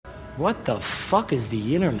What the fuck is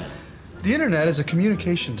the internet? The internet is a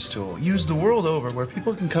communications tool used the world over where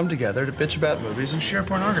people can come together to bitch about movies and share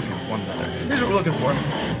pornography with one another. Here's what we're looking for.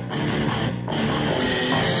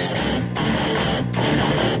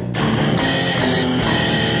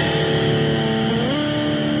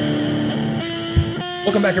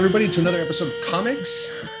 Welcome back, everybody, to another episode of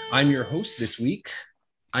Comics. I'm your host this week.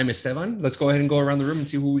 I'm Esteban. Let's go ahead and go around the room and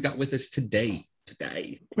see who we got with us today.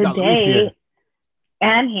 Today,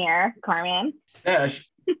 and here, Carmen. Ash.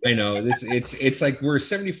 I know it's like we're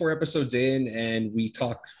 74 episodes in, and we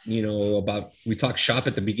talk, we talk shop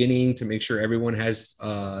at the beginning to make sure everyone has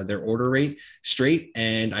their order rate straight.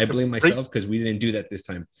 And I blame myself because we didn't do that this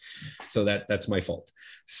time. So that's my fault.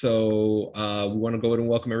 So we want to go ahead and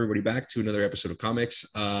welcome everybody back to another episode of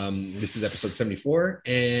Comics. This is episode 74,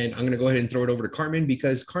 and I'm going to go ahead and throw it over to Carmen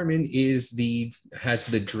because Carmen has the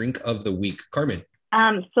drink of the week. Carmen.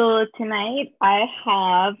 So tonight I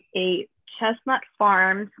have a Chestnut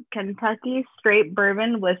Farms Kentucky Straight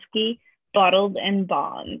Bourbon Whiskey bottled in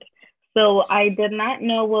bond. So I did not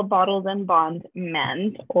know what bottled in bond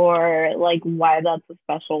meant or like why that's a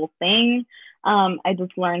special thing. I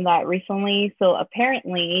just learned that recently. So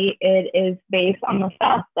apparently it is based on the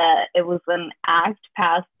fact that it was an act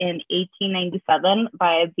passed in 1897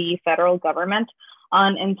 by the federal government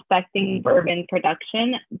on inspecting bourbon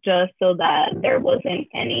production, just so that there wasn't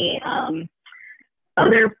any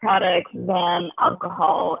other products than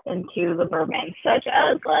alcohol into the bourbon, such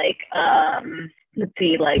as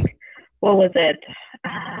what was it?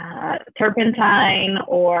 Turpentine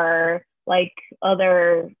or like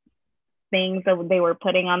other things that they were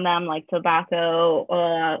putting on them, like tobacco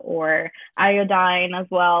or iodine as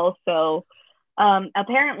well. So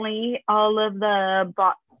apparently all of the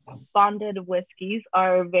bonded whiskeys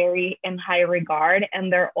are very in high regard,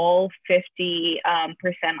 and they're all 50%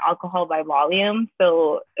 alcohol by volume.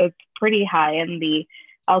 So it's pretty high in the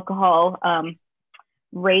alcohol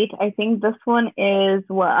rate. I think this one is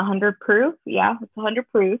 100 proof. Yeah, it's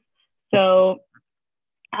 100 proof. So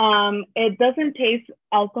it doesn't taste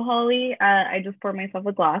alcohol-y. I just poured myself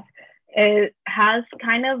a glass. It has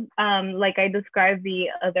kind of like I described the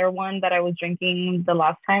other one that I was drinking the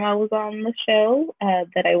last time I was on the show,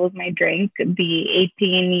 that I was my drink, the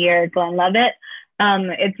 18-year Glenlivet.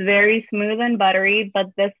 It's very smooth and buttery,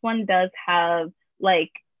 but this one does have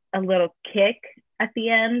like a little kick at the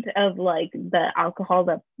end of like the alcohol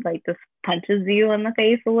that like just punches you in the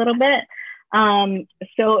face a little bit.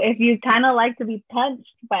 So if you kind of like to be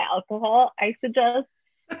punched by alcohol, I suggest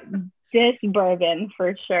this bourbon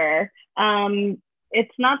for sure.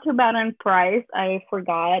 It's not too bad in price. I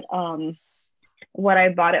forgot what I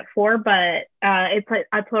bought it for, but it's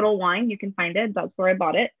a Total Wine. You can find it. That's where I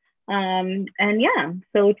bought it. And yeah,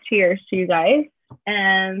 so cheers to you guys,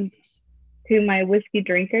 and to my whiskey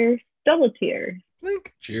drinkers, double cheers.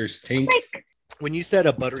 Tink. Cheers, Tink. When you said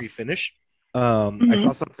a buttery finish, I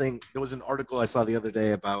saw something. There was an article I saw the other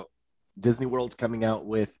day about Disney World coming out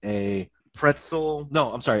with a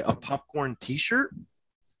popcorn t-shirt,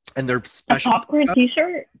 and they're special. A popcorn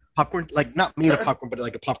t-shirt? Popcorn, like not made of popcorn, but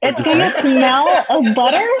like a popcorn. It's gonna smell of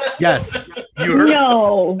butter? Yes. You heard?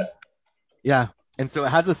 No. Yeah. And so it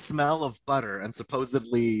has a smell of butter, and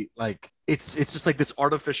supposedly like it's just like this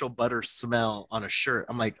artificial butter smell on a shirt.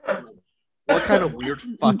 I'm like, what kind of weird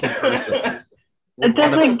fucking person?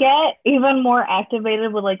 Does it get even more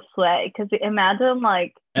activated with like sweat? Because imagine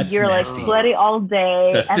like That's you're nasty. like sweaty all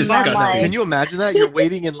day, That's and disgusting. then like, Can you imagine that? You're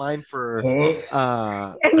waiting in line for and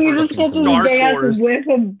you just get this Star big ass Tours. whiff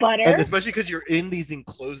of butter. And especially because you're in these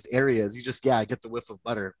enclosed areas, you just get the whiff of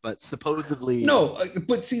butter. But supposedly, No,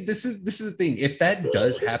 but see, this is the thing. If that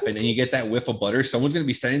does happen and you get that whiff of butter, someone's gonna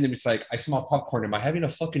be standing there. It's like, I smell popcorn. Am I having a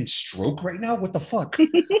fucking stroke right now? What the fuck?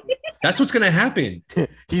 That's what's gonna happen.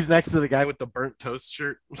 he's next to the guy with the burnt toast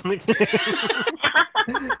shirt. Something's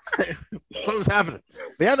happening.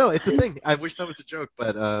 But yeah, no, it's a thing. I wish that was a joke,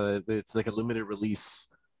 but it's like a limited release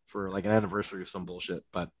for like an anniversary or some bullshit.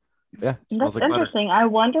 But yeah, it smells That's like butter. interesting. I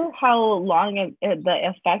wonder how long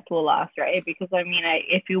the effect will last, right? Because I mean,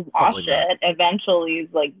 if you wash it, eventually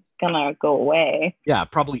it's like gonna go away. Yeah,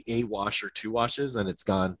 probably a wash or two washes and it's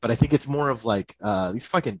gone. But I think it's more of like these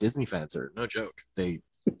fucking Disney fans are no joke. The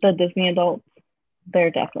Disney adults,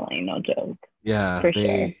 they're definitely no joke. Yeah, For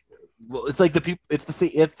sure. Well, it's like the people. It's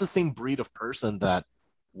the same breed of person that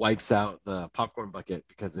wipes out the popcorn bucket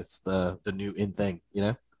because it's the new in thing, you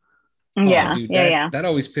know? Yeah, Dude, yeah. That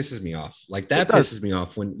always pisses me off. Like that pisses me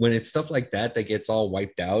off when it's stuff like that gets all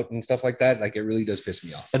wiped out and stuff like that. Like it really does piss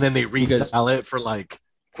me off. And then they resell it for like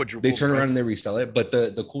quadruple. They turn around price. and they resell it. But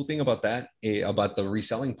the cool thing about that, about the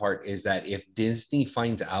reselling part, is that if Disney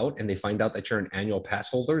finds out and they find out that you're an annual pass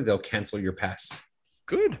holder, they'll cancel your pass.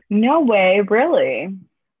 Good. No way, really.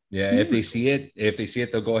 Yeah, if they see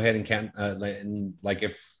it, they'll go ahead and like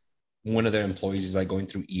if one of their employees is like going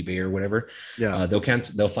through eBay or whatever, Yeah.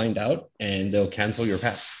 They'll find out and they'll cancel your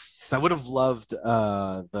pass. So I would have loved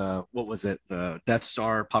the Death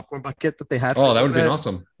Star popcorn bucket that they had. Oh, that would have been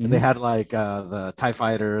awesome. And they had like the TIE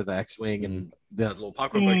Fighter, the X-Wing, and the little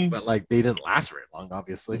popcorn buckets, but like they didn't last very long,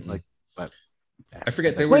 obviously. Like, but I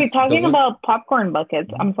forget there was. Wait, talking about popcorn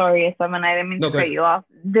buckets. I'm sorry, Seven. I didn't mean to cut you off.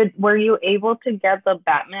 Were you able to get the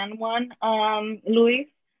Batman one, Luis?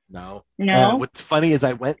 No. No. What's funny is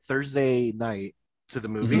I went Thursday night to the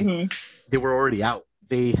movie. Mm-hmm. They were already out.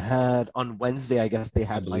 They had on Wednesday, I guess they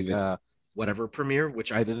had like a whatever premiere,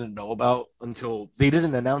 which I didn't know about until they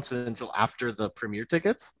didn't announce it until after the premiere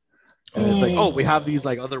tickets. And it's like, oh, we have these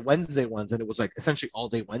like other Wednesday ones, and it was like essentially all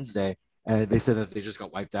day Wednesday. And they said that they just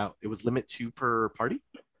got wiped out. It was limit 2 per party.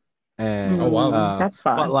 And oh wow, that's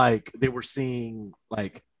fun. But like they were seeing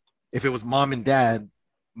like if it was mom and dad,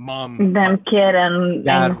 then kid and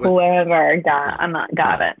whoever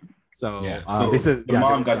got it. So they said the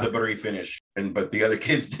mom got the buttery finish, but the other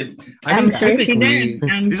kids didn't. I mean,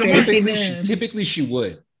 typically she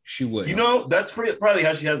would. She would. You know, that's probably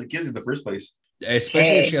how she has the kids in the first place.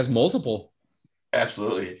 Especially if she has multiple.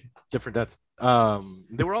 Absolutely. Different dads.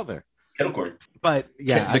 They were all there. Kettle corn. But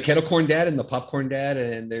yeah, the kettle corn dad and the popcorn dad,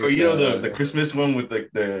 and there's the Christmas one with like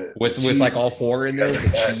with like all four in there,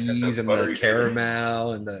 the cheese and the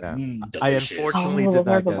caramel and the. I unfortunately did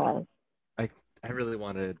not get. I really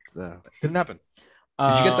wanted. Didn't happen.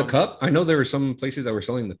 Did you get the cup? I know there were some places that were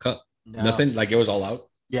selling the cup. No. Nothing, like it was all out.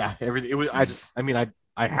 Yeah, everything. It was.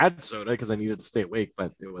 I had soda because I needed to stay awake,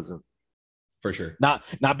 but it wasn't. For sure. Not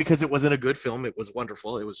because it wasn't a good film. It was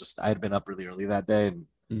wonderful. It was just I had been up really early that day, and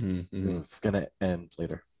it was gonna end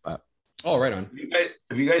later. But right on.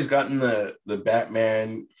 Have you guys gotten the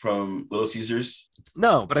Batman from Little Caesars?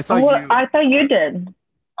 No, but I saw you. I thought you did.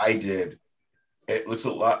 I did. It looks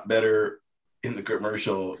a lot better in the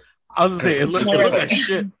commercial. I was gonna say it looks like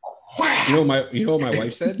shit. You know what my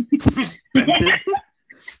wife said?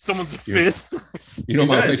 Someone's fist. You know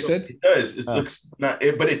what my wife said? It does. It looks not,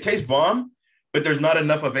 but it tastes bomb. But there's not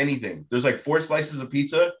enough of anything. There's like 4 slices of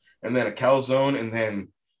pizza and then a calzone and then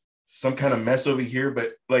some kind of mess over here.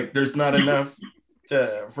 But like, there's not enough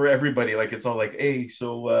for everybody. Like, it's all like, hey,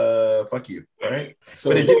 so fuck you. All right.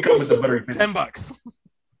 But it did come with the buttery $10.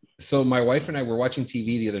 So my wife and I were watching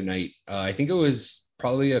TV the other night. I think it was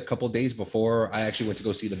probably a couple days before I actually went to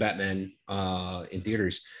go see the Batman in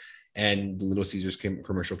theaters. And the Little Caesars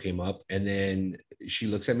commercial came up. And then she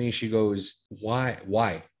looks at me and she goes,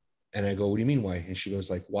 why? And I go, what do you mean why? And she goes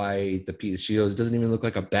like, why the pizza? She goes, it doesn't even look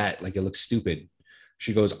like a bat. Like it looks stupid.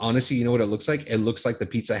 She goes, honestly, you know what it looks like? It looks like the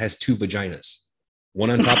pizza has 2 vaginas, one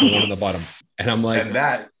on top and one on the bottom. And I'm like, and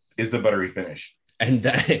that is the buttery finish. And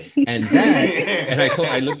I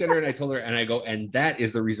looked at her and I told her, and I go, and that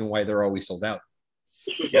is the reason why they're always sold out.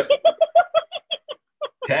 Yep.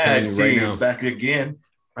 Tag team back again.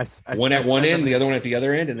 One at one end, the other one at the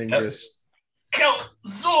other end, and then just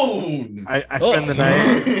Calzone. I spend the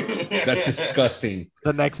night. That's disgusting.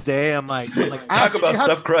 The next day, I'm like talk about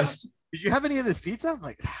stuffed crust. Did you have any of this pizza? I'm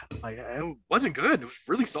like it wasn't good. It was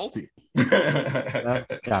really salty.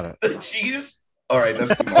 Got it. The cheese. All right,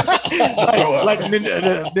 that's too much. like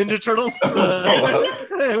Ninja Turtles.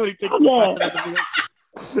 When he takes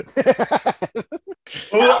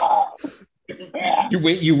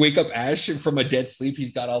You wake up Ash and from a dead sleep.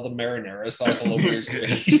 He's got all the marinara sauce all over his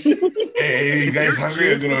face. Hey, you guys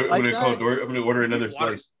hungry? I'm gonna order another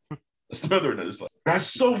slice. Another slice. That's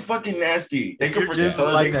so fucking nasty. If your jizz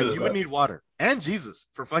was like that, you would need water and Jesus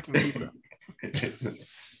for fucking pizza.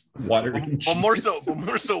 Water, but more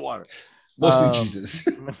so water. Mostly Jesus.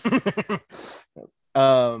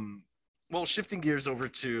 Well, shifting gears over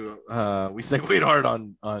to we segued hard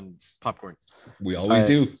on popcorn. We always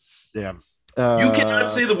do. Yeah. You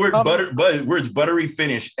cannot say the word words buttery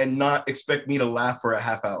finish and not expect me to laugh for a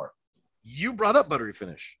half hour. You brought up buttery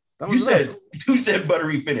finish. You said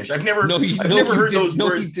buttery finish. I've never heard those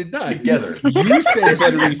words he did not. together. You said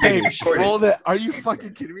buttery finish. Hey, are you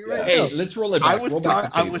fucking kidding me right now? Hey, let's roll it back.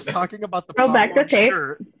 I was talking about the popcorn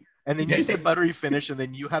shirt. And then you said buttery finish, and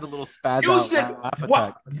then you had a little spaz you out. Said,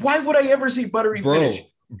 why would I ever say buttery finish?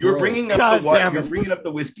 You're bringing up the water, you're bringing up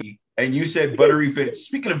the whiskey, and you said buttery finish.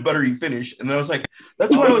 Speaking of buttery finish, and then I was like,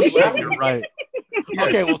 that's what I was laughing. You're right. Yes.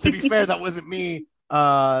 Okay, well, to be fair, that wasn't me.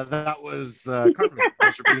 That was Carmen. I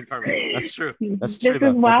was repeating Carmen. That's true. That's true. This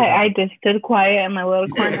is why I just stood quiet in my little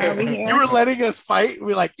corner over here. You were letting us fight.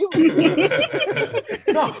 We're like, you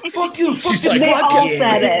no, fuck you. Fuck She's this like, They podcast. all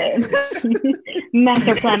said it.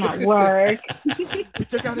 Master plan at work. he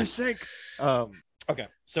took out his shank. Okay,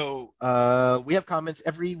 so we have comments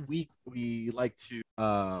every week. We like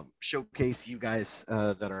to showcase you guys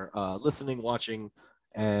that are listening, watching,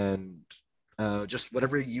 and just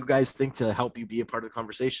whatever you guys think to help you be a part of the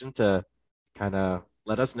conversation, to kind of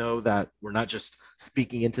let us know that we're not just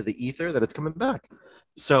speaking into the ether, that it's coming back.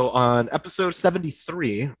 So on episode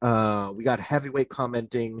 73, we got Heavyweight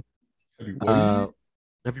commenting.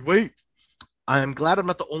 Heavyweight. I'm glad I'm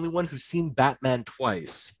not the only one who's seen Batman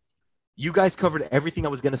twice. You guys covered everything I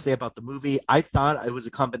was going to say about the movie. I thought it was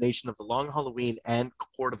a combination of The Long Halloween and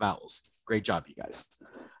Court of Owls. Great job, you guys.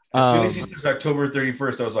 As soon as he says October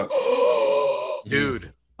 31st, I was like, oh,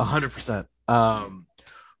 dude, 100%.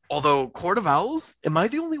 Although Court of Owls, am I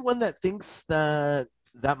the only one that thinks that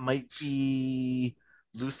that might be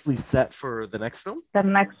loosely set for the next film? The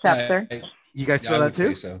next chapter. You guys feel I that would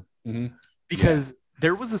too? say so. Mm-hmm. Because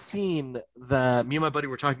there was a scene that me and my buddy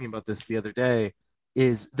were talking about this the other day,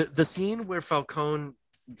 is the scene where Falcone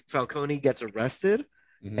gets arrested,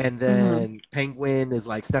 and then Penguin is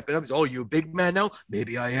like stepping up. He's, oh, you a big man now?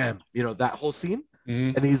 Maybe I am. You know, that whole scene.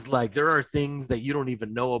 And he's like, there are things that you don't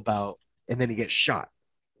even know about. And then he gets shot.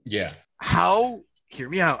 Yeah. Hear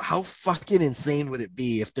me out. How fucking insane would it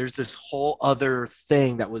be if there's this whole other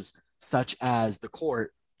thing that was such as the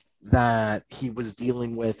court that he was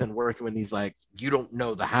dealing with and working with? He's like, you don't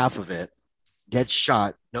know the half of it. Gets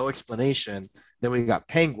shot, no explanation. Then we got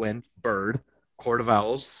Penguin, Bird, Court of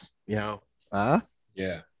Owls, you know.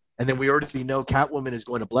 Yeah. And then we already know Catwoman is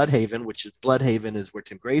going to Bloodhaven, which is Bloodhaven is where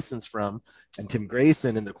Tim Grayson's from. And Tim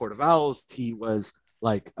Grayson in the Court of Owls, he was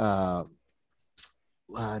like not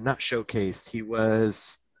showcased. He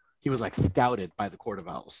was like scouted by the Court of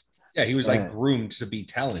Owls. Yeah, he was like groomed to be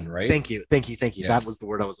Talon, right? Thank you. Yeah. That was the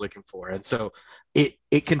word I was looking for. And so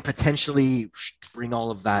it can potentially bring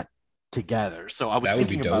all of that together. So I was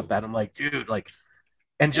thinking about that. I'm like, dude, like,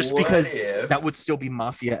 and just because that would still be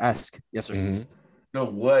Mafia-esque. Yes, sir. No,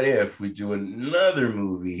 what if we do another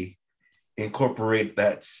movie, incorporate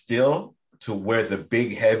that still to where the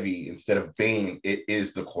big heavy, instead of Bane, it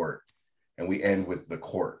is the court, and we end with the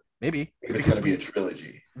court. Maybe it's going to be a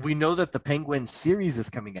trilogy. We know that the Penguin series is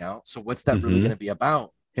coming out, so what's that really going to be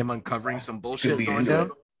about? Him uncovering some bullshit going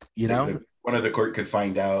down? You know, one of the court could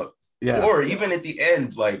find out. Yeah. Or even at the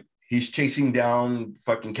end, like he's chasing down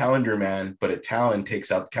fucking Calendar Man, but a Talon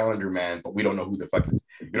takes out Calendar Man, but we don't know who the fuck is.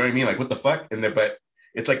 You know what I mean? Like, what the fuck? And then, but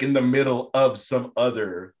it's like in the middle of some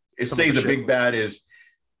other. Say the big bad is,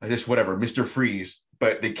 I guess, whatever, Mr. Freeze,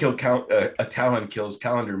 but they kill a Talon kills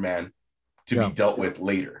Calendar Man to be dealt with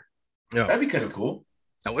later. Yeah, that'd be kind of cool.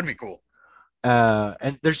 That would be cool.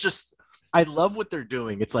 And there's just, I love what they're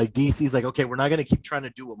doing. It's like DC's like, okay, we're not going to keep trying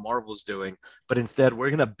to do what Marvel's doing, but instead we're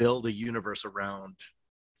going to build a universe around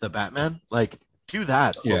the Batman. Like, do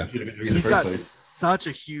that. Yeah, he's got such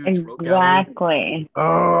a huge exactly. Do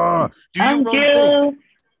your own thing.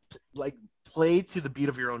 Like, play to the beat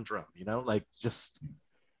of your own drum. You know, like just.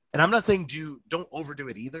 And I'm not saying don't overdo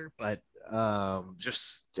it either, but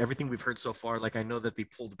just everything we've heard so far. Like, I know that they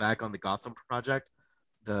pulled back on the Gotham project,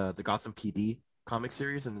 the Gotham PD comic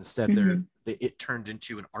series, and instead it turned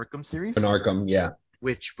into an Arkham series. An Arkham, yeah,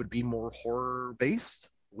 which would be more horror based.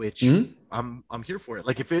 Which I'm here for it.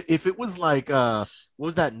 Like if it was like what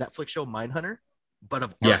was that Netflix show Mindhunter, but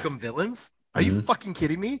of Arkham villains? Are you fucking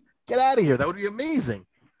kidding me? Get out of here! That would be amazing.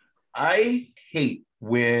 I hate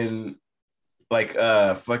when like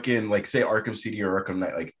fucking like say Arkham City or Arkham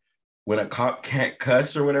Knight, like when a cop can't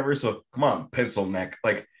cuss or whatever. So come on, pencil neck,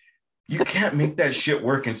 like you can't make that shit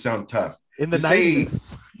work and sound tough. In the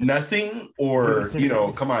 90s, nothing, or you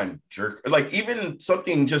know, come on, jerk. Like even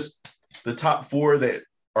something just the top 4 that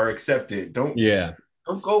are accepted. Don't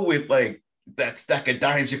go with like that stack of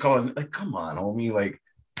dimes you call it. Like, come on, homie. Like,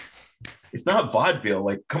 it's not vaudeville.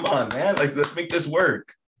 Like, come on, man. Like, let's make this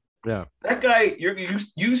work. Yeah, that guy,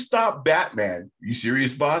 you stop Batman. You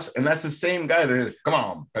serious, boss? And that's the same guy that, come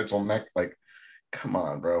on, pencil neck. Like, come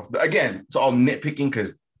on, bro. Again, it's all nitpicking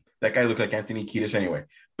because that guy looked like Anthony Kiedis anyway.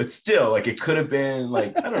 But still, like, it could have been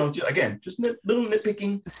like, I don't know. Just little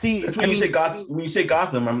nitpicking. See, when you say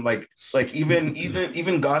Gotham, I'm like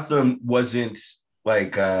even Gotham wasn't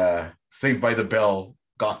like Saved by the Bell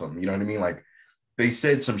Gotham. You know what I mean? Like, they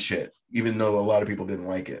said some shit, even though a lot of people didn't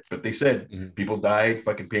like it. But they said people died.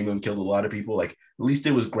 Fucking Penguin killed a lot of people. Like, at least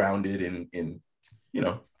it was grounded in you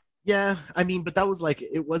know. Yeah, I mean, but that was like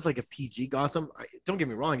it was like a PG Gotham. Don't get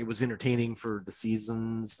me wrong; it was entertaining for the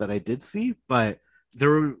seasons that I did see, but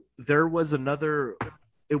there was another.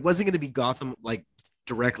 It wasn't going to be Gotham like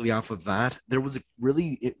directly off of that. There was a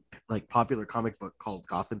really like popular comic book called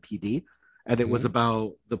Gotham PD, and it was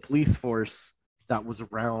about the police force that was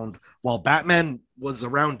around while Batman was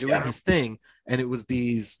around doing his thing, and it was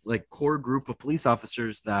these like core group of police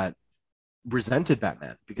officers that resented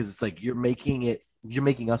Batman because it's like you're making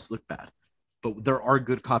us look bad. But there are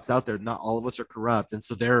good cops out there. Not all of us are corrupt. And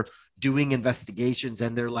so they're doing investigations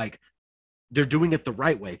and they're doing it the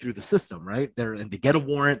right way through the system, right? And they get a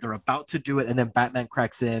warrant, they're about to do it, and then Batman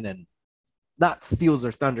cracks in and not steals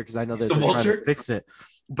their thunder because I know that they're trying to fix it.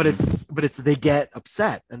 But it's they get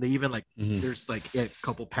upset and they even like there's like a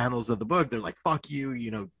couple panels of the book, they're like, fuck you, you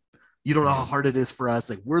know, you don't know how hard it is for us.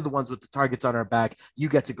 Like we're the ones with the targets on our back. You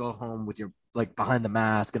get to go home with your like behind the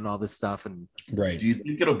mask and all this stuff. And right. Do you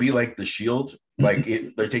think it'll be like the Shield? Like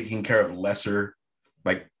they're taking care of lesser,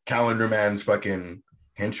 like Calendar Man's fucking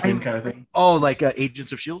henchmen kind of thing? Oh, like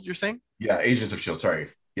Agents of Shield, you're saying? Yeah, Agents of Shield. Sorry.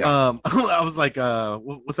 Yeah. I was like,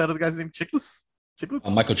 what's that other guy's name? Chickless?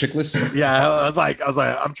 Michael Chiklis? Yeah, I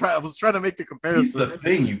was trying to make the comparison. He's the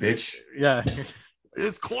thing, you bitch. Yeah.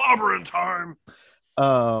 It's clobbering time.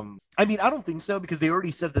 I mean, I don't think so because they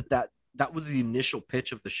already said that was the initial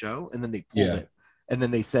pitch of the show, and then they pulled it, and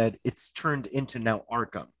then they said it's turned into now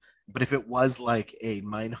Arkham. But if it was like a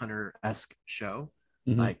Mindhunter-esque show,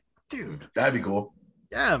 like, dude, that'd be cool.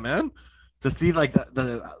 Yeah, man, to see like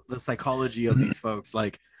the psychology of these folks,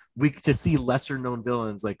 like to see lesser known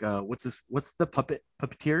villains, like what's the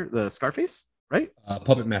puppeteer, the Scarface, right?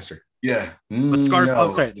 Puppet Master. Yeah, but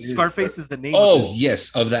Scarface is the name. Oh,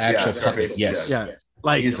 yes, of the actual puppet. Yes. Yeah.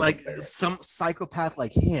 Like some psychopath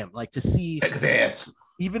like him, like to see psychopath.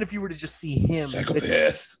 Even if you were to just see him with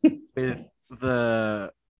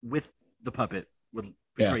the puppet would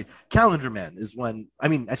be great. Calendar Man is one. I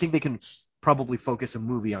mean, I think they can probably focus a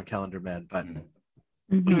movie on Calendar Man, but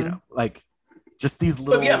you know, like just these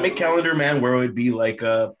little make Calendar Man where it would be like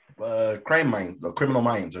a criminal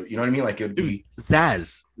minds, or you know what I mean? Like it would be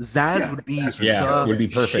Zaz would be would be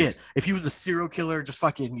perfect. Shit. If he was a serial killer, just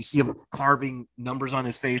fucking you see him carving numbers on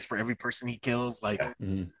his face for every person he kills, like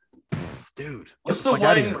dude. What's the one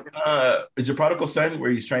is it Prodigal Son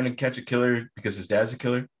where he's trying to catch a killer because his dad's a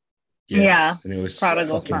killer? Yes. Yeah, and it was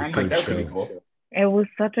Prodigal Son. Like, that would be cool. It was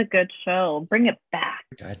such a good show. Bring it back.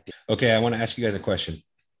 Okay, I want to ask you guys a question.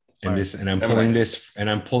 And I'm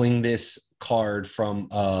pulling this card from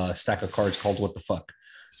a stack of cards called What the Fuck.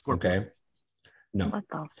 Scorpio. Okay. No. What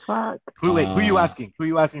the fuck? Who are you asking? Who are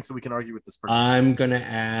you asking so we can argue with this person? I'm gonna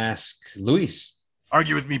ask Luis.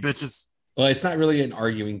 Argue with me, bitches. Well, it's not really an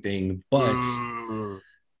arguing thing, but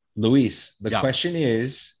Luis, the question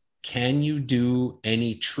is, can you do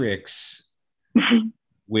any tricks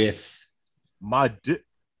with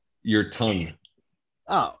your tongue?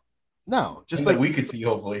 Oh, no. Just like we could see,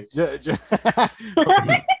 hopefully.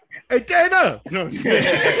 Hey, Dana! No,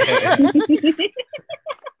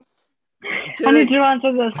 I need you to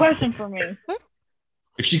answer this question for me.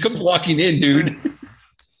 If she comes walking in, dude.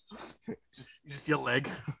 just your leg.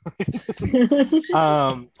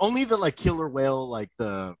 Only the like killer whale, like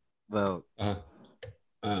the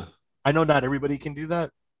I know not everybody can do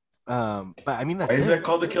that. But I mean that's Why is that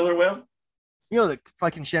called the killer whale? You know, the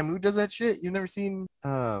fucking Shamu does that shit. You've never seen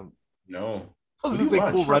No. I was gonna say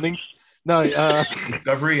Cool Runnings. No,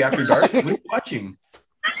 Discovery After Dark. What are you watching?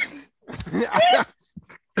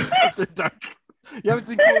 After Dark. You haven't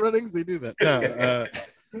seen Cool Runnings? They do that. No,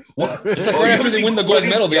 what? It's like right after they win the gold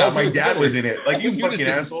medal. My dad was in it. Like you fucking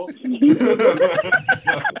asshole.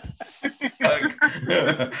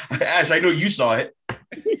 Ash, I know you saw it.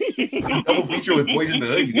 Double feature with Boys in the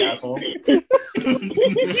Hood, you asshole.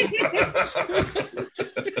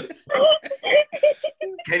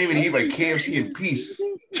 Can't even eat like KFC in peace.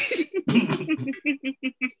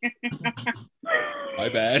 My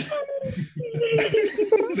bad.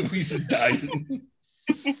 The piece is dying.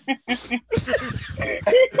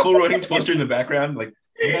 Cool Runnings poster in the background. Like,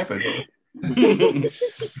 what happened?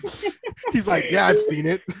 He's like, yeah, I've seen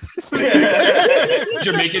it.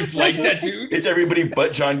 Jamaican flight tattoo. It's everybody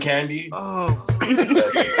but John Candy. Oh.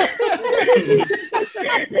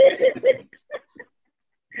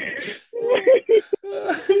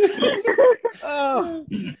 Oh.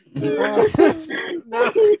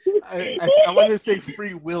 No. I wanted to say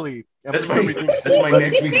Free Willy. That's my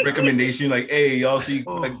next week's recommendation. Like, hey, y'all see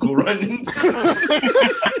like Cool Runnings?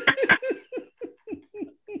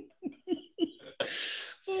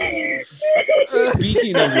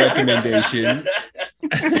 Speaking of recommendation,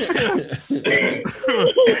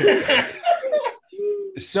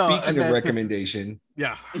 Speaking of recommendation,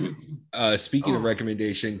 speaking of Oh.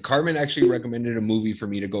 recommendation, Carmen actually recommended a movie for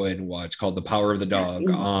me to go ahead and watch called The Power of the Dog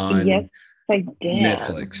on Yes, I did.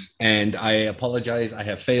 Netflix. And I apologize, I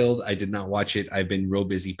have failed. I did not watch it. I've been real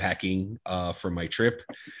busy packing for my trip.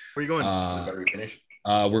 Where are you going? Better finish.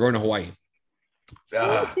 We're going to Hawaii.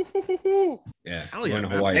 Ah, Yeah, Hell we're yeah, going to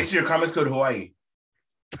man. Hawaii. next year, comic code Hawaii.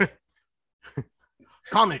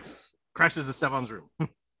 Comics crashes the Stefan's room.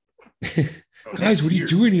 Guys, what are you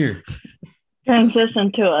doing here?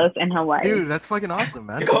 Transition to us in Hawaii. Dude, that's fucking awesome,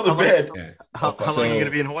 man. Take all the How long- bed. Yeah. How long are you So-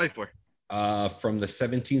 gonna be in Hawaii for? From the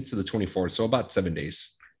 17th to the 24th, so about 7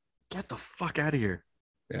 days. Get the fuck out of here.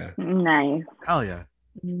 Yeah. Nice. Hell yeah.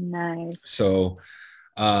 Nice. So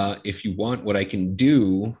if you want, what I can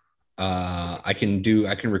do, I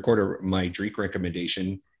can record my drink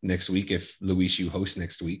recommendation next week if Luis, you host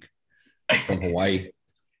next week from Hawaii.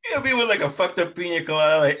 It'll be with like a fucked up pina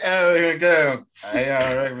colada, like, oh, here we go. I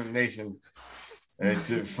have a recommendation. And it's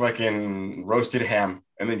a fucking roasted ham,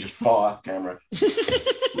 and then just fall off camera.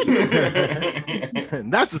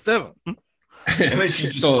 And that's a 7. And then she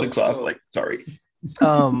just So- clicks off, like, sorry.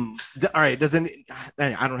 All right.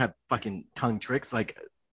 I don't have fucking tongue tricks. Like,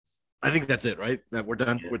 I think that's it, right? That we're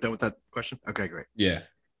done. Yeah. We're done with that question. Okay, great. Yeah.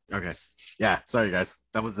 Okay. Yeah. Sorry, guys.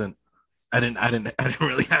 That wasn't. I didn't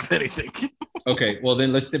really have anything. Okay. Well,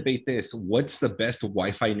 then let's debate this. What's the best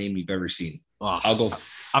Wi-Fi name you've ever seen? Oh, I'll go.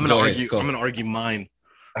 I'm gonna go ahead, argue. go. I'm gonna argue mine.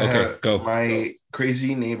 Okay, go. My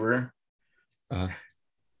crazy neighbor,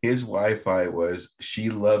 his Wi-Fi was She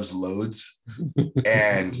Loves Loads,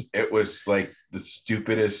 and it was like the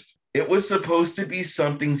stupidest. It was supposed to be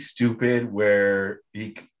something stupid where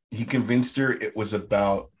he convinced her it was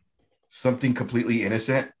about something completely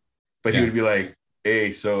innocent, but he Yeah. would be like,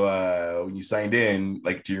 "Hey, so when you signed in,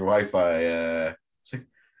 like to your Wi-Fi, it's like,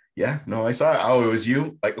 yeah, no, I saw it. Oh, it was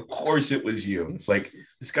you. Like, of course it was you. Like,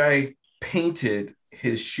 this guy painted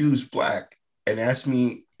his shoes black and asked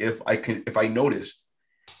me if I noticed,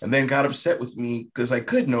 and then got upset with me because I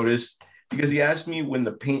could notice because he asked me when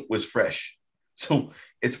the paint was fresh. So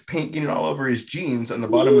it's paint getting all over his jeans on the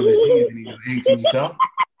bottom of his jeans, and he goes, "Hey, can you tell?"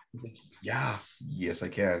 I'm like, yeah, yes, I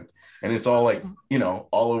can. And it's all like,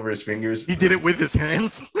 all over his fingers. He did it with his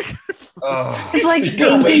hands. He's like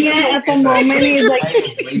thinking it at the moment. He's like,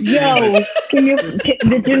 yo,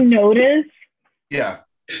 did you notice? Yeah.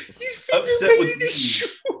 He's Upset with fingerpainted me. his shoe.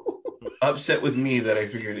 Upset with me that I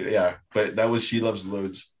figured it. Yeah. But that was She Loves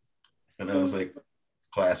Loads. And I was like,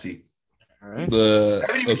 classy. All right. I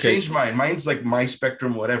haven't even changed mine. Mine's like my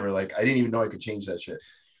Spectrum, whatever. Like, I didn't even know I could change that shit.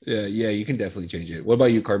 Yeah, you can definitely change it. What about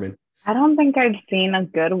you, Carmen? I don't think I've seen a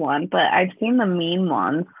good one, but I've seen the mean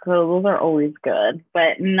ones, so those are always good.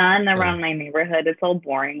 But none around my neighborhood. It's all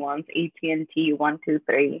boring ones. AT&T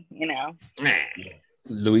 123.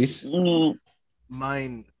 Luis?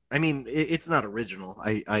 Mine. I mean, it's not original.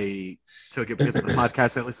 I took it because of the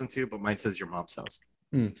podcast I listened to, but mine says Your Mom's House.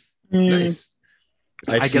 Nice.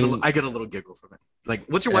 I get a little giggle from it. It's like,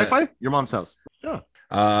 what's your Wi-Fi? Your mom's house. Yeah.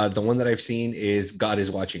 The one that I've seen is God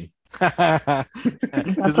is Watching. Because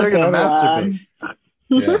they're gonna masturbate.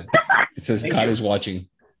 Yeah. It says Thank God you. is watching.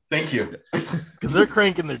 Thank you. Because they're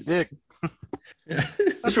cranking their dick.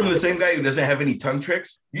 That's from the same guy who doesn't have any tongue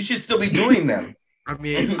tricks. You should still be doing them. I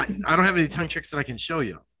mean, I don't have any tongue tricks that I can show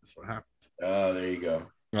you. That's what happened. Oh, there you go.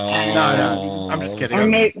 No, I'm just kidding. Or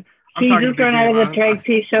maybe I'm he talking just to ran out of the Dave. tricks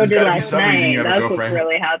he showed There's you gotta be last some reason night. you have a That's what's girlfriend.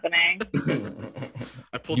 really happening.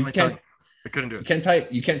 I pulled You my can't- tongue. I couldn't do You it.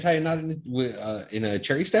 can't tie a knot in a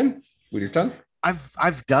cherry stem with your tongue?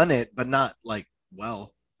 I've done it, but not like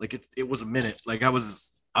well. Like it was a minute. Like I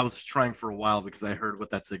was trying for a while because I heard what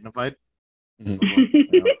that signified. Mhm.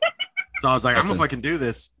 So I was like, I don't know if Excellent. I can do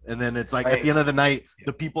this. And then it's like at the end of the night,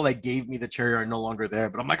 the people that gave me the cherry are no longer there.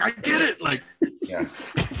 But I'm like, I did it. Like Yeah.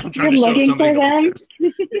 I'm You're looking for them?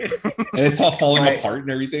 And it's all falling My- apart and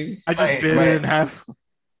everything. I just My- bit my- it in half.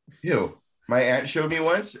 Ew. My aunt showed me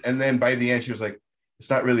once, and then by the end, she was like, "It's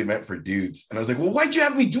not really meant for dudes." And I was like, "Well, why'd you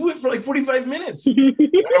have me do it for like 45 minutes?" Oh, is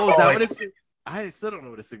that Like, what it? I still don't know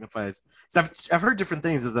what it signifies. So I've heard different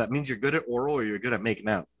things. Does that means you're good at oral or you're good at making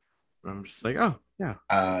out? And I'm just like, oh yeah,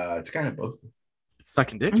 it's kind of both. it's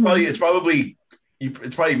sucking dick. It's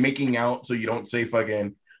probably making out so you don't say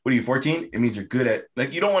fucking. What are you, 14? It means you're good at,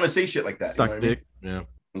 like, you don't want to say shit like that. Suck you know what I mean? dick.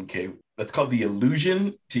 Yeah. Okay, that's called the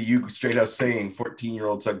illusion to you straight out saying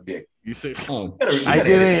 14-year-old suck dick. You say Oh, You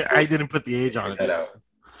gotta I didn't put the age on it. Edit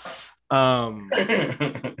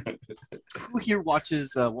Who here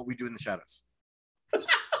watches What We Do in the Shadows?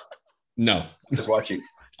 no. Just watching.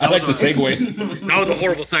 I like the was a- segue. That was a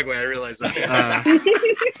horrible segue. I realized that.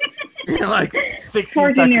 like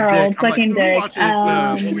 16 second 14-year-old dick. I'm like, sucking so who dick. watches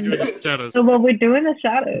What We Do in the Shadows? So what we do in the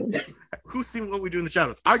shadows. Who's seen What We Do in the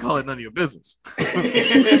Shadows? I call it none of your business.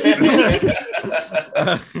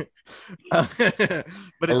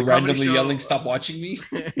 But it's Or a comedy randomly show. yelling, "Stop watching me!"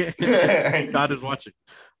 God is watching.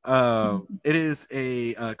 It is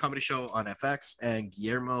a comedy show on FX, and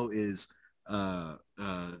Guillermo is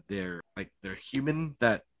their human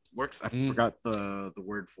that works. I forgot the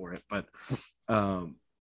word for it, but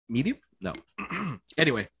medium? No.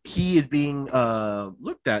 Anyway, he is being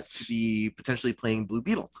looked at to be potentially playing Blue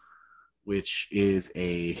Beetle, which is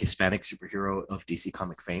a Hispanic superhero of DC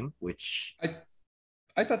comic fame, which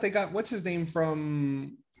I thought they got what's his name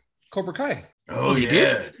from Cobra Kai. Oh, you yeah.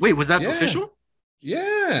 did. Wait, was that Yeah. official?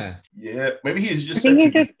 Yeah. Yeah. Maybe he's I just think he's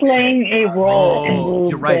such a just playing a role in Blue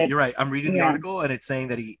You're right. Beetle. You're right. I'm reading the Yeah. article, and it's saying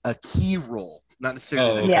that a key role, not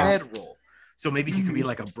necessarily the okay. Yeah. head role. So maybe he could be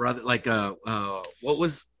like a brother, like what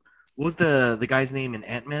was the guy's name in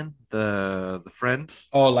Ant-Man? The friend,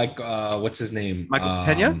 Oh, like what's his name? Michael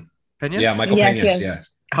Pena? Pena? Yeah, Michael Yes, Pena's. yes. Yeah.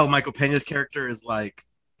 How Michael Pena's character is like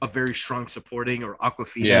a very strong supporting, or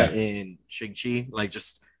Aquafina Yeah. in Shang-Chi, like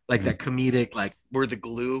just like that comedic, like we're the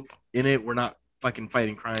glue in it. We're not fucking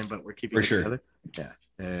fighting crime, but we're keeping For it sure. together.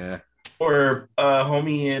 Yeah. or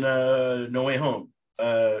homie in No Way Home.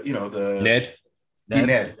 The Ned.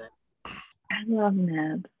 Ned. I love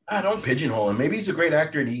Ned. Don't pigeonhole him. Maybe he's a great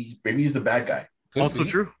actor and maybe he's the bad guy. Could Also be.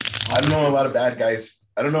 true. I don't know a lot of bad guys.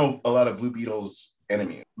 I don't know a lot of Blue Beetle's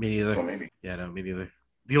enemies. Me neither. So maybe. Yeah, no, me neither.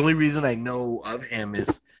 The only reason I know of him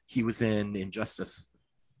is he was in Injustice,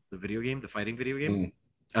 the video game, the fighting video game.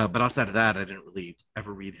 But outside of that, I didn't really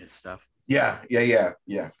ever read his stuff. Yeah.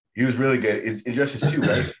 He was really good. Injustice 2,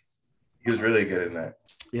 right? He was really good in that.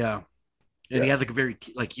 Yeah. And he had like a very,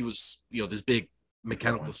 like he was, this big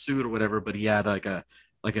mechanical suit or whatever, but he had like a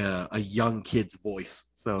young kid's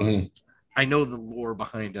voice. So I know the lore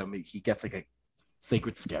behind him. He gets like a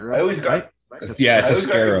sacred scarab. I always got- right? That's- Yeah, I it's a always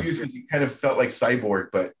got scarab. confused because he kind of felt like Cyborg,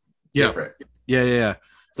 but Yeah. different. Yeah.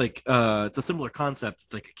 It's like it's a similar concept.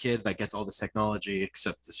 It's like a kid that gets all this technology,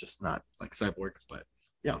 except it's just not like Cyborg. But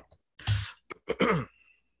yeah.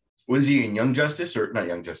 What is he in? Young Justice or not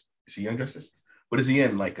Young Justice? Is he Young Justice? What is he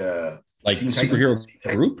in? Like Like Teen superhero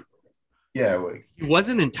Titans? group. Yeah. Wait. He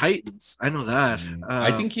wasn't in Titans. I know that.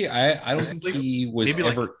 I think I don't think he was maybe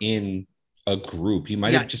like- ever in a group. He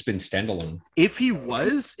might have just been standalone. if he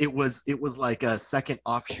was, it was like a second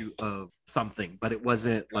offshoot of something, but it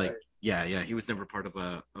wasn't like he was never part of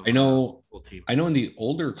a I know. full team. I know in the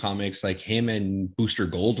older comics, like him and Booster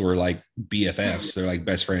Gold were like BFFs. They're like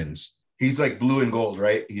best friends. He's like blue and gold,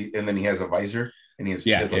 right? And then he has a visor and he has,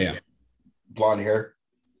 blonde hair.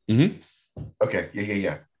 Mm-hmm. Okay.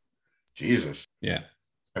 Yeah. Jesus. Yeah.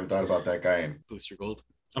 I haven't thought about that guy in. Booster Gold.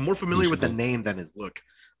 I'm more familiar Booster with the Gold. name than his look.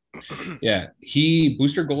 Yeah.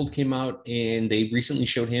 Booster Gold came out and they recently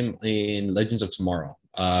showed him in Legends of Tomorrow,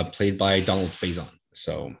 played by Donald Faison.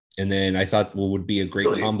 So, and then I thought what would be a great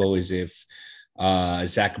Really? combo is if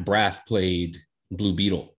Zach Braff played Blue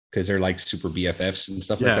Beetle, because they're like super BFFs and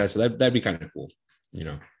stuff like that. So that'd be kind of cool,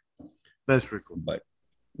 That's pretty cool. But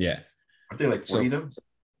yeah. Aren't they like 40 though?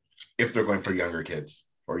 If they're going for younger kids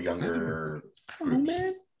or younger I don't know, groups.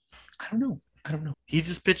 man. I don't know. He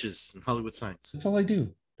just pitches in Hollywood Signs. That's all I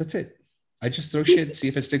do. That's it. I just throw shit, see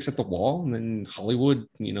if it sticks at the wall, and then Hollywood,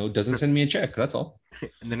 doesn't send me a check. That's all.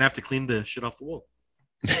 And then have to clean the shit off the wall.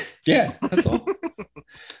 Yeah, that's all.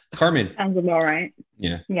 Carmen. Sounds about right.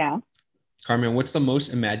 Yeah. Yeah. Carmen, what's the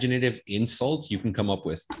most imaginative insult you can come up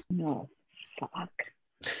with? No. Fuck.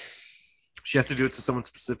 She has to do it to someone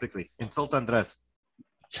specifically. Insult Andres.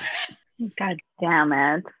 God damn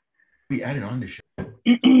it. We added on to shit.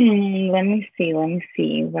 Let me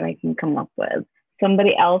see what I can come up with.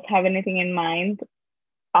 Somebody else have anything in mind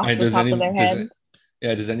off the top of their head?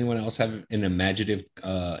 Does anyone else have an imaginative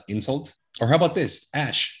insult? Or how about this?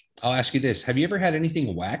 Ash, I'll ask you this. Have you ever had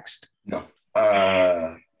anything waxed? No.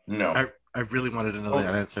 No. I really wanted to know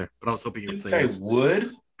that answer, but I was hoping you would say I yes.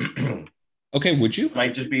 would. Okay, would you?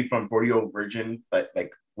 Might just be from 40-year-old virgin, but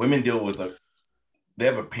like women deal with they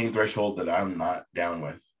have a pain threshold that I'm not down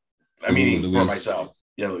with. I mean, Luis. for myself.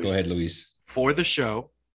 Yeah, Luis. Go ahead, Luis. For the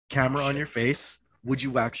show, camera on your face, would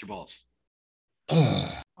you wax your balls?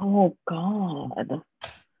 Oh God.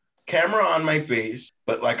 Camera on my face,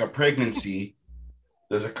 but like a pregnancy,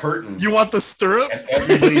 there's a curtain. You want the and stirrups?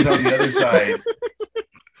 everybody's on the other side.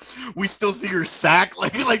 We still see your sack.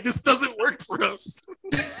 Like this doesn't work for us.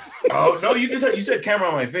 Oh no, you said camera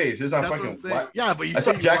on my face. It's not That's what fucking I'm saying. what? Yeah, but you I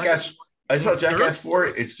saw said you want- Jackass. I saw Stirrups? Jackass 4.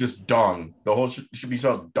 It's just dong. The whole should be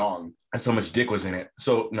called dong. And so much dick was in it.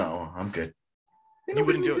 So no, I'm good. You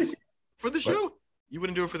wouldn't do it for the What? show. You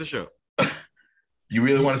wouldn't do it for the show. You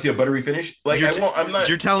really want to see a buttery finish? Like I'm not.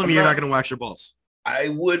 You're telling me you're not going to wax your balls? I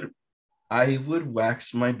would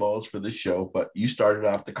wax my balls for this show, but you started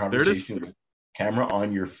off the conversation with camera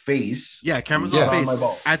on your face. Yeah, camera's on face, my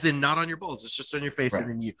balls. as in not on your balls. It's just on your face, right.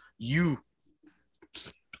 And then you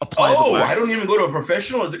apply the wax. I don't even go to a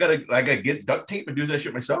professional. I gotta get duct tape and do that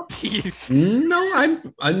shit myself.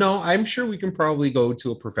 I'm sure we can probably go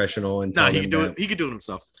to a professional and. He can do it. He can do it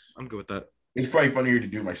himself. I'm good with that. It's probably funnier to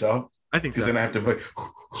do it myself. I think so. Then I have to.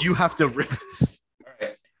 You have to rip. All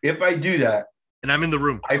right. If I do that, and I'm in the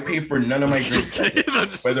room, I pay for none of my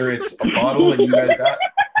drinks, whether it's a bottle and you guys got.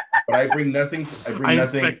 But I bring nothing. I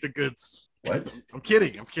inspect the goods. What? I'm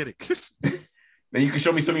kidding. Then you can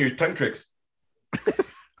show me some of your tongue tricks.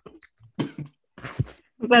 That's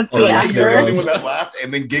the only one that laughed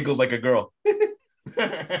and then giggled like a girl.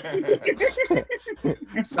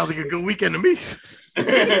 Sounds like a good weekend to me.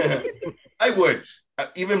 I would.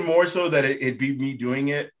 Even more so that it'd be me doing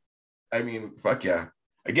it. I mean, fuck yeah.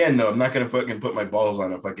 Again, though, I'm not gonna fucking put my balls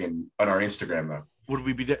on our Instagram though. Would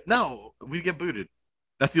we be no, we'd get booted.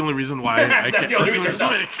 That's the only reason why I can't.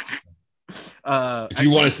 If you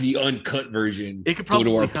want to see the uncut version, it could probably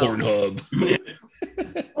go to our Pornhub.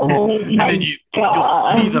 Oh my and then you'll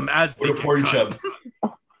see them as they porn chub.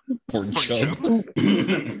 Porn chub.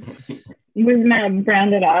 We've now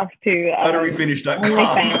branded off to butteryfinish.com.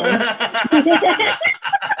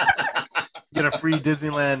 Get a free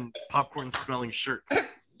Disneyland popcorn smelling shirt.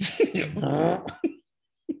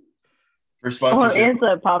 For sponsorship. Or is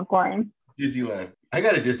it popcorn? Disneyland. I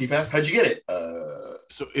got a Disney pass. How'd you get it?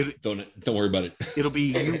 So don't worry about it. It'll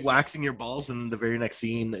be you waxing your balls, and the very next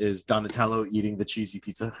scene is Donatello eating the cheesy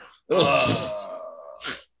pizza.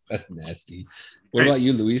 That's nasty. What about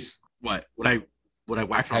you, Luis? What? Would I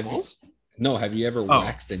wax my balls? No. Have you ever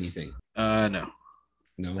waxed anything? No,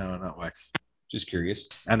 not wax. Just curious.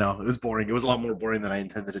 I know it was boring. It was a lot more boring than I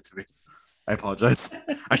intended it to be. I apologize.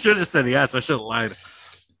 I should have just said yes. I should have lied.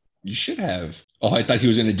 You should have. Oh, I thought he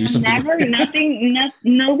was going to do something.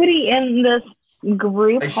 Nobody in this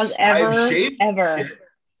group has ever.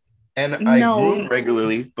 And I groom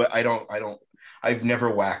regularly, but I've never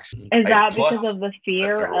waxed. Is that because of the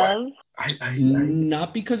fear of?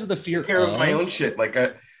 Not because of the fear of my own shit. Like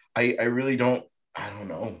I really don't. I don't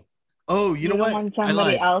know. Oh, you know what? Want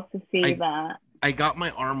somebody else to see that. I got my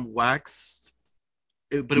arm waxed,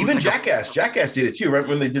 but even Jackass did it too, right?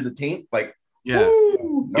 When they did the taint, like. Yeah,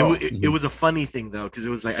 it was a funny thing though, because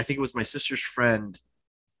it was like I think it was my sister's friend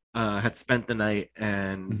had spent the night,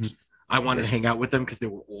 and I wanted to hang out with them because they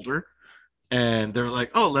were older, and they're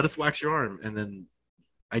like, "Oh, let us wax your arm," and then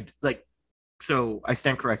I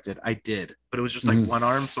stand corrected, I did, but it was just like one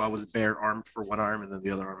arm, so I was bare armed for one arm, and then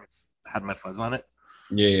the other arm had my fuzz on it.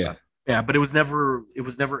 Yeah, but it was never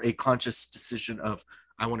a conscious decision of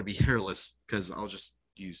I want to be hairless because I'll just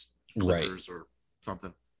use clippers or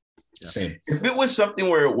something. Yeah. Same. If it was something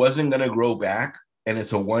where it wasn't gonna grow back and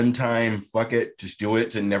it's a one-time, fuck it, just do it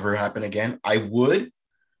to never happen again, I would,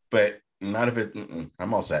 but not if it.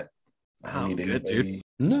 I'm all set. Good, dude.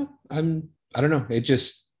 No, I don't know. It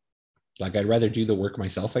just like I'd rather do the work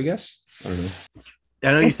myself. I guess. I don't know.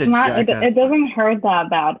 I know you said it doesn't hurt that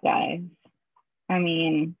bad, guys. I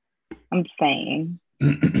mean, I'm saying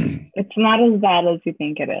it's not as bad as you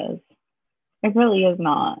think it is. It really is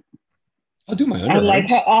not. I'll do my underarms. I like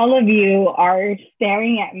how all of you are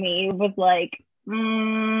staring at me with like,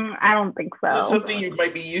 I don't think so. It's something you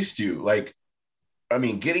might be used to. Like, I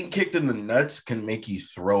mean, getting kicked in the nuts can make you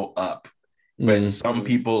throw up. But some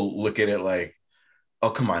people look at it like, oh,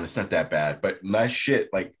 come on, it's not that bad. But that shit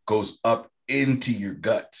like goes up into your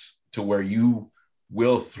guts to where you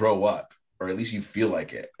will throw up, or at least you feel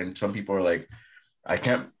like it. And some people are like, I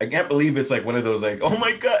can't believe it's like one of those like, oh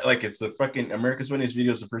my God, like it's the fucking America's Funniest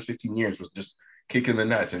Videos the first 15 years was just kicking the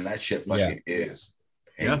nuts, and that shit fucking is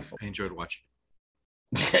painful. I enjoyed watching.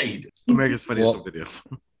 Yeah, you did. America's Funniest Videos.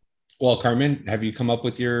 Well, Carmen, have you come up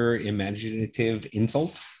with your imaginative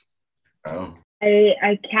insult? Oh.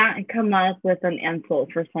 I can't come up with an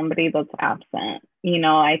insult for somebody that's absent. You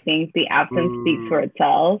know, I think the absence speaks for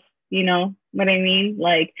itself. You know what I mean?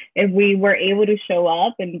 Like, if we were able to show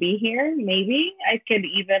up and be here, maybe I could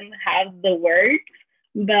even have the work,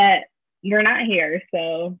 but we're not here.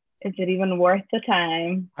 So is it even worth the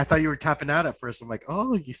time? I thought you were tapping out at first. I'm like,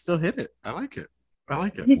 oh, you still hit it. I like it.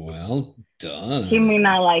 Well done. He may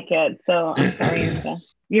not like it. So I'm sorry.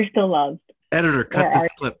 You're still loved. Editor, cut this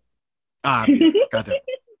clip. Got it.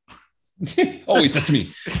 Oh, wait, that's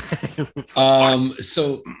me.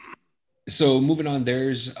 So moving on,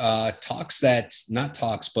 there's talks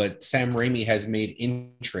but Sam Raimi has made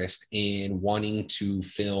interest in wanting to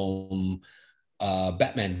film a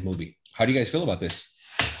Batman movie. How do you guys feel about this?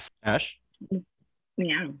 Ash?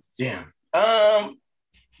 Yeah. Yeah.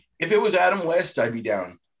 If it was Adam West, I'd be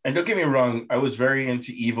down. And don't get me wrong, I was very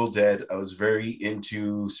into Evil Dead. I was very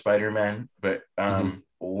into Spider-Man, but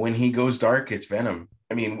when he goes dark, it's Venom.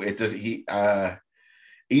 I mean, it does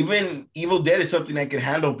even Evil Dead is something I can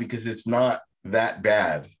handle because it's not that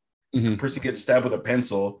bad. The person gets stabbed with a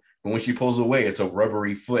pencil, but when she pulls away, it's a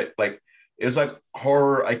rubbery foot. Like it's like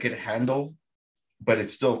horror I could handle, but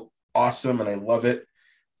it's still awesome and I love it.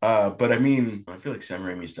 But I mean, I feel like Sam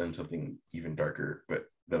Raimi's done something even darker, but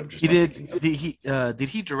that I'm just He did. Did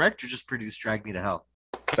he direct or just produce Drag Me to Hell?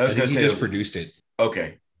 I think he just produced it.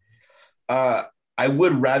 Okay. I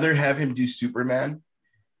would rather have him do Superman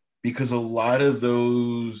because a lot of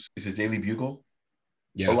those is it Daily Bugle?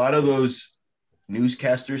 Yeah. A lot of those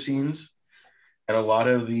newscaster scenes and a lot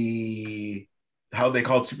of the how they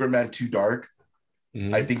called Superman too dark.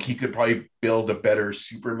 I think he could probably build a better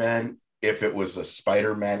Superman if it was a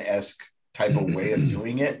Spider-Man-esque type of way of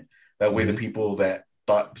doing it. That way the people that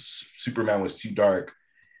thought Superman was too dark,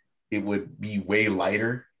 it would be way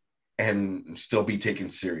lighter and still be taken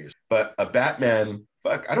serious. But a Batman,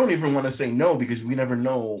 fuck, I don't even want to say no because we never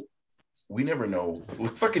know. We never know.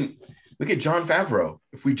 Look at Jon Favreau.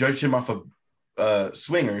 If we judged him off of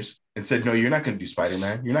Swingers and said, no, you're not going to do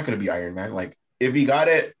Spider-Man. You're not going to be Iron Man. Like, if he got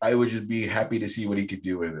it, I would just be happy to see what he could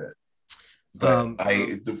do with it. But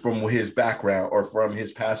from his background or from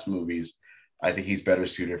his past movies, I think he's better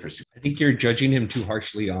suited for Superman. I think you're judging him too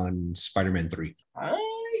harshly on Spider-Man 3.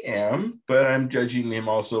 I am, but I'm judging him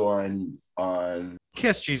also on He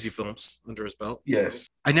has cheesy films under his belt. yes.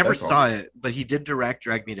 I never That's saw all. it, but he did direct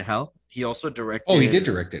Drag Me to Hell. He also directed. Oh, he did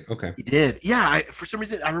direct it. Okay. He did. Yeah. For some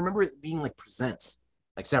reason, I remember it being like presents,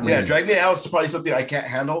 like Sam Yeah, Raimi. Drag Me Out is probably something I can't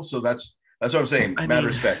handle. So that's what I'm saying. Mad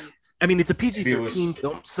respect. I mean, it's a PG-13 was-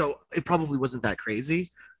 film, so it probably wasn't that crazy.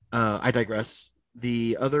 I digress.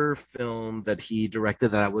 The other film that he directed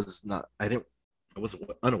that I was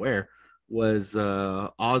unaware was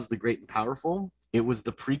Oz the Great and Powerful. It was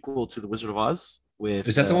the prequel to The Wizard of Oz with.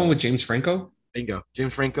 Is that the one with James Franco? Bingo.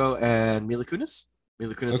 James Franco and Mila Kunis.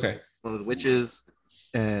 Mila Kunis, Okay. one of the witches,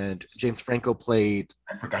 and James Franco played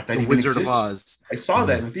I forgot that the even Wizard existed. of Oz. I saw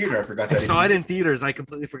that in theater. I forgot I that. saw it in theaters. I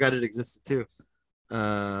completely forgot it existed too.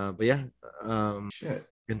 But yeah. Shit.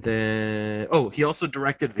 And then, he also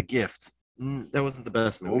directed The Gift. That wasn't the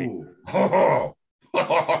best movie. Oh.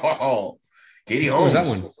 Katie What was Holmes. that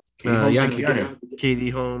one? Katie Holmes Yeah, and Keanu. Katie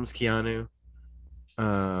Holmes, Keanu.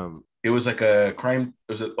 It was like a crime.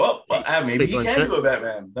 It was maybe he Blanchett. can do a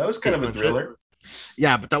Batman. That was kind of a Blanchett. thriller.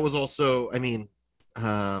 Yeah, but that was also, I mean, it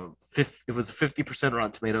was 50%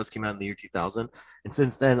 Rotten Tomatoes, came out in the year 2000, and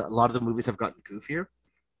since then a lot of the movies have gotten goofier.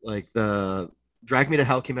 Like the Drag Me to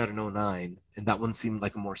Hell came out in 2009, and that one seemed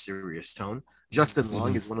like a more serious tone. Justin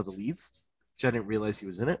Long is one of the leads, which I didn't realize he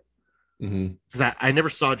was in it. Because I never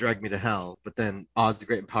saw Drag Me to Hell, but then Oz the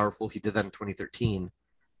Great and Powerful, he did that in 2013.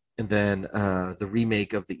 And then the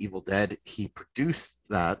remake of The Evil Dead, he produced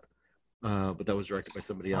that, but that was directed by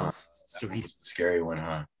somebody else. So He's he's a scary one,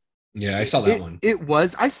 huh? Yeah, I saw that one. It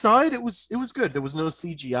was. I saw it. It was good. There was no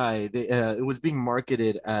CGI. It was being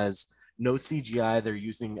marketed as no CGI. They're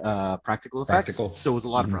using practical effects. So it was a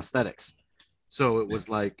lot of prosthetics. So it was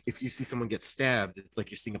like if you see someone get stabbed, it's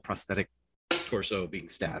like you're seeing a prosthetic torso being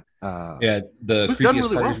stabbed. Yeah, the it was done creepiest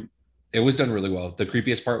really part well. is- it was done really well. The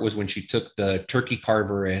creepiest part was when she took the turkey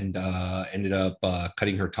carver and ended up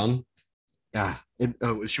cutting her tongue. Yeah, and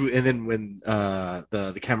then when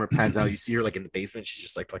the camera pans out, you see her like in the basement. She's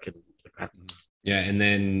just like fucking. Yeah, and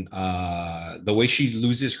then the way she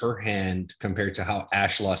loses her hand compared to how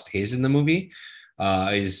Ash lost his in the movie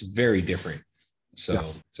is very different.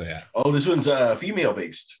 So yeah. Oh, this one's female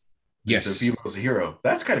based. Yes. The female's a hero.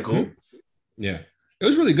 That's kind of cool. Yeah, it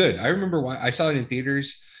was really good. I remember why I saw it in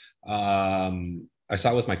theaters. I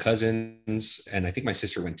saw it with my cousins, and I think my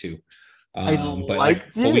sister went too. But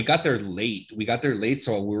we got there late.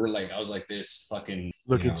 So we were like, I was like this fucking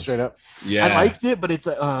looking straight up. Yeah, I liked it, but it's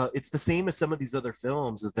the same as some of these other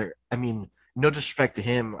films. I mean, no disrespect to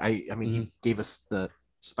him. I mean, he gave us the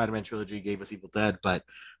Spider-Man trilogy, gave us Evil Dead, but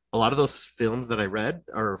a lot of those films that I read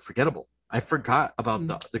are forgettable. I forgot about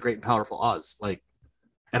the Great and Powerful Oz,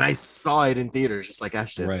 and I saw it in theaters just like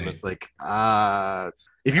Ash did. Right. And it's like,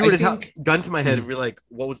 if you would have gun to my head and be like,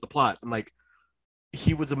 what was the plot? I'm like,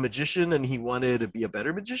 he was a magician and he wanted to be a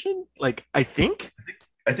better magician. Like, I think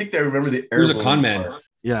they remember the. He was a con man. part.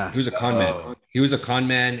 Yeah, he was a con man. He was a con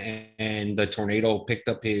man, and the tornado picked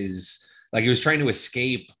up his. Like, he was trying to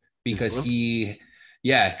escape because he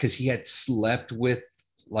had slept with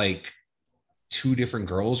like two different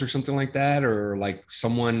girls or something like that, or like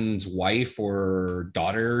someone's wife or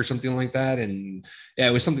daughter or something like that. And yeah,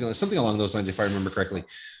 it was something along those lines, if I remember correctly.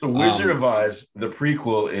 So Wizard of Oz, the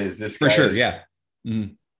prequel, is this for guy sure. is- Yeah.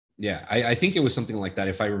 Mhm. Yeah. I think it was something like that,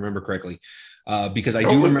 if I remember correctly. Because I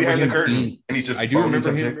Don't do look remember behind him the curtain, being, and he's just I do boning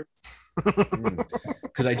remember something. him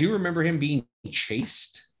because I do remember him being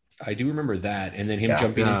chased. I do remember that, and then him Yeah.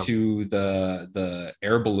 jumping Yeah. into the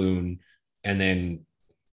air balloon, and then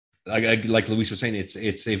like Luis was saying,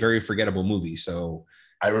 it's a very forgettable movie. So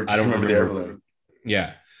I don't I don't remember the remember. Everland.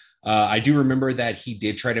 yeah, I do remember that he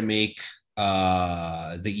did try to make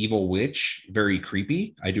the evil witch very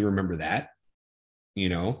creepy. I do remember that, you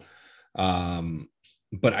know.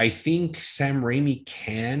 But I think Sam Raimi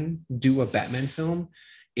can do a Batman film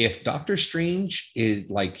if Doctor Strange is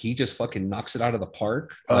like, he just fucking knocks it out of the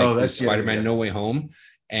park, like with that's Spider-Man yeah. No Way Home,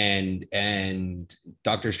 and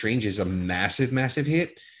Doctor Strange is a massive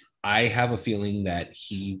hit. I have a feeling that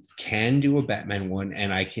he can do a Batman one,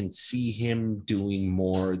 and I can see him doing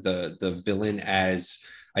more the villain as,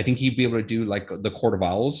 I think he'd be able to do like the Court of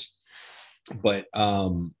Owls, but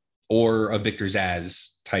or a Victor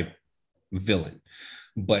Zsasz type villain.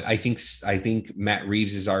 But I think Matt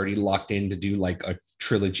Reeves is already locked in to do like a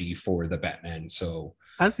trilogy for the Batman. So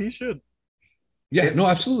As he should. yeah, no,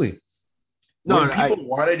 It's- absolutely. No, When no, people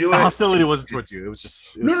want to do the it, hostility wasn't towards you. It was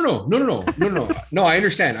just it was, No. I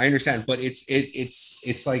understand. But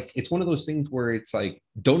it's like, it's one of those things where it's like,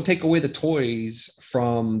 don't take away the toys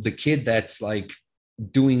from the kid that's like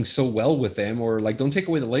doing so well with them, or like don't take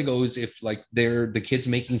away the Legos if like they're the kids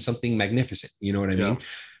making something magnificent. You know what I mean?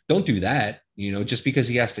 Don't do that, you know, just because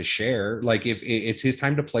he has to share. Like if it's his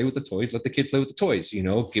time to play with the toys, let the kid play with the toys, you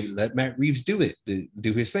know, let Matt Reeves do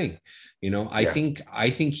his thing. You know, I think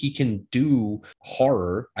he can do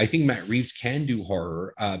horror. I think Matt Reeves can do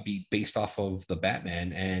horror, be based off of the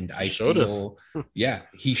Batman. And he showed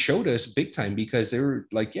us big time, because there were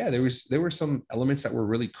like, there were some elements that were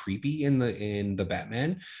really creepy in the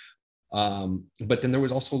Batman. But then there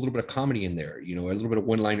was also a little bit of comedy in there, you know, a little bit of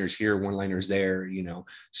one-liners here, one-liners there, you know.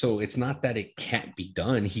 So it's not that it can't be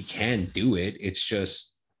done. He can do it. It's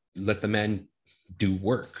just let the man do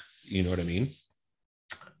work. You know what I mean?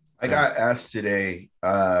 I got asked today.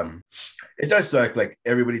 It does suck. Like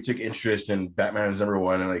everybody took interest in Batman as number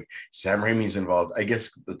one, and like Sam Raimi's involved. I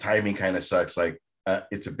guess the timing kind of sucks. Like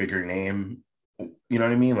it's a bigger name. You know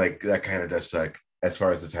what I mean? Like that kind of does suck as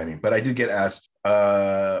far as the timing. But I did get asked.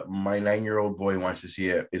 My 9-year-old boy wants to see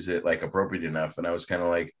it. Is it like appropriate enough? And I was kind of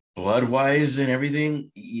like, blood-wise and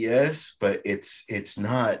everything, yes, but it's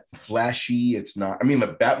not flashy. It's not. I mean, the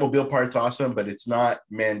Batmobile part's awesome, but it's not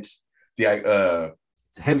meant the.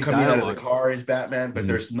 Heavy coming dialogue. out of the car is Batman, but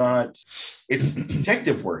there's not. It's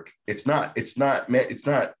detective work. It's not.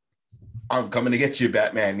 I'm coming to get you,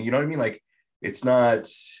 Batman. You know what I mean? Like, it's not.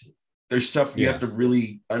 There's stuff you have to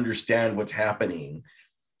really understand what's happening,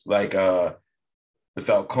 like the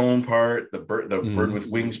Falcone part, the bird with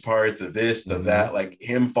wings part, the this, the that, like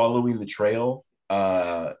him following the trail.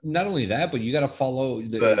 Not only that, but you got to follow.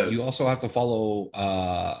 You also have to follow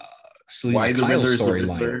why the Riddler's the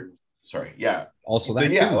storyline. Riddler. Sorry, yeah. Also, that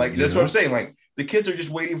yeah, too, like that's what I'm saying. Like the kids are just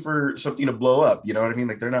waiting for something to blow up. You know what I mean?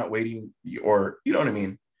 Like they're not waiting, or you know what I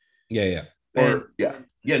mean? Yeah. Or yeah.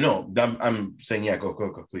 No, I'm saying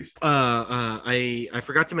go, please. I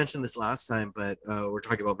forgot to mention this last time, but we're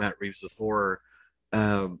talking about Matt Reeves with horror.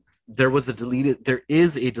 There is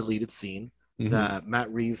a deleted scene that Matt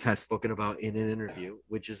Reeves has spoken about in an interview,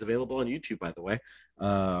 which is available on YouTube, by the way,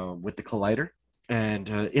 with the Collider. And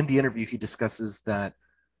in the interview, he discusses that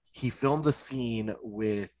he filmed a scene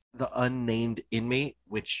with the unnamed inmate,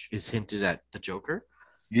 which is hinted at the Joker.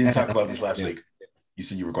 You didn't talk about this last week. You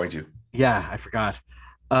said you were going to. Yeah, I forgot.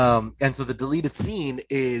 And so the deleted scene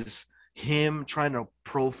is him trying to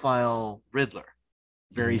profile Riddler,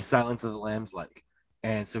 very Silence of the Lambs like.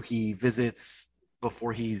 And so he visits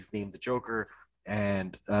before he's named the Joker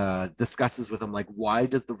and discusses with him, like, why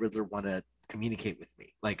does the Riddler want to communicate with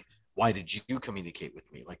me? Like, why did you communicate with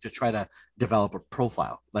me? Like, to try to develop a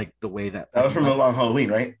profile, like the way that was from The Long Halloween,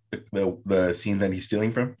 right? The scene that he's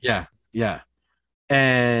stealing from. Yeah.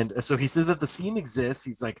 And so he says that the scene exists.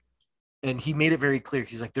 He's like, and he made it very clear.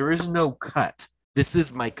 He's like, there is no cut. This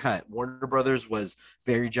is my cut. Warner Brothers was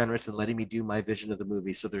very generous in letting me do my vision of the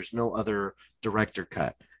movie, so there's no other director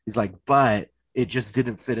cut. He's like, but it just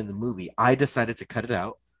didn't fit in the movie. I decided to cut it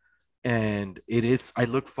out, and I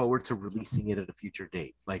look forward to releasing it at a future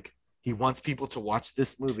date. Like, he wants people to watch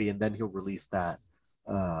this movie, and then he'll release that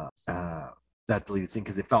deleted scene,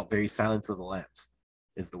 because it felt very Silence of the Lambs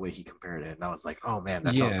is the way he compared it. And I was like, oh man,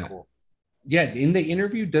 that sounds cool. Yeah, in the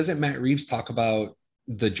interview, doesn't Matt Reeves talk about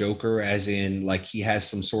the Joker as in like he has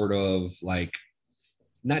some sort of like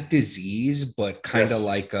not disease, but kind of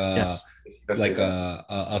Yes. like Yes.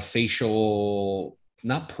 a facial,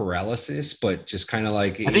 not paralysis, but just kind of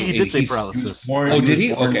like I think he did say he's- paralysis. Born- Oh, was did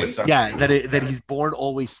he? born Okay. with something. Yeah, that he's born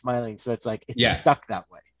always smiling, so it's like it's Yeah. stuck that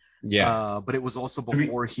way. Yeah. But it was also I mean-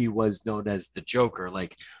 before he was known as the Joker.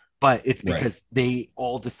 Like, but it's Right. because they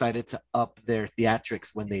all decided to up their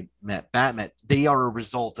theatrics when they met Batman. They are a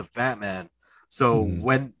result of Batman. So Mhm.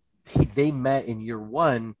 when they met in year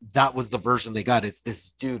one, that was the version they got. It's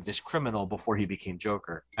this dude, this criminal, before he became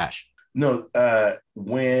Joker. Ash. No,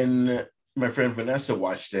 when my friend Vanessa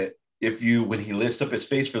watched it, when he lifts up his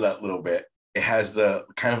face for that little bit, it has the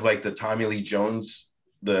kind of like the Tommy Lee Jones,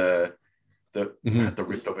 the Mhm. not the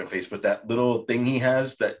ripped open face, but that little thing he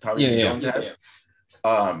has that Tommy Yeah, Lee yeah. Jones has.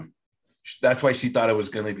 That's why she thought it was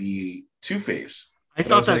going to be Two-Face. I But I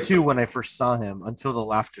thought was that like- too when I first saw him. Until the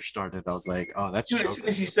laughter started, I was like, "Oh, that's Dude, as soon Joker."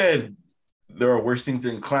 as he said there are worse things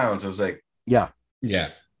than clowns, I was like, Yeah,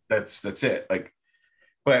 Yeah. that's it. Like,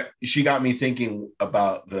 but she got me thinking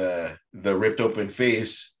about the ripped open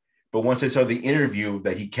face. But once I saw the interview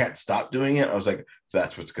that he can't stop doing it, I was like,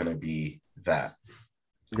 that's what's gonna be that.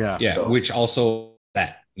 yeah, Yeah, So- which also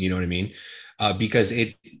that, you know what I mean? Because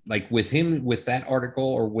it like with him with that article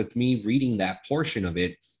or with me reading that portion of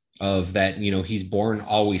it, of that, you know, he's born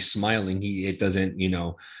always smiling. It doesn't, you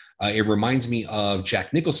know, it reminds me of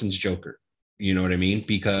Jack Nicholson's Joker. You know what I mean?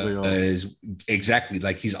 Because exactly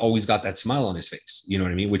like he's always got that smile on his face. You know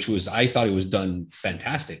what I mean? Which was I thought it was done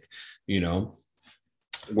fantastic. You know,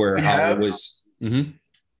 where We how have- it was. Mhm.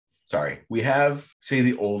 Sorry, we have say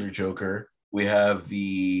the older Joker, we have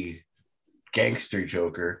the gangster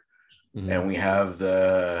Joker, Mhm. and we have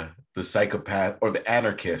the psychopath or the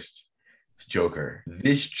anarchist Joker.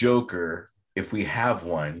 This Joker, if we have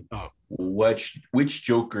one, Oh. which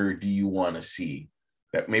Joker do you want to see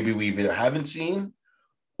that maybe we either haven't seen,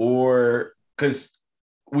 or because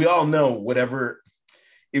we all know whatever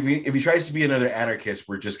if he tries to be another anarchist,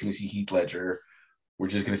 we're just going to see Heath Ledger. We're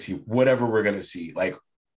just going to see whatever we're going to see. Like,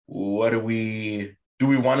 what do we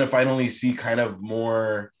want to finally see kind of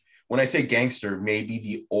more? When I say gangster, maybe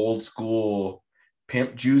the old school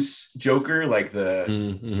pimp juice Joker, like the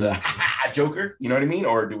Mhm. Joker, you know what I mean?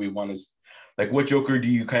 Or do we want to, like, what Joker do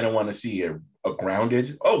you kind of want to see? A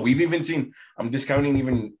grounded? Oh, we've even seen, I'm discounting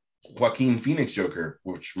even Joaquin Phoenix Joker,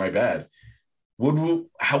 which my bad.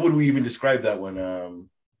 How would we even describe that one?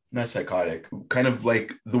 Not psychotic, kind of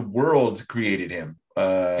like the world created him.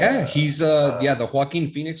 Yeah, he's the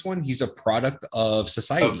Joaquin Phoenix one. He's a product of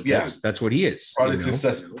society. Yeah. That's what he is. you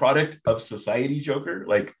know? Product of society Joker.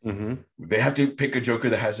 Like Mhm. they have to pick a Joker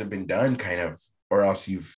that hasn't been done, kind of, or else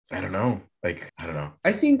I don't know.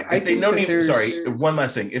 I think If they don't that even, there's sorry, one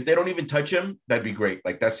last thing. If they don't even touch him, that'd be great.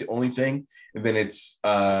 Like that's the only thing. And then it's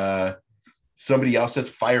somebody else that's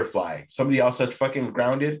Firefly, somebody else that's fucking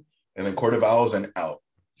grounded, and then Court of Owls and out.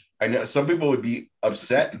 I know some people would be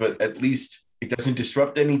upset, but at least it doesn't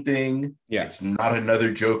disrupt anything. Yeah. It's not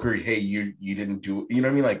another Joker. Hey, you didn't do, you know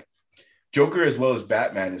what I mean? Like Joker as well as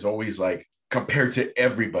Batman is always like compared to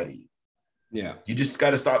everybody. Yeah. You just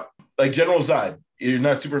got to stop. Like General Zod, you're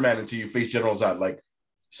not Superman until you face General Zod. Like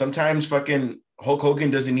sometimes fucking Hulk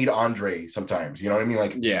Hogan doesn't need Andre sometimes. You know what I mean?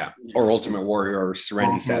 Like Yeah. Or Ultimate Warrior or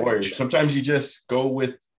Serenity Ultimate Warrior. Savage. Sometimes you just go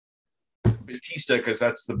with Batista because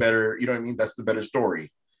that's the better, you know what I mean? That's the better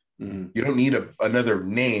story. Mhm. You don't need another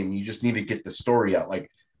name. You just need to get the story out. Like,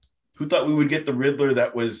 who thought we would get the Riddler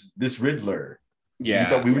that was this Riddler? Yeah. We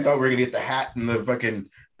thought we were gonna get the hat and the fucking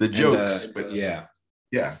the jokes. But yeah.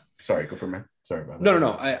 Sorry, go for me. Sorry about that.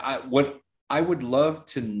 No. I would love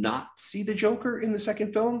to not see the Joker in the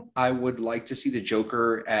second film. I would like to see the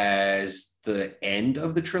Joker as the end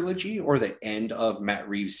of the trilogy or the end of Matt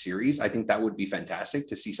Reeves' series. I think that would be fantastic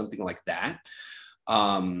to see something like that.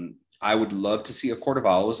 I would love to see a Court of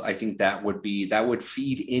Owls. I think that would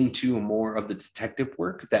feed into more of the detective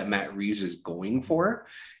work that Matt Reeves is going for.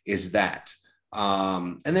 Is that.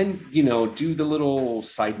 And then, you know, do the little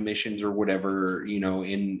side missions or whatever, you know,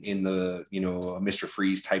 in the, you know, Mr.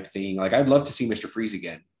 Freeze type thing. Like I'd love to see Mr. Freeze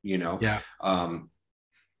again, you know? Yeah.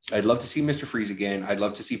 I'd love to see Mr. Freeze again. I'd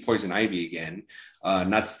love to see Poison Ivy again.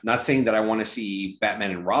 Not saying that I want to see Batman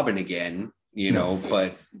and Robin again, you know,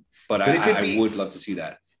 but it could I be- would love to see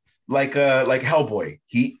that. Like Hellboy,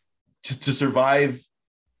 to survive,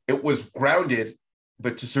 it was grounded,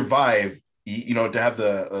 but to survive, you know, to have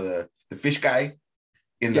the fish guy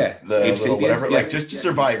in the Ape little Sapien, whatever, yeah. like just to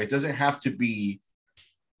survive, it doesn't have to be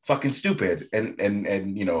fucking stupid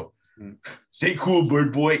and you know, stay cool,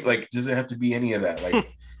 bird boy. Like, it doesn't have to be any of that. Like,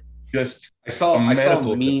 just I saw a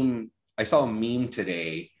medical meme. I saw a meme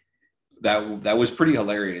today that was pretty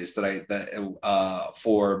hilarious.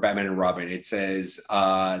 For Batman and Robin, it says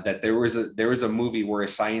that there was a movie where a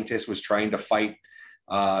scientist was trying to fight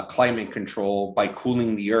climate control by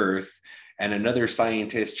cooling the earth, and another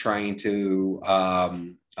scientist trying to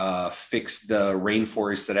fix the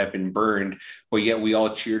rainforests that have been burned, but yet we all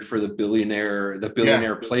cheered for the billionaire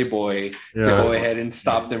playboy to go ahead and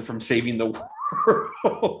stop them from saving the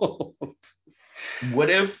world. What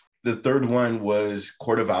if the third one was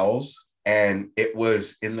Court of Owls, and it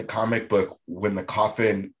was in the comic book when the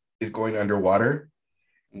coffin is going underwater,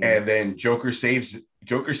 and then Joker saves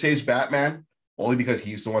Batman only because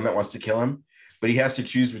he's the one that wants to kill him, but he has to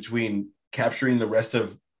choose between capturing the rest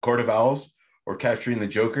of Court of Owls or capturing the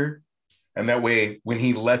Joker. And that way, when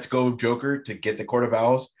he lets go of Joker to get the Court of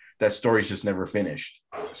Owls, that story's just never finished.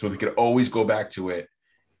 So they could always go back to it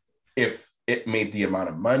if it made the amount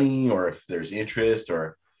of money or if there's interest,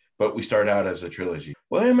 but we start out as a trilogy.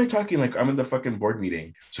 Why am I talking like I'm in the fucking board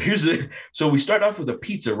meeting? So we start off with a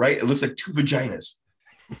pizza, right? It looks like two vaginas.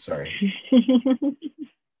 Sorry.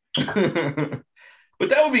 But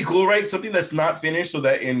that would be cool, right? Something that's not finished, so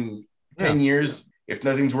that in 10 years, if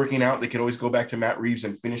nothing's working out, they could always go back to Matt Reeves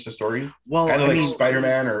and finish the story. Well, kind of like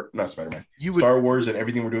Spider-Man, or not Spider-Man, Star Wars and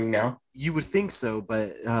everything we're doing now. You would think so, but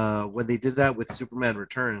when they did that with Superman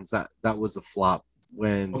Returns, that was a flop.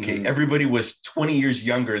 Everybody was 20 years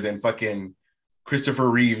younger than fucking Christopher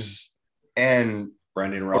Reeves and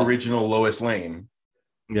Brandon Routh. Original Lois Lane.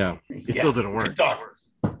 Yeah, it still didn't work.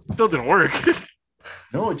 It still didn't work.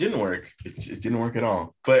 No, it didn't work. It didn't work at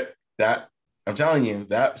all. But I'm telling you,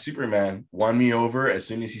 that Superman won me over as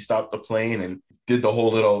soon as he stopped the plane and did the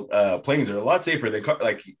whole little planes are a lot safer than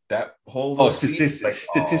like that whole.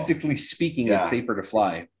 Statistically speaking, it's safer to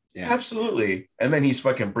fly. Yeah, absolutely. And then he's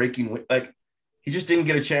fucking breaking, like he just didn't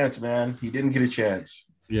get a chance, man. He didn't get a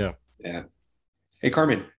chance. Yeah. Hey,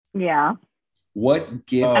 Carmen. Yeah. What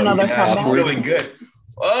gift? Another feeling good.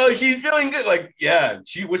 Oh, she's feeling good. Like,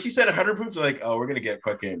 she said 100 proof. Like, oh, we're gonna get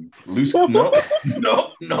fucking loose. No.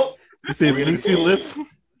 You say Lucy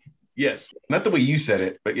lips? Yes, not the way you said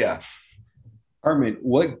it, but yeah. Carmen,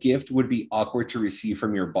 what gift would be awkward to receive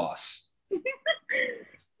from your boss?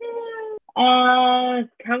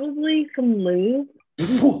 Probably some lube.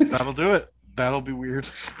 That'll do it. That'll be weird.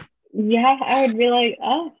 Yeah, I would be like,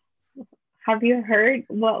 oh, have you heard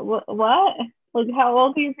what? Like, how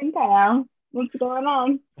old do you think I am? What's going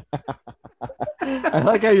on? I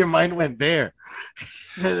like how your mind went there.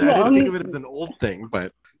 I didn't think of it as an old thing,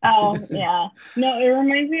 but. Oh, yeah. No, it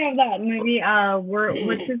reminds me of that movie.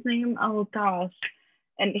 What's his name? Oh, gosh.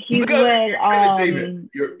 And he's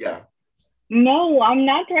No, I'm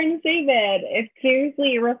not trying to save it. It's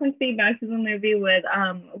seriously, it referenced me back to the movie with,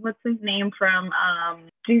 what's his name from,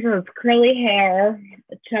 Jesus, curly hair,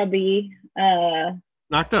 chubby,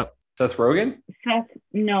 Knocked Up. Seth Rogen?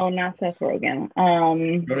 No, not Seth Rogen.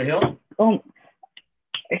 Jonah Hill? Oh,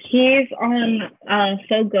 he's on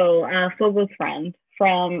Fogo's friend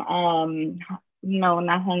from no,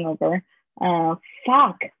 not Hangover.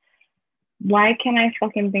 Fuck. Why can't I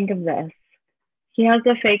fucking think of this? He has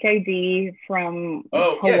a fake ID from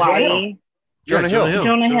Hawaii. Jonah Hill.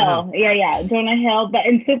 Yeah, Jonah Hill. But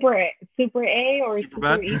in Super A or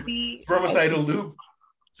Super Easy. Spermicidal lube.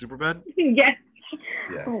 Superbad? Yes.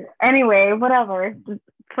 Yeah. Anyway, whatever.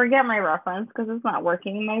 Forget my reference because it's not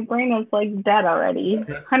working. My brain is like dead already.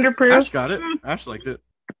 100 proof. Ash got it. Ash liked it.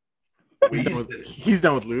 He's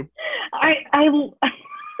done with lube. All right, I'm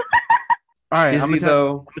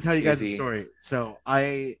gonna tell you guys a story. So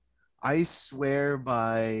I swear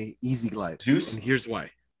by Easy Glide. Zeus? And here's why.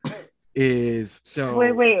 Wait.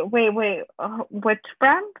 Which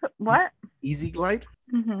brand? What? Easy Glide?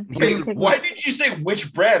 Mm-hmm. Wait, why did you say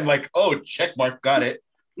which brand? Like, oh, check mark, got it.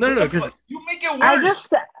 No, because you make it worse.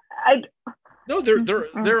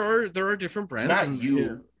 There are different brands. Not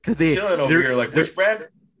you. Because they're over here like which brand?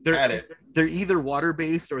 They're either water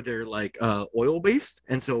based or they're like oil based,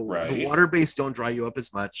 and so the water based don't dry you up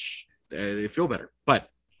as much. They feel better, but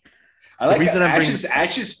I like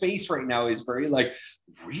Ash's face right now is very like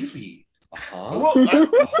really.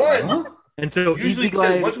 And so Easy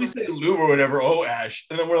Glide. Once we say lube or whatever, oh Ash,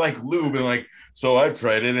 and then we're like lube and like, so I've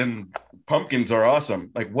tried it and pumpkins are awesome.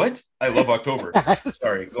 Like what? I love October.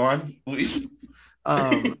 Sorry, go on, please.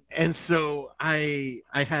 And so I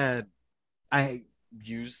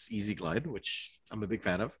use Easy Glide, which I'm a big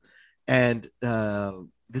fan of, and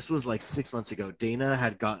this was like 6 months ago. Dana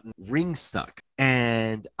had gotten ring stuck,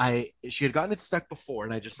 and she had gotten it stuck before,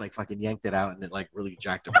 and I just like fucking yanked it out, and it like really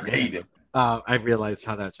jacked up. I realized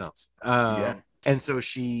how that sounds. And so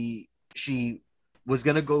she was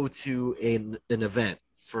gonna go to an event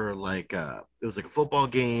for like it was like a football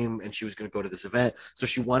game, and she was going to go to this event, so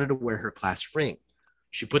she wanted to wear her class ring.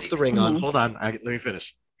 She puts the ring on. Hold on, let me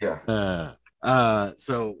finish. Yeah.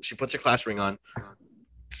 So she puts her class ring on.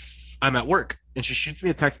 I'm at work, and she shoots me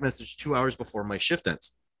a text message 2 hours before my shift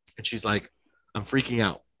ends, and she's like, "I'm freaking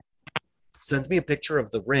out." Sends me a picture of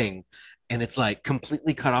the ring, and it's like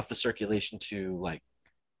completely cut off the circulation to like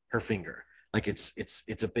her finger. Like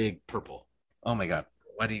it's a big purple. Oh my god,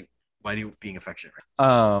 why do you being affectionate?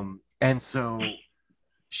 And so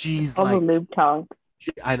she's All like, the lube talk.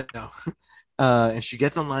 I don't know. And she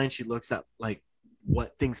gets online, she looks at like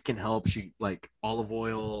what things can help. She like olive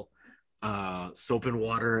oil, soap and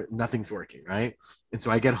water, nothing's working, right? And so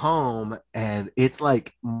I get home, and it's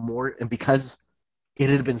like more, and because it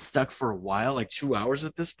had been stuck for a while, like 2 hours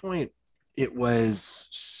at this point, it was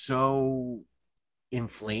so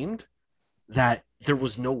inflamed that there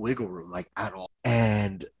was no wiggle room, like at all.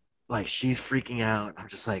 And like she's freaking out. I'm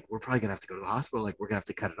just like, we're probably gonna have to go to the hospital. Like we're gonna have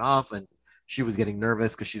to cut it off. And she was getting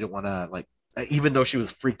nervous because she didn't want to, like, even though she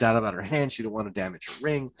was freaked out about her hand, she didn't want to damage her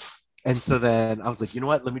ring. And so then I was like, you know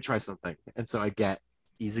what? Let me try something. And so I get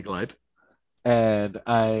Easy Glide, and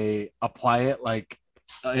I apply it like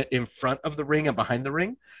in front of the ring and behind the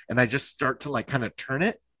ring, and I just start to like kind of turn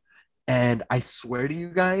it. And I swear to you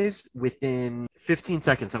guys, within 15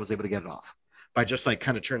 seconds, I was able to get it off by just like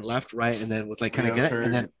kind of turn left, right, and then was like kind of get it,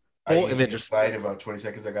 and then pull, and then just slide. In about 20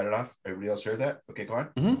 seconds, I got it off. Everybody else heard that? Okay, go on.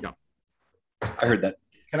 Mm-hmm. Yeah. I heard that.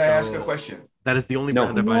 Can I ask a question? That is the only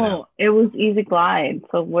brand I buy now. It was Easy Glide.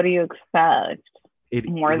 So what do you expect? It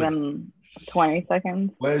than 20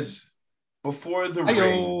 seconds? Was before the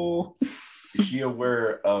ring, is she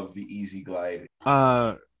aware of the Easy Glide?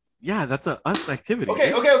 Yeah, that's a us activity.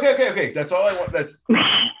 Okay. That's all I want. That's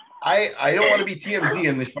I don't want to be TMZ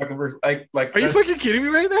in this fucking verse. Like, are you fucking kidding me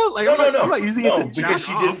right now? Like, no. I'm not using it to because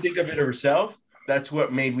she didn't think of it off. herself. That's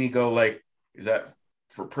what made me go like, is that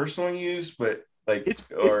for personal use? But like, it's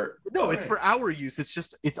for our use. It's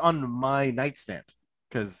just it's on my nightstand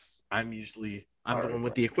because I'm the one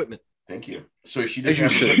with the equipment. Thank you. So she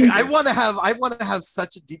doesn't. I want to have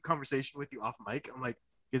such a deep conversation with you off mic. I'm like,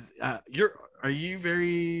 are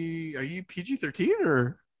you PG-13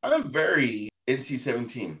 or? I'm very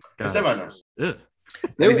NC-17. Esteban knows. I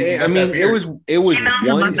mean, it was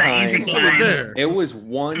one time. I was there. It was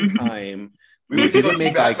one time. We didn't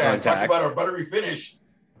make eye contact. Talk about our buttery finish.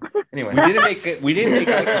 Anyway, we didn't make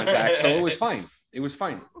eye contact, so it was fine. It was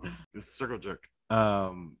fine. It was circle jerk.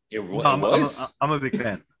 It was. I'm a big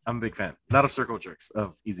fan. Not of circle jerks,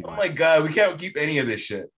 of Easy Glide. Oh my god, we can't keep any of this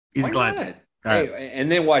shit. Easy Glide. Hey, right.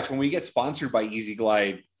 And then watch when we get sponsored by Easy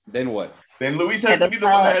Glide. Then what? Then Luis has to be the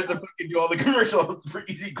one that has to fucking do all the commercials for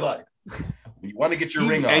Easy Glide. You want to get your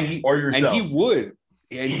ring on or yourself.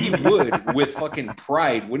 And he would with fucking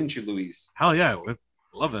pride, wouldn't you, Luis? Hell yeah, I would.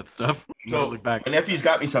 Love that stuff. So look back. My nephew's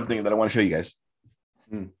got me something that I want to show you guys.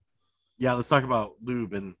 Yeah, let's talk about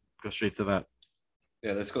lube and go straight to that.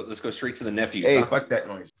 Yeah, let's go straight to the nephews. Hey, fuck that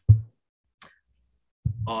noise.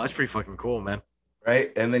 Oh, that's pretty fucking cool, man.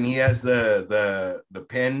 Right, and then he has the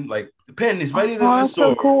pen. Like the pen is mighty than this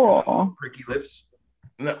so cool. Pricky lips.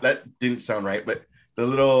 No, that didn't sound right, but the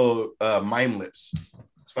little mime lips.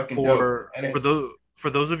 It's fucking dope. For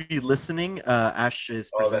those of you listening, Ash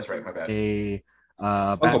is presenting a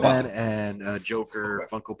Batman and Joker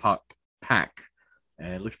Funko Pop pack,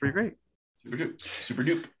 and it looks pretty great. Super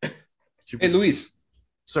dupe. Hey, Luis.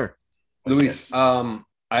 Sir. Luis, I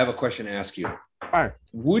have a question to ask you. All right.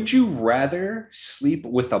 Would you rather sleep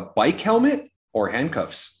with a bike helmet or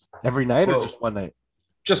handcuffs? Every night or just one night?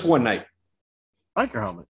 Just one night. Biker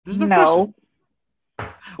helmet. There's no question.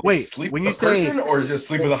 Wait, sleep when with you say or just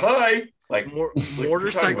sleep with a high? Like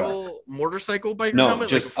motorcycle bike no, helmet?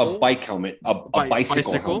 Just like a bike helmet. A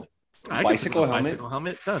bicycle helmet. Bicycle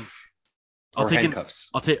helmet done. Handcuffs.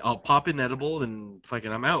 I'll pop an edible and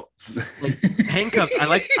fucking I'm out. Like handcuffs. I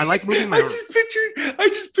like moving my arms. I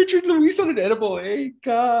just pictured Luis on an edible. Hey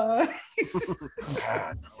guys.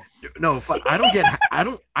 No, I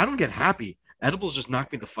don't get happy. Edibles just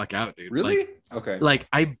knock me the fuck out, dude. Really? Okay. Like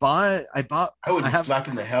I would be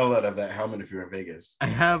slapping the hell out of that helmet if you're in Vegas. I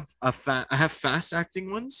have fast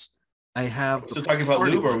acting ones. I have. So talking about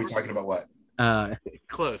lube, or are we talking about what?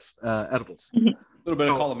 Close. Edibles. A little bit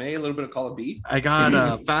of column A, a little bit of column B. I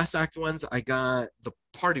got fast act ones. I got the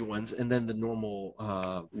party ones, and then the normal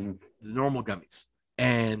gummies.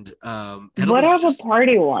 And what are the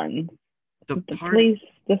party ones? Please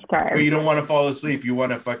describe. Well, you don't want to fall asleep. You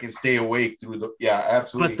want to fucking stay awake through the. Yeah,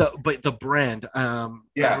 absolutely. But the brand.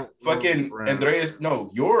 Yeah, fucking Andreas.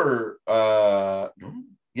 No, your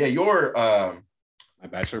your my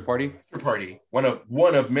bachelor party. One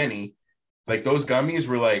of many. Like those gummies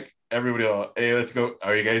were like everybody all, hey, let's go.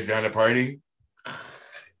 Are you guys going to party?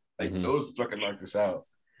 Like those fucking knocked us out.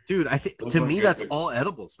 Dude, I think Those to ones me get that's good. all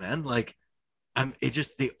edibles, man. Like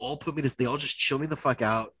they all put me to, they all just chill me the fuck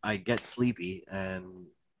out. I get sleepy and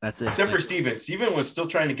that's it. Except for Steven. Steven was still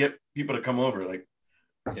trying to get people to come over. Like,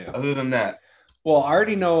 Yeah. other than that, Well, I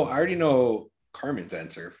already know Carmen's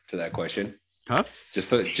answer to that question. Cuffs? Just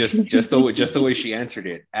the way she answered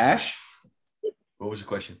it. Ash, what was the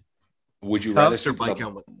question? would you rather Cuffs or sleep bike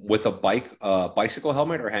helmet? with a bicycle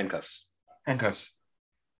helmet or handcuffs? Handcuffs.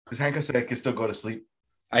 Because handcuffs, I can still go to sleep.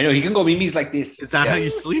 I know he can go mimi's like this. Is that how you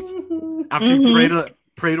sleep? After you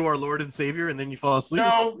pray to our Lord and Savior and then you fall asleep?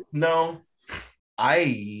 No.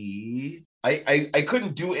 I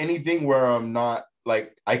couldn't do anything where I'm not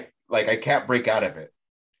I can't break out of it.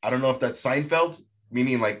 I don't know if that's Seinfeld,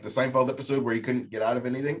 meaning like the Seinfeld episode where he couldn't get out of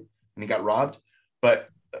anything and he got robbed. But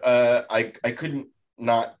I couldn't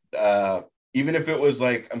not even if it was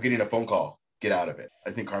like I'm getting a phone call, get out of it.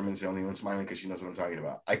 I think Carmen's the only one smiling because she knows what I'm talking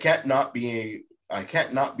about. I can't not be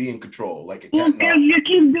in control. Like I can't not. You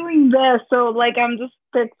keep doing this, so like I'm just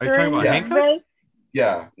picturing. Are you talking about Yeah. handcuffs?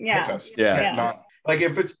 Yeah. Handcuffs. Yeah. Can't not, like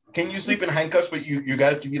if it's, can you sleep in handcuffs, but you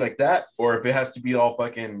got it to be like that, or if it has to be all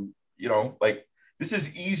fucking, like this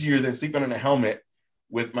is easier than sleeping in a helmet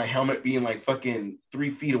with my helmet being like fucking 3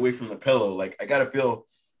 feet away from the pillow. Like I gotta feel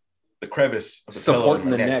the crevice of the Supporting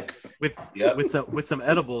pillow the in my neck. With some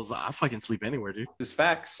edibles, I fucking sleep anywhere, dude. This is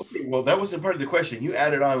facts. Okay, well, that wasn't part of the question. You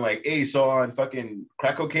added on like, hey, so on fucking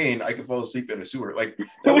crack cocaine, I could fall asleep in a sewer. Like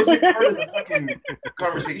that wasn't part of the fucking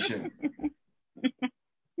conversation.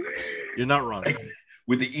 You're not wrong. Like,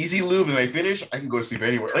 with the easy lube and I finish, I can go to sleep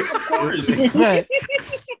anywhere. Like, of course.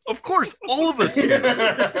 Of course, all of us can.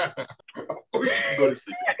 Of course you can go to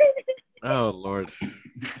sleep. Oh Lord.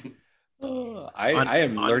 I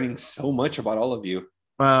am learning so much about all of you.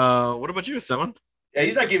 What about you, Seven? Yeah,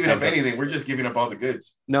 he's not giving up Handcuffs. anything. We're just giving up all the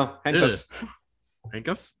goods. No, handcuffs.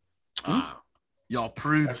 Handcuffs? Y'all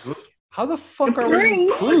prudes. Absolutely. How the fuck are Right.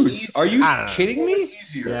 we prudes? Are you I don't know. kidding me? Much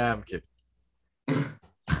easier. Yeah, I'm kidding.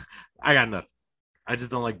 I got nothing. I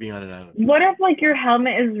just don't like being on an island. What if like your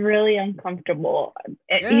helmet is really uncomfortable?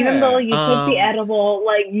 Yeah. Even though you took the Um, edible,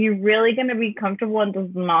 like you're really gonna be comfortable and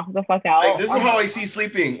just knock the fuck out. Like, this is how I see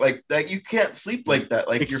sleeping. Like that, you can't sleep like that.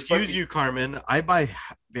 Like Excuse you're fucking you, Carmen. I buy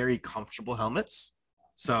very comfortable helmets.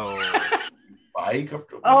 So body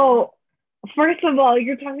comfortable. Oh, first of all,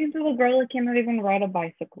 you're talking to the girl that cannot even ride a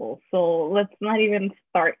bicycle. So let's not even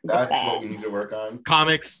start with That's that. what we need to work on.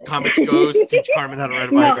 comics goes teach Carmen how to ride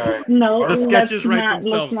a bike. Okay. No, The sketches let's write not-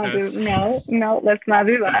 themselves, let's not guys. no, let's not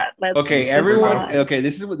do that. Okay, let's everyone. not. Okay,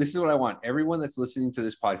 this is what I want. Everyone that's listening to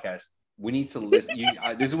this podcast, we need to listen.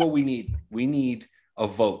 This is what we need. We need a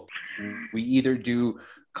vote. We either do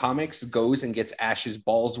Comics goes and gets Ash's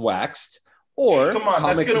balls waxed, or Come on,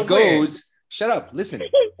 that's Comics gonna goes. win. Shut up. Listen.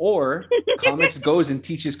 Or Comics goes and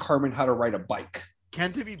teaches Carmen how to ride a bike.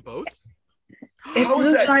 Can't it be both? It's How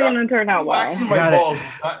is just that not not- gonna turn out well. Waxing my Got it. balls.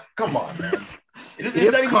 Come on, man. It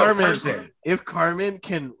is not even a person. If Carmen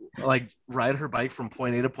can like ride her bike from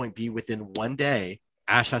point A to point B within 1 day,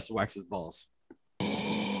 Ash has to wax his balls.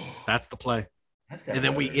 That's the play. That's And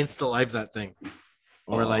then we better. insta live that thing.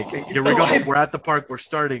 We're like, Okay, here we go. Insta-live. We're at the park. We're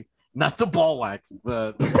starting. Not the ball wax,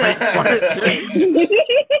 the bike part.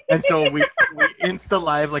 And so we insta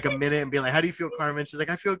live like a minute and be like, how do you feel, Carmen? She's like,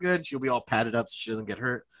 I feel good. She'll be all padded up so she doesn't get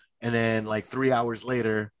hurt. And then like 3 hours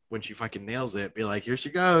later, when she fucking nails it, be like, here she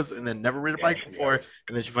goes. And then never ridden a bike before.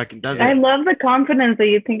 And then she fucking does I it. love the confidence that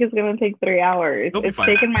you think it's gonna take 3 hours. You'll be It's fine.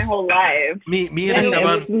 taken my whole life. Me and And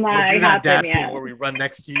Esteban it's will not do that dad happened thing yet. where we run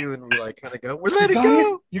next to you and we like kind of go, we're letting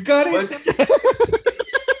go. You got it.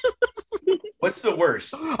 What's the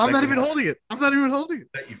worst? I'm not even holding it. I'm not even holding it.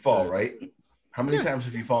 That you fall, right? How many times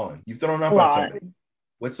have you fallen? You've thrown up A on lot. something.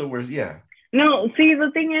 What's the worst? Yeah. No, see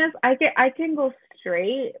the thing is, I can go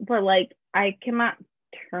straight, but like I cannot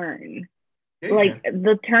turn. Yeah, you Like can.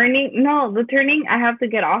 the turning, I have to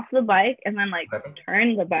get off the bike and then like What happened?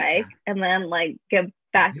 turn the bike and then like get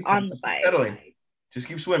back You can on the just keep bike. pedaling. Just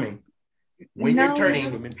keep swimming. When No. you're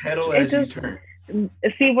turning, pedal It as you just- turn.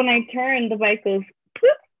 See, when I turn, the bike goes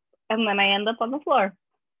poop, and then I end up on the floor.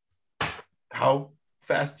 How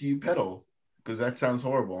fast do you pedal? Because that sounds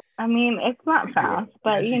horrible. I mean, it's not You can do it. fast,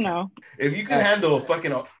 but Yes, you you know. If you can Yes. handle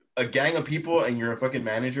fucking a gang of people and you're a fucking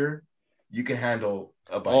manager, you can handle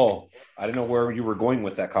a bike. Oh, I didn't know where you were going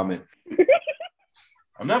with that comment.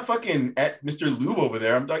 I'm not fucking at Mr. Lube over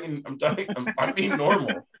there. I'm being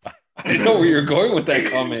normal. I didn't know where you were going with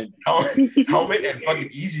that comment. Helmet and fucking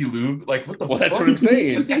easy lube. Like what the Well, fuck? that's what I'm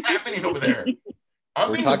saying. What's happening over there? I'm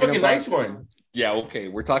We're being the talking fucking about- nice one. Yeah, okay.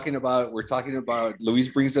 We're talking about Luis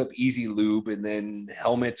brings up Easy Lube and then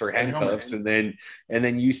helmets or handcuffs, and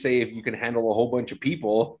then you say if you can handle a whole bunch of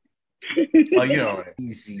people. Oh, you know,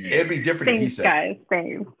 Easy. it'd be different if he Thanks, said. guys.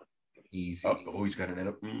 Thanks. Easy. Oh, he's got an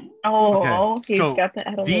edible. Oh, Okay, he's so got the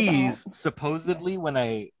edible these out. supposedly when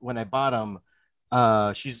I bought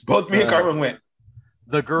them, she's Both me and Carmen went.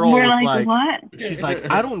 The girl We're was like, like, what? she's like,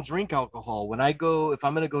 I don't drink alcohol. When I go, if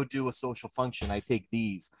I'm gonna go do a social function, I take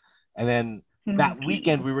these. And then that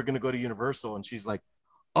weekend we were gonna go to Universal, and she's like,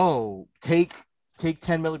 oh, take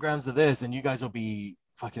 10 milligrams of this, and you guys will be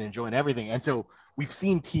fucking enjoying everything. And so we've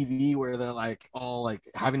seen TV where they're like all like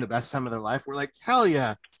having the best time of their life. We're like, hell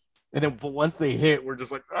yeah. And then but once they hit, we're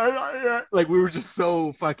just like we were just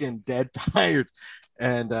so fucking dead tired.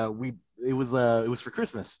 And it was for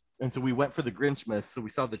Christmas. And so we went for the Grinchmas. So we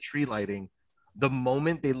saw the tree lighting. The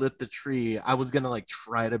moment they lit the tree, I was gonna like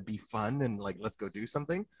try to be fun and like let's go do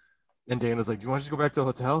something. And Dana's like, do you want to just go back to the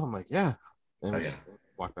hotel? I'm like, yeah. And we just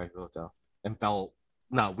walked back to the hotel and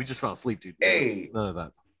we just fell asleep, dude. Hey. None of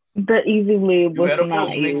that. The Easy Lube was edibles not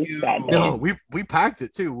make used you- that day. No, we packed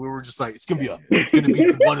it too. We were just like, it's gonna be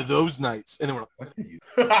one of those nights. And then we're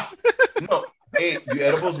like, No, hey, do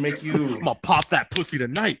edibles make you? I'm gonna pop that pussy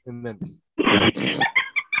tonight. And then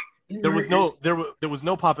there was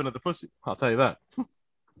no popping of the pussy. I'll tell you that.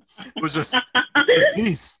 It was just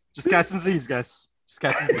Z's. Just catching Z's, guys. Just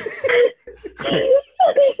catching Z's.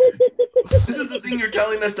 This is the thing you're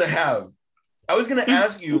telling us to have. I was gonna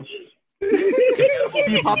ask you. Do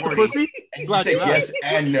you pop the pussy? And Glad you you said yes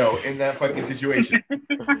asked. and no in that fucking situation.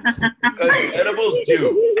 Because edibles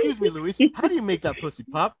do. Excuse me, Luis. How do you make that pussy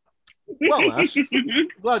pop? Well, Ash,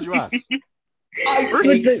 glad you asked.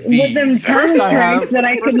 With them tongue First I have- strikes that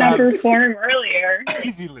I could first I not have- perform earlier.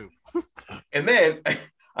 Easy Lou. And then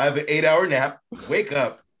I have an 8-hour nap, wake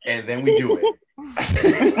up, and then we do it.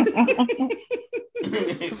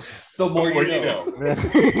 The more you know.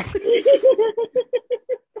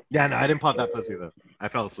 Yeah, no, I didn't pop that pussy though. I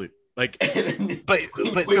fell asleep. Like, but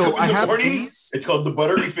Wake so up in I the have morning, these. It's called the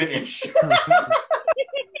buttery finish.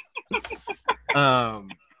 And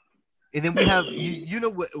then we have you know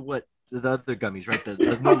what the other gummies, right?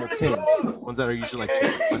 The normal tins, ones that are usually like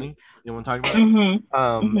 $2.20. You know what I'm talking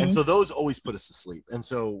about? And so those always put us to sleep. And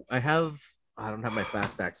so I don't have my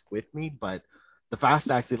fast acts with me, but the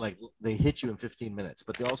fast acts they hit you in 15 minutes,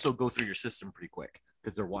 but they also go through your system pretty quick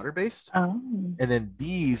because they're water based. Oh. And then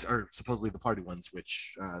these are supposedly the party ones,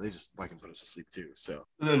 which they just fucking put us to sleep too. So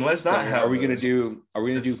Then let's So not have. are we gonna those. do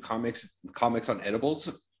comics on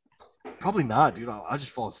edibles? probably not, dude. I'll just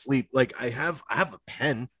fall asleep. Like I have a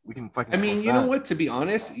pen. We can fucking. I mean, smoke you know that. what? To be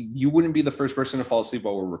honest, you wouldn't be the first person to fall asleep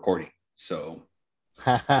while we're recording. So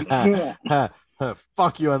Fuck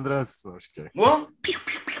you, Andres. No, just kidding. Well,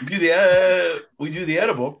 we do the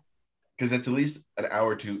edible because that's at least an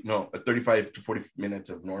hour to 35 to 40 minutes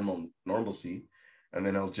of normalcy, and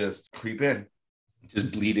then it'll just creep in.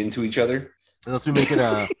 just bleed into each other. Unless we make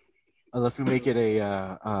it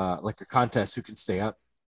a like a contest, who can stay up?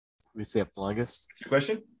 Who can stay up the longest? What's your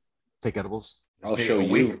question? Take edibles. I'll Stay show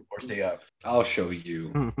awake you. or stay up. I'll show you.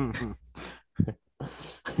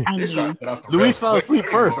 This got off the Luis rails fell quick. asleep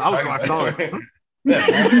first. I was rock solid.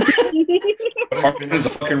 Carmen is a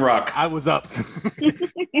fucking rock. I was up.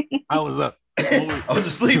 I was up. I was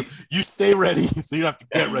asleep. You stay ready, so you don't have to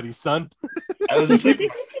get ready, son. I was asleep. My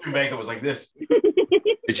sleeping bag was like this.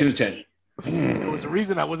 It should have 10. There was a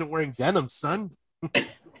reason I wasn't wearing denim, son.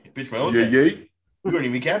 Bitch, my own Yeah, tent. yeah. We weren't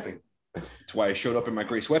even camping. That's why I showed up in my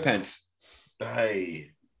gray sweatpants.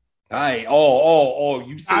 Hey. Aye. Oh,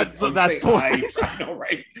 you said That's I know,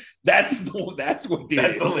 right? That's what did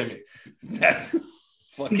That's it. the limit. That's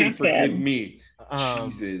fucking That's forgive good. me. Um,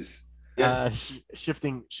 Jesus.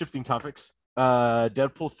 Shifting topics.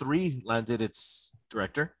 Deadpool 3 landed its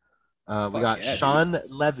director. We Fuck got yeah, Sean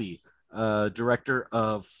Levy, director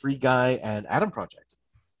of Free Guy and Adam Project.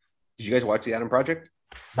 Did you guys watch the Adam Project?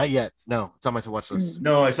 Not yet. No, it's on my to watch list.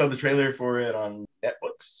 No, I saw the trailer for it on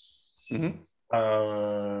Netflix. Mhm.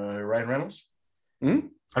 Ryan Reynolds.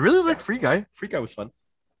 I really like Free Guy. Free Guy was fun.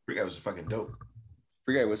 That guy was fucking dope.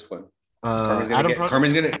 Free Guy was fun. Adam Project.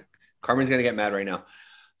 Carmen's gonna get mad right now.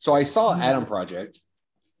 So I saw Adam Project,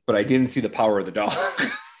 but I didn't see the power of the dog.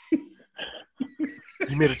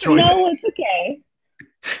 You made a choice. No, it's okay.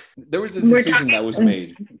 There was a We're decision that was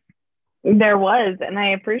made. There was, and I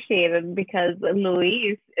appreciated because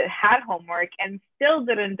Luis had homework and still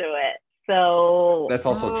didn't do it. So That's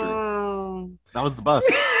also true. That was the bus.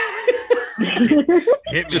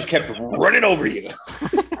 It just kept running over you.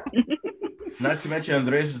 Not to mention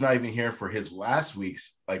Andres is not even here for his last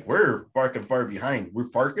week's. Like we're farking far behind. We're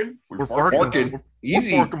farking. Farking.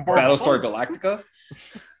 Easy. Battlestar Galactica.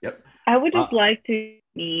 Yep. I would just like to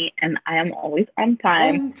meet, and I am always on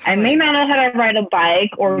time. I may not know how to ride a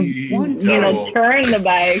bike or turn the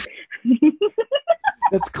bike.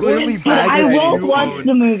 That's clearly But bad. I will watch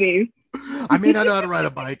the movies. I may not know how to ride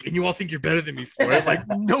a bike, and you all think you're better than me for it. Like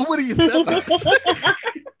nobody has said that.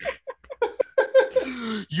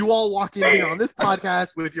 You all walk in here on this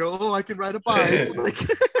podcast with your I can ride a bike. Like,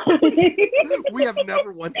 we have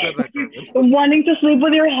never once said that. Wanting to sleep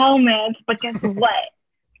with your helmet, but guess what?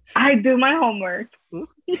 I do my homework.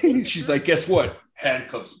 She's like, guess what?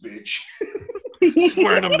 Handcuffs, bitch. She's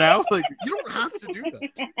wearing them now. Like you don't have to do that.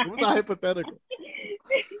 It was a hypothetical.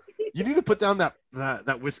 You need to put down that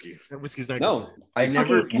whiskey. That whiskey's not no. good. I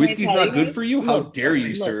never. Whiskey's not good for you. How dare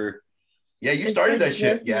you, sir? Yeah, you started that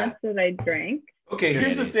shit. Yeah. That I drank. Okay,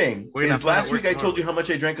 here's the thing. Last week I told you how much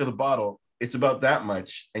I drank of the bottle. It's about that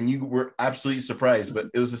much, and you were absolutely surprised, but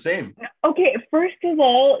it was the same. Okay, first of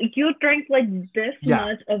all, you drank like this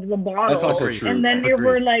much of the bottle. That's also true. And then you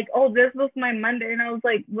were like, oh, this was my Monday. And I was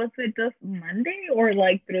like, was it just Monday or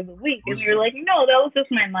like through the week? And you're like, no, that was just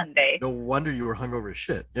my Monday. No wonder you were hungover as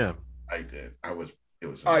shit. Yeah. I did. It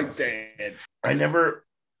was. I did. I never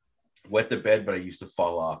wet the bed, but I used to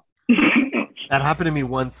fall off. That happened to me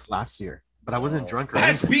once last year, but I wasn't drunk or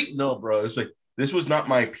last anything. week. No, bro. It's like this was not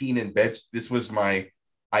my peeing in bed. This was I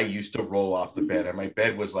used to roll off the bed, and my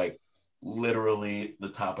bed was like literally the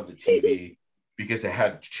top of the TV because it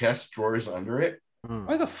had chest drawers under it.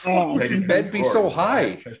 Why the fuck would your bed be so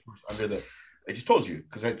high? Chest drawers under I just told you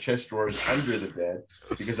because I had chest drawers under the bed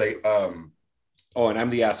because I Oh, and I'm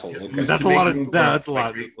the asshole. Okay. That's a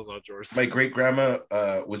lot of drawers. My great grandma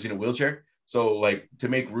was in a wheelchair, so like to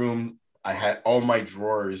make room, I had all my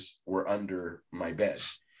drawers were under my bed,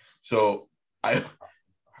 so I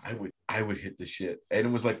would hit the shit, and it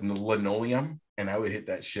was like linoleum, and I would hit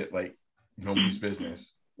that shit like nobody's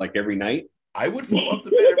business. Like every night, I would fall off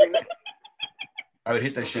the bed every night. I would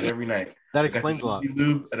hit that shit every night. That explains a lot.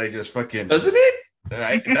 Lube, and I just fucking doesn't it?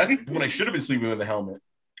 That's when I should have been sleeping with a helmet.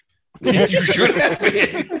 You should have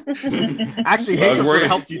been. Actually, Hank would have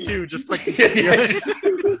helped you too. Just like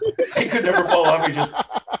I could never fall off.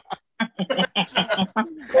 Just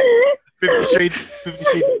 50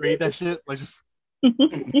 Shades of Grey. That shit. Like just.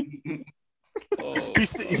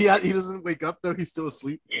 He doesn't wake up though. He's still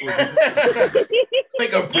asleep.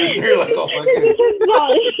 Like a prisoner, like a fucking.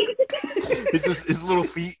 It's just his little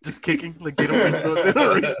feet just kicking, like they don't reach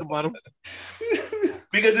the bottom.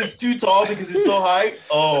 Because it's too tall, because it's so high.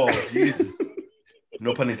 Oh, Jesus.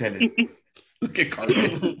 No pun intended. Look at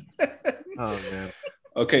Carmen. Oh man.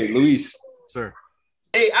 Okay, Luis. Sir.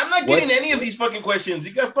 Hey, I'm not getting any of these fucking questions.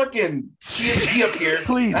 You got fucking TNT up here.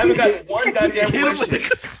 Please. I haven't got one goddamn question.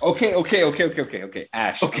 Okay.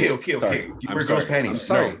 Ash. Okay. Do you wear girls' panties? I'm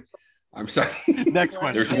sorry. No. I'm sorry. Next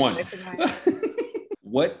question. There's one.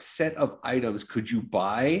 What set of items could you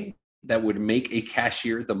buy that would make a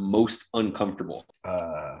cashier the most uncomfortable?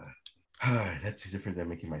 That's different than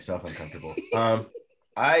making myself uncomfortable.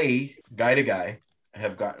 I, guy to guy,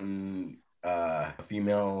 have gotten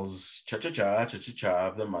females cha-cha-cha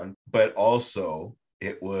of the month, but also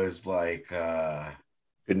it was like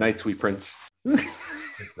Good night, sweet prince.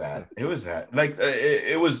 It was that. Like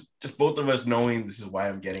it was just both of us knowing this is why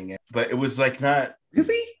I'm getting it, but it was like not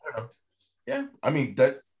really. I don't know. Yeah, I mean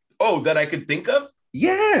that. Oh, that I could think of.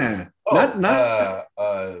 Yeah. Not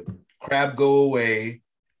Crab Go Away,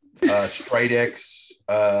 Stridex,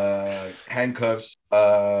 handcuffs,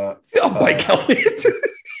 bike helmet,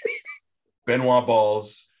 Benoit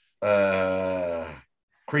balls,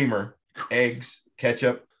 creamer, eggs,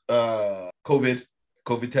 ketchup, COVID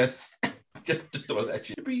tests. Just throw that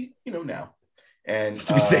shit to be, now, and just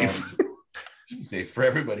to be safe. Safe for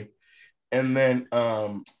everybody. And then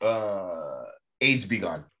AIDS be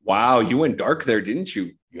gone. Wow, you went dark there, didn't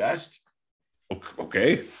you? You asked.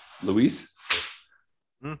 Okay, Luis.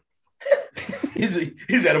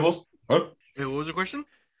 His edibles. Huh? Hey, what was the question?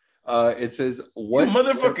 It says, what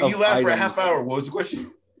motherfucker, you laughed for a half hour. What was the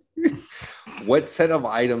question? What set of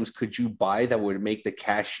items could you buy that would make the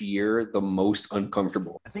cashier the most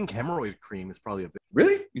uncomfortable? I think hemorrhoid cream is probably a bit.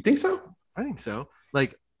 Really? You think so? I think so.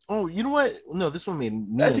 Like, oh, you know what? No, this one made me.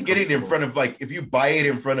 Not to get it in front of, like, if you buy it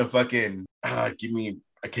in front of fucking, I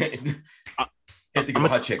can't think of a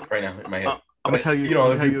hot chick right now in my head. I'm gonna tell you.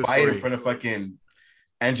 If you buy it in front of fucking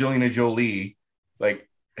Angelina Jolie, like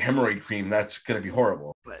hemorrhoid cream, that's gonna be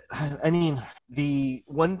horrible. But I mean, the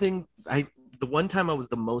one time I was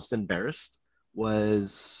the most embarrassed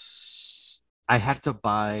was I had to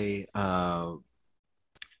buy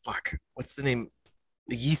fuck, what's the name?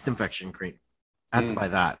 The yeast infection cream. I had to buy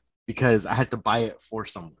that because I had to buy it for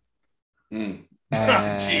someone. Mm.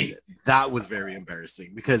 And that was very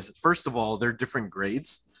embarrassing because first of all, they're different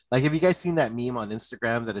grades. Like, have you guys seen that meme on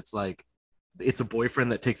Instagram that it's like, it's a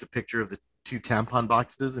boyfriend that takes a picture of the 2 tampon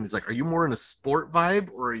boxes and he's like, are you more in a sport vibe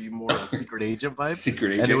or are you more in a secret agent vibe? Secret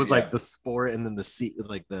agent. And it was like the sport and then the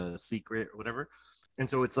secret or whatever. And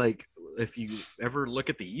so it's like, if you ever look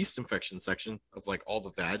at the yeast infection section of like all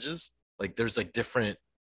the vages, like there's like different,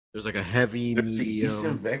 there's like a heavy, The yeast medium,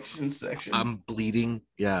 infection section. I'm bleeding.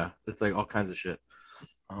 Yeah. It's like all kinds of shit.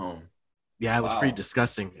 Oh. Yeah, it was Wow. pretty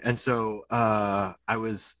disgusting. And so I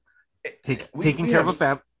was We taking care of a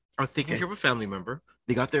have- I was taking care of a family member.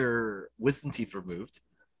 They got their wisdom teeth removed,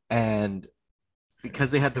 and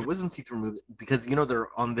because they had their wisdom teeth removed, because you know they're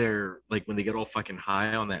on their, like when they get all fucking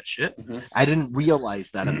high on that shit. Mhm. I didn't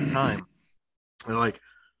realize that at the time. They're like,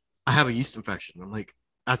 I have a yeast infection. I'm like,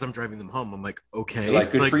 as I'm driving them home, I'm like, okay, They're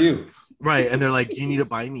like, good for you. right? And they're like, you need to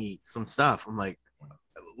buy me some stuff. I'm like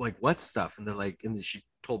what stuff? And they're like, and then she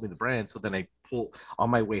told me the brand. So then I pulled on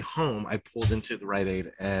my way home. I pulled into the Rite Aid,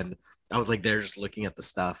 and I was like there just looking at the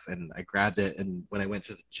stuff, and I grabbed it. And when I went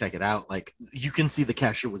to check it out, like you can see the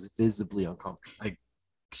cashier was visibly uncomfortable. Like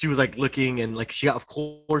she was like looking, and like of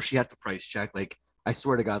course she had to price check. Like I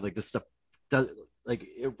swear to God, like this stuff does, like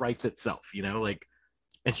it writes itself, you know, like.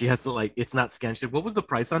 And she has to like, it's not scanned. She said, what was the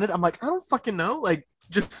price on it? I'm like, I don't fucking know. Like,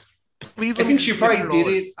 just please. I let me think she just probably $800. did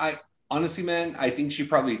it. Honestly, man, I think she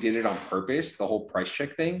probably did it on purpose, the whole price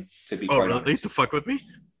check thing, to be Oh, quite really? honest. To fuck with me?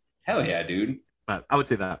 Hell yeah, dude. But I would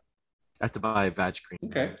say that. I have to buy vag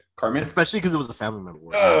cream. Okay. Carmen? Especially because it was a family member.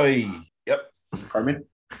 Yep. Carmen?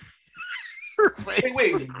 Her face.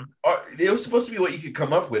 Wait. It was supposed to be what you could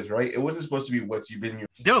come up with, right? It wasn't supposed to be what you've been.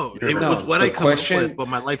 No, it No, was what the I come up question- with, but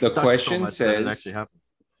my life the sucks so question much that it says- actually happened.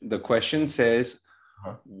 The question says,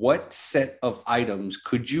 what set of items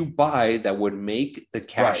could you buy that would make the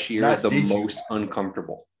cashier not the did you most buy.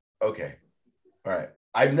 uncomfortable? Okay. All right.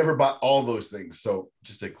 I've never bought all those things. So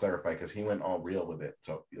just to clarify, because he went all real with it.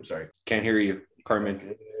 So I'm sorry. Can't hear you,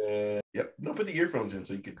 Carmen. Yep. Don't put the earphones in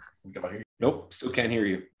so we can all hear you. Nope, still can't hear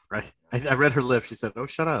you. Right. I read her lips. She said, oh,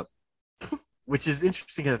 shut up. Which is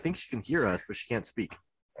interesting. I think she can hear us, but she can't speak.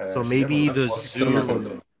 So She maybe definitely- the well, she's got her Zoom- phones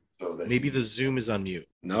in, so that Maybe she- the Zoom is on mute.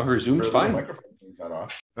 No, her Zoom's her fine. microphone thing's not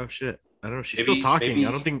off. Oh, shit. I don't know. She's Maybe- still talking. maybe-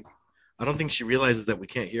 I don't think she realizes that we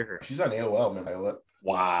can't hear her. She's on AOL, man.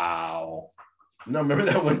 Wow. No, remember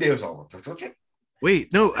that one day it was all.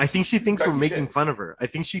 Wait, no, I think she thinks we're Fucking making shit. fun of her. I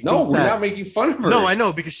think she No, thinks we're that. not making fun of her. No, I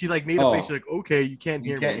know because she like made a Oh. face. She's like, okay, you can't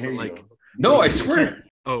hear You can't me. hear but, you. like, No, I you swear. can't-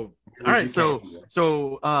 Oh, all You right. can't So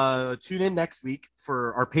hear you. tune in next week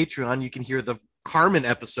for our Patreon. You can hear the Carmen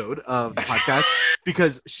episode of the podcast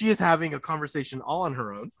because she is having a conversation all on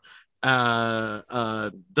her own.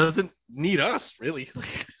 Doesn't need us really.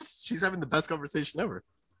 She's having the best conversation ever.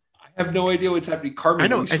 I have no idea what's happening. Carmen, I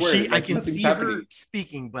know, we and swear, I like, can nothing's see her happening.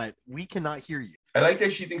 speaking, but we cannot hear you. I like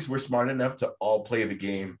that she thinks we're smart enough to all play the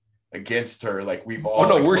game against her. Like we've all. Oh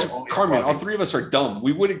no, like, we're all Carmen. All three of us are dumb.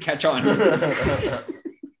 We wouldn't catch on.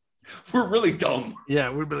 We're really dumb. Yeah,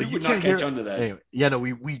 we'd be like, We you would can't not hear. catch on to that. Anyway, yeah, no,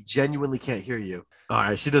 we genuinely can't hear you. All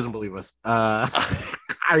right, she doesn't believe us.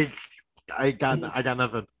 I got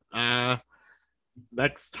nothing.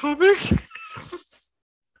 Next topic.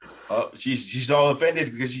 Oh, she's all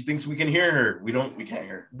offended because she thinks we can hear her. We can't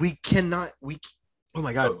hear. We cannot. Oh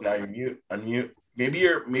my god. Oh, now you're mute. Unmute.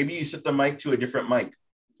 Maybe you set the mic to a different mic.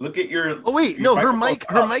 Look at your. Oh wait, your no, her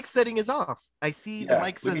microphone's mic off. setting is off. I see the Yeah, mic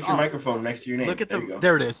look says at your off. microphone next to your name. Look at there you the go.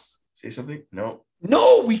 there it is. Say something. No.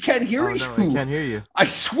 No, we can't hear Oh you. no, I can't hear you. I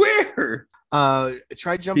swear.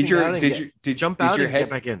 Try jumping out and jump out and get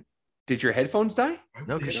back in. Did your headphones die?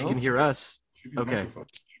 No, because she No? can hear us. Your Okay. microphone.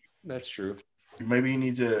 That's true. Maybe you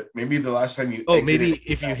need to. Maybe the last time you. Oh, exited- maybe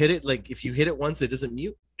if you hit it, like if you hit it once, it doesn't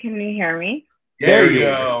mute. Can you hear me? There There you you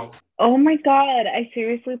go. Oh my god, I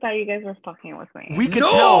seriously thought you guys were fucking with me. We could No!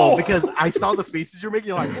 tell because I saw the faces you're making.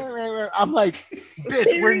 You're like, I'm like,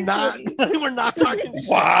 bitch, we're not talking. shit.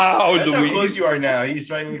 Wow, That's how Luis. close you are now. He's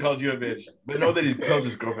finally called you a bitch. But know that he calls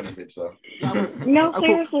his girlfriend a bitch, though. Yeah, we're- No, I hope-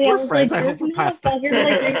 seriously, we're I was friends. like, I hope we're this past motherfucker, that.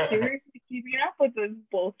 like, they're seriously keeping up with this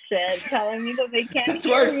bullshit, telling me that they can't That's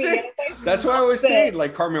hear what I me. said. And I'm like, That's what I was "Stop it." saying.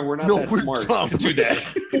 Like, Carmen, we're not No, that we're smart dumb. to do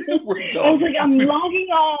that. We're dumb. I was like, I'm logging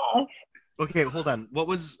off. Okay, hold on. What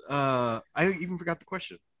was I even forgot the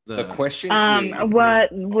question. The question is, What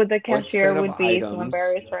would the what cashier set of would be items- some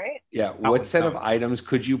embarrassed, right? yeah, That what was set of dumb. items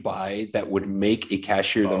could you buy that would make a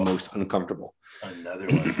cashier the Oh. most uncomfortable? Another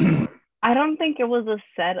one. I don't think it was a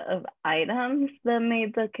set of items that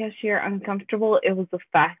made the cashier uncomfortable. It was the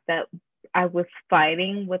fact that I was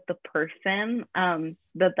fighting with the person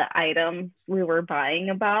that the items we were buying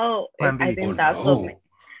about. Plan B. I think Oh, that's no. what.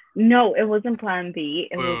 No, it wasn't Plan B.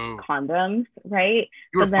 It Boo. was condoms, right?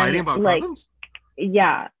 You were But then, fighting about like, condoms?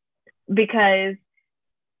 yeah, because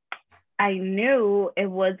I knew it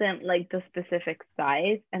wasn't like the specific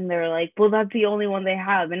size, and they were like, "Well, that's the only one they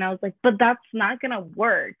have," and I was like, "But that's not gonna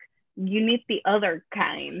work. You need the other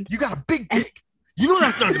kind." You got a big dick. You know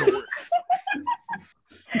that's not gonna work.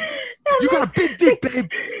 You got a big dick, babe.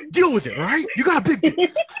 Deal with it, all right? You got a big dick.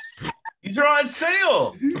 These are on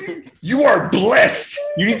sale. You are blessed.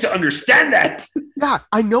 You need to understand that. Yeah,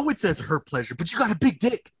 I know it says her pleasure, but you got a big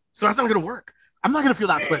dick. So that's not gonna work. I'm not gonna feel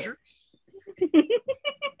that pleasure.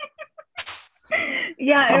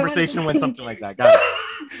 Yeah, Conversation went something like that. Got it.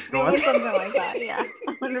 It Go on. was something like that. Yeah,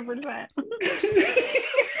 100%. And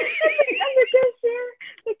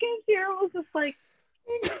the cashier was just like,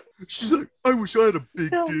 She's like, I wish I had a big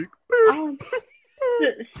So- dick.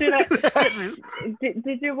 should I?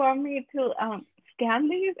 Did you want me to scan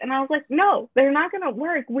these? And I was like, no, they're not gonna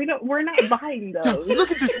work. We're not buying Dude, those.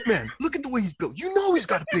 look at this man. Look at the way he's built. You know he's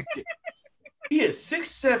got a big dick. He is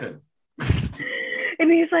 6'7".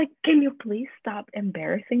 And he's like, can you please stop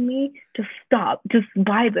embarrassing me? Just stop. Just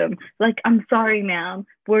buy them. Like, I'm sorry, ma'am.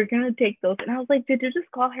 We're going to take those. And I was like, did you just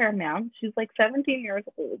call her a ma'am? She's like 17 years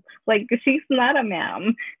old. Like, she's not a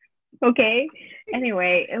ma'am. Okay.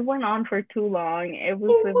 Anyway, it went on for too long. It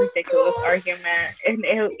was a ridiculous argument. And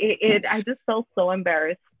I just felt so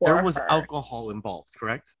embarrassed for There was her. alcohol involved,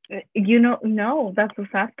 correct? You know, no, that's the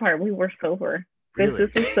sad part. We were sober. Really?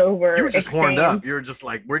 This is sober. You were just horned exchange. up. You were just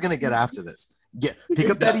like, we're gonna get after this. Pick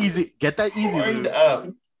up that easy. Get that easy. Horned Lube. up.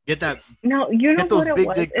 Get that. No, you know Get those what it big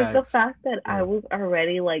was? dick It's the bags. fact that I Yeah. was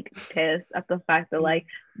already like pissed at the fact that like,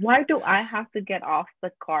 why do I have to get off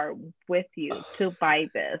the car with you to buy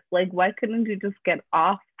this? Like, why couldn't you just get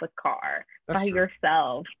off the car That's by true.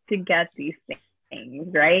 yourself to get these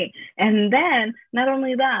things, right? And then not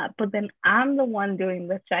only that, but then I'm the one doing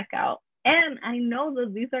the checkout, and I know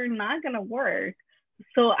that these are not gonna work.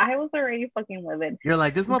 So I was already fucking with it. You're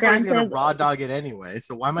like, this motherfucker's gonna Granted- raw dog it anyway.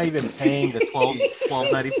 So why am I even paying the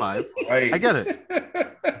 $12.95? Right. I get it.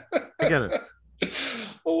 I get it.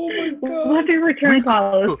 Oh my god. What's your return We-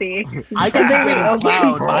 policy? I could be There we getting go.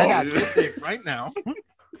 plowed by that big dick right now.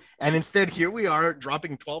 And instead, here we are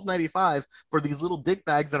dropping $12.95 for these little dick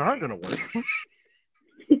bags that aren't going to work.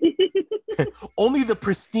 Only the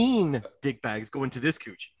pristine dick bags go into this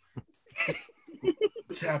cooch.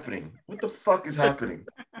 What's happening? What the fuck is happening?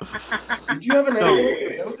 Did you have an edible?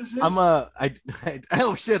 Is that what this is?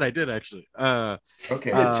 Oh shit, I did actually.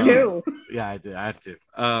 Okay. Two. Yeah, I did. I had to.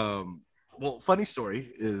 Well, funny story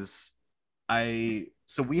is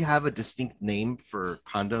so we have a distinct name for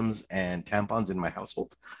condoms and tampons in my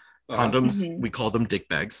household. Condoms, Mhm. we call them dick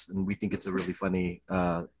bags, and we think it's a really funny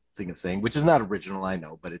thing of saying, which is not original, I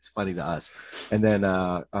know, but it's funny to us. And then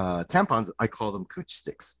tampons, I call them cooch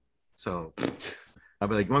sticks. So I'll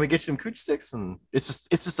be like, "You want me to get you some cooch sticks?" And it's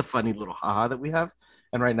just a funny little haha that we have.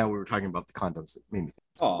 And right now we were talking about the condoms that made me think.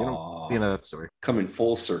 So, Aw. see that story. Coming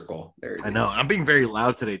full circle. There it I know. is. I'm being very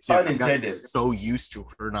loud today too. I've gotten Unintended. so used to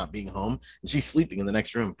her not being home, and she's sleeping in the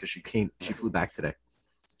next room because she flew back today.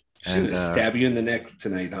 She's gonna And, stab you in the neck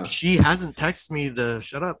tonight, huh? She hasn't texted me to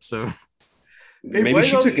shut up, so Hey, Maybe why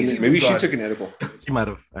she all took the an easy maybe move she on? took an edible. she might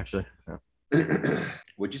have actually. Yeah.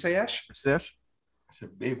 What'd you say, Ash? What's that? I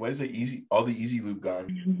said, babe, why is all the easy lube gone?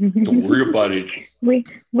 Don't worry about it. we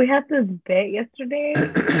had this bit yesterday.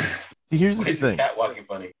 See, here's Why the is the thing. cat walking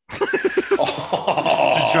funny?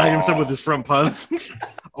 Just drying himself with his front paws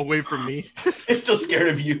away from me. It's still scared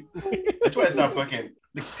of you. That's why it's not fucking.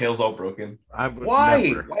 The tail's all broken. I would Why?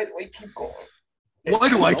 never. Why do I keep going? Why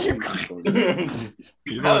do I keep?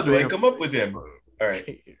 You know How what's do I being come up with him? All right.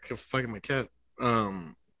 fucking my cat. Ugh.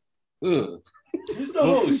 Who's the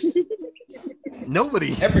host?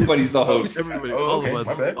 Nobody. Everybody's the host. Everybody. Oh, all okay, of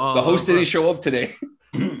us. my bad. all The host of didn't us. show up today.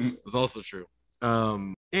 Was also true.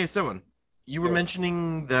 Hey, someone. You were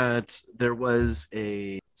mentioning that there was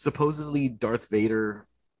a supposedly Darth Vader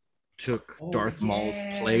took Darth Maul's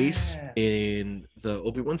place in the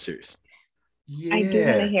Obi-Wan series. Yeah. I do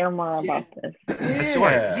want to hear more about this. That's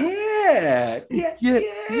why.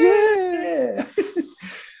 Yeah.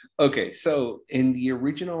 Okay, so in the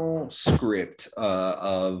original script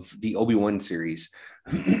of the Obi-Wan series,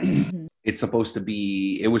 it was supposed to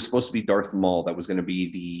be Darth Maul that was going to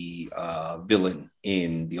be the villain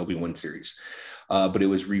in the Obi-Wan series, but it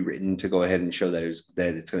was rewritten to go ahead and show that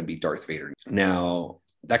it's going to be Darth Vader. Now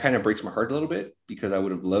that kind of breaks my heart a little bit because I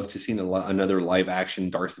would have loved to seen another live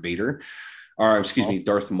action Darth Vader, or excuse me,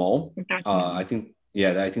 Darth Maul. I think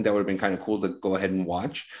that would have been kind of cool to go ahead and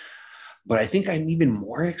watch. But I think I'm even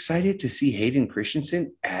more excited to see Hayden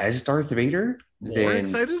Christensen as Darth Vader. More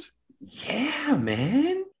excited? Yeah,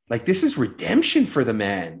 man. Like, this is redemption for the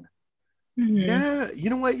man. Mhm. Yeah, you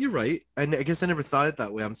know what? You're right. I guess I never thought it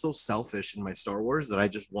that way. I'm so selfish in my Star Wars that I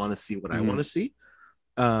just want to see what I want to see.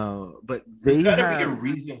 But they There's gotta have be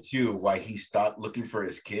a reason too why he stopped looking for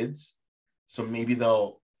his kids. So maybe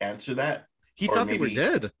they'll answer that. he Or thought they were maybe-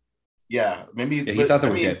 dead. Yeah, maybe. Yeah, he but, thought they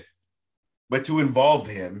I were mean, dead. But to involve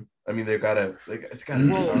him, I mean, they've got to. It's got to be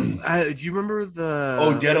Well, some. do you remember the?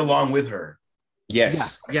 Oh, dead along with her.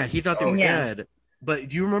 Yes. Yeah, he thought they Oh, were yeah. dead. But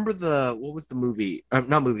do you remember what was the movie?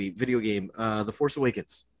 Not movie, video game. The Force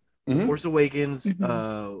Awakens. The Mhm. Force Awakens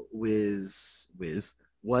Mhm. was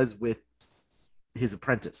with his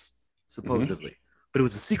apprentice, supposedly. But it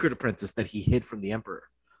was a secret apprentice that he hid from the Emperor.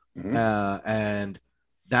 Mhm. And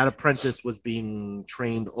that apprentice was being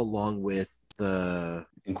trained along with the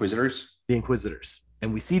Inquisitors. Inquisitors.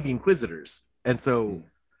 And we see the Inquisitors. And so Hmm.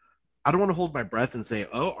 I don't want to hold my breath and say,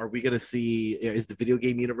 oh, are we going to see, is the video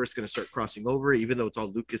game universe going to start crossing over, even though it's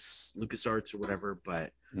all LucasArts or whatever.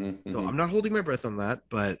 But Mhm. so I'm not holding my breath on that.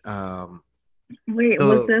 But Wait,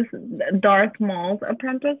 was this Darth Maul's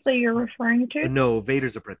apprentice that you're referring to? no,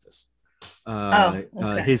 Vader's apprentice. Okay.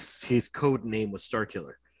 His code name was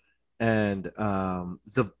Starkiller. And a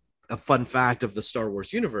fun fact of the Star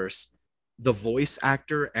Wars universe, the voice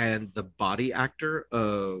actor and the body actor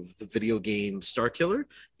of the video game Starkiller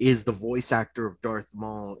is the voice actor of Darth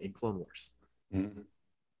Maul in Clone Wars. Mhm.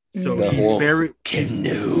 So The he's whole very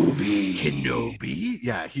Kenobi.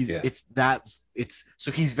 Yeah, Yeah.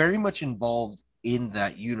 so he's very much involved in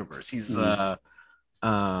that universe. He's I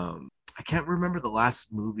can't remember the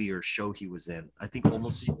last movie or show he was in. I think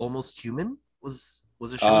Almost Human was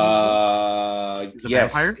a show. He's a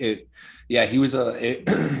Yes. vampire? He was it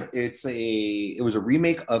was a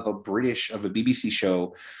remake of a BBC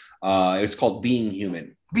show. It's called Being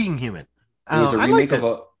Human. Being Human. It was a I remake liked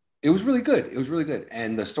of it was really good. It was really good.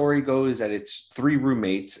 And the story goes that it's three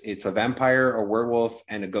roommates. It's a vampire, a werewolf,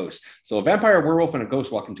 and a ghost. So a vampire, a werewolf, and a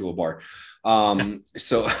ghost walk into a bar.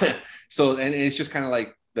 So and it's just kind of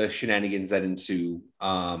like the shenanigans that ensue.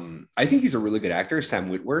 I think he's a really good actor,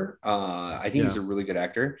 Sam Witwer. I think he's a really good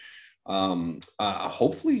actor.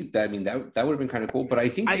 Hopefully that would have been kind of cool. But I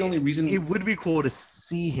think the only reason it would be cool to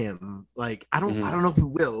see him, like I don't know if we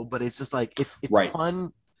will, but it's just like it's Right.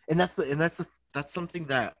 fun, and that's something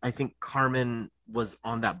that I think Carmen was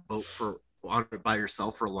on that boat on it by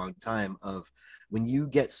herself for a long time. Of when you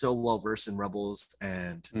get so well versed in Rebels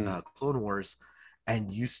and Clone Wars, and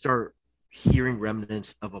you start hearing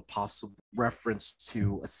remnants of a possible reference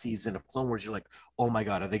to a season of Clone Wars, you're like, oh my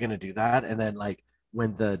god, are they going to do that? And then like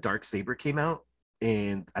when the Darksaber came out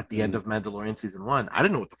and at the end of Mandalorian season 1, I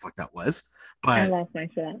didn't know what the fuck that was, but I lost my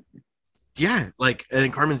shit. yeah, like, and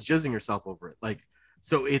then Carmen's jizzing herself over it, like,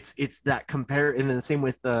 so it's that compare. And then the same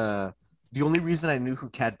with the only reason I knew who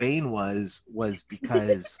Cad Bane was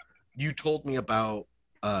because you told me about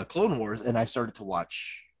Clone Wars, and I started to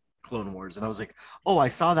watch Clone Wars, and I was like, oh, I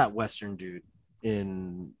saw that Western dude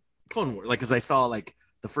in Clone Wars, like, because I saw like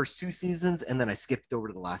the first 2 seasons, and then I skipped over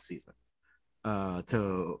to the last season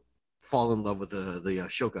to fall in love with the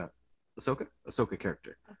Ahsoka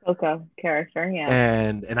character. Ahsoka character, yeah.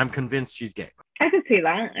 And I'm convinced she's gay. I could see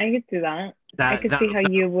that. I could see how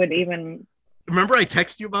you would even. Remember, I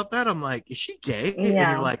text you about that. I'm like, is she gay? Yeah.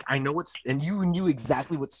 And you're like, I know and you knew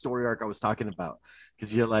exactly what story arc I was talking about,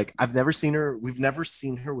 because you're like, we've never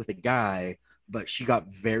seen her with a guy, but she got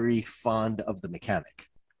very fond of the mechanic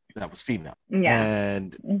that was female. Yeah.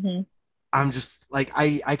 And I'm just like,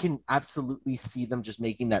 I can absolutely see them just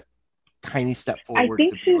making that tiny step forward. I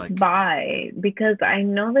think she's bi, because I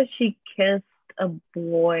know that she kissed a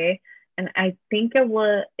boy, and I think it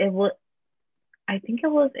was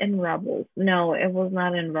in Rebels. No, it was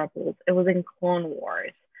not in Rebels. It was in Clone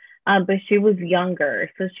Wars. But she was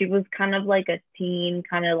younger, so she was kind of like a teen,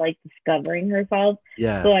 kind of like discovering herself.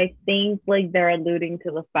 Yeah. So I think like they're alluding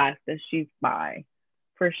to the fact that she's bi,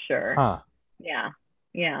 for sure. Huh. Yeah.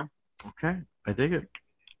 Yeah. Okay, I dig it.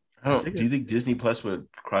 Do you think Disney Plus would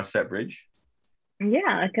cross that bridge?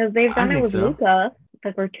 Yeah, because they've done it with so. Luca,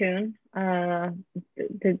 the cartoon.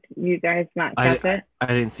 Did you guys not catch it? I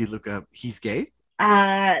didn't see Luca. He's gay?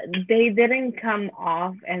 They didn't come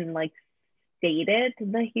off and like stated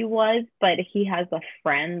that he was, but he has a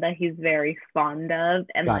friend that he's very fond of,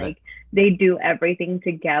 and they do everything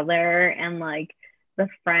together, and like the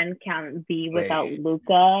friend can't be without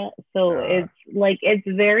Luca. So it's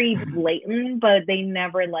very blatant, but they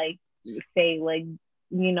never like say like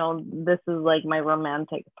this is like my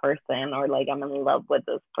romantic person, or like I'm in love with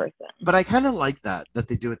this person. But I kind of like that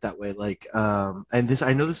they do it that way. Like, and this,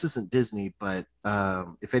 I know this isn't Disney, but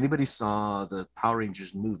if anybody saw the Power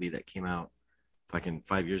Rangers movie that came out fucking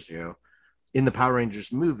 5 years ago, in the Power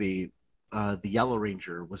Rangers movie, the Yellow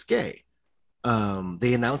Ranger was gay.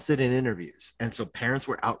 They announced it in interviews, and so parents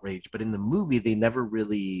were outraged. But in the movie, they never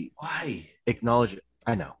really acknowledged it.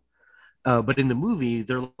 I know. But in the movie,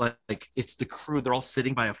 they're like, it's the crew. They're all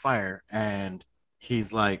sitting by a fire, and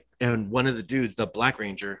he's like, and one of the dudes, the Black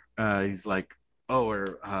Ranger, he's like, "Oh,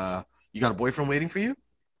 or you got a boyfriend waiting for you?"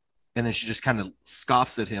 And then she just kind of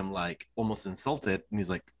scoffs at him, like almost insulted, and he's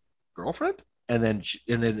like, "Girlfriend?" And then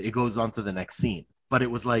it goes on to the next scene. But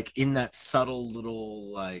it was like in that subtle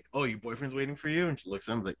little like, "Oh, your boyfriend's waiting for you," and she looks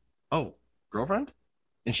at him like, "Oh, girlfriend?"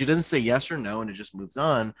 And she doesn't say yes or no, and it just moves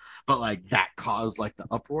on. But like that caused like the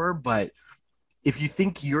uproar. But if you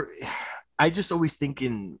think I just always think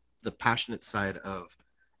in the passionate side of,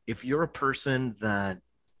 if you're a person that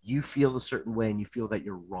you feel a certain way and you feel that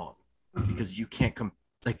you're wrong because you can't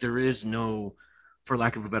like there is no, for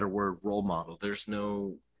lack of a better word, role model. There's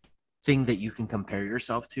no thing that you can compare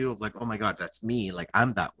yourself to of like, oh my God, that's me. Like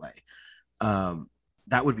I'm that way.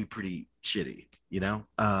 That would be pretty shitty,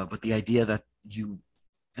 But the idea that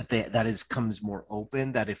comes more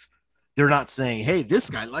open, that if they're not saying, hey, this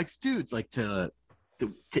guy likes dudes, like to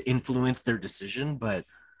influence their decision, but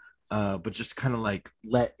just kind of like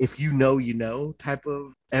if type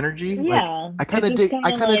of energy. Yeah, like I kind of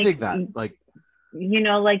dig that, like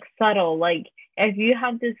like subtle, like if you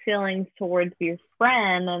have these feelings towards your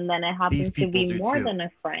friend and then it happens to be more than a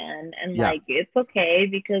friend, and like it's okay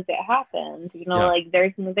because it happens, like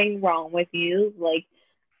there's nothing wrong with you, like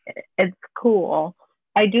it's cool.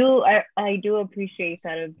 I do appreciate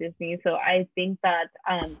that of Disney. So I think that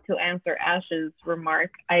to answer Ash's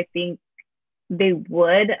remark, I think they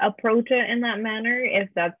would approach it in that manner if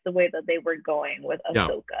that's the way that they were going with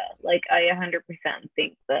Ahsoka. Like I 100%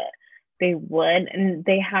 think that they would, and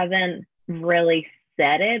they haven't really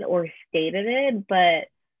said it or stated it, but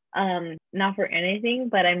not for anything.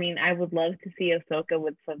 But I mean, I would love to see Ahsoka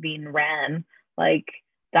with Sabine Wren. Like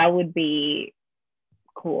that would be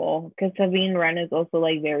cool, because Sabine Wren is also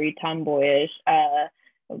like very tomboyish.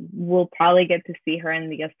 We'll probably get to see her in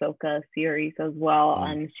the Ahsoka series as well.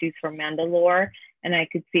 She's from Mandalore, and I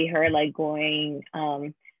could see her like going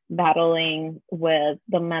battling with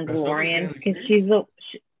the Mandalorians, because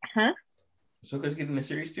Ahsoka's getting the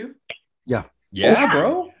series too. Yeah,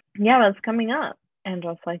 bro. Yeah, that's coming up. And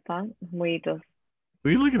just like that, we just what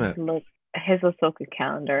are you looking at? Look his Ahsoka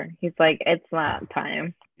calendar. He's like, it's that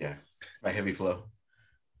time. Yeah, my heavy flow.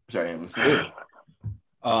 Sorry, I'm listening.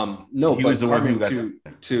 No, he but was the one who got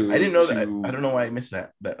to. I didn't know that. I don't know why I missed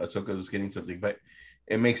that Ahsoka was getting something, but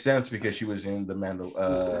it makes sense because she was in the Book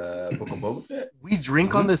of Boba Fett. We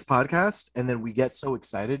drink on this podcast, and then we get so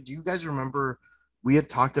excited. Do you guys remember we had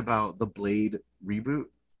talked about the Blade reboot?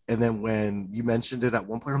 And then when you mentioned it at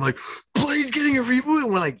one point, I'm like, Blade's getting a reboot?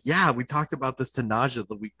 And we're like, yeah, we talked about this to Naja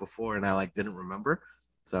the week before, and I like didn't remember.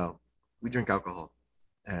 So we drink alcohol.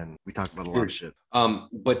 And we talk about a lot of shit.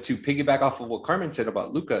 But to piggyback off of what Carmen said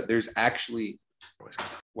about Luca, there's actually,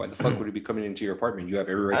 why the fuck would he be coming into your apartment? You have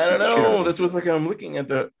every right. I don't know. That's what's like I'm looking at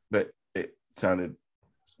but it sounded.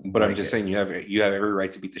 But I'm just saying you have every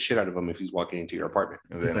right to beat the shit out of him if he's walking into your apartment.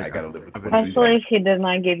 And then I gotta live with. Especially if he did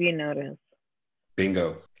not give you notice.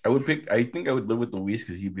 Bingo. I think I would live with Luis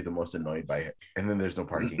because he'd be the most annoyed by it. And then there's no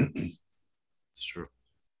parking. It's true.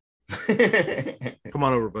 Come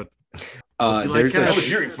on over, bud. That was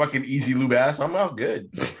your fucking easy lube ass. I'm all good.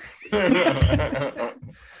 I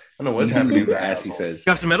don't know what's easy happening. Lube ass, he says.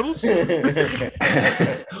 Got some edibles?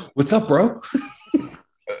 What's up, bro?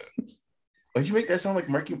 Why'd you make that sound like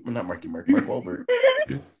Mark Wahlberg?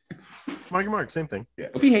 It's Marky Mark, same thing. Yeah.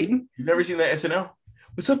 Don't be hating. You've never seen that SNL?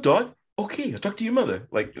 What's up, dog? Okay, I'll talk to your mother.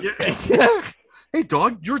 Like, Hey,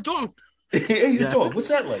 dog, your dog. Hey, your dog. What's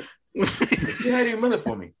that like? Say hi to your mother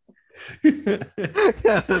for me. Yeah,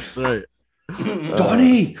 that's right.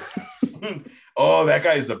 Donnie. Oh, that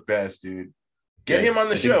guy is the best, dude. Get him on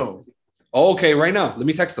the show. Okay, right now. Let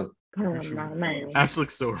me text him. Ash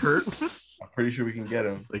looks so hurt. I'm pretty sure we can get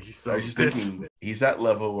him. It's like he's so thinking he's at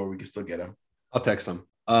level where we can still get him. I'll text him.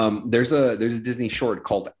 There's a Disney short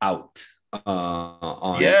called Out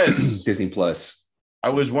on Disney Plus. I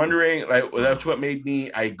was wondering, like, that's what made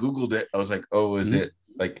me. I googled it. I was like, oh, is it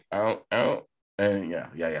like out? And yeah.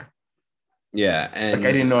 And like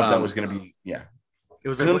I didn't know if that was gonna be It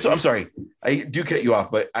was. Like, I'm sorry, I do cut you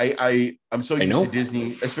off, but I'm so used to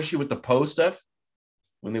Disney, especially with the Poe stuff,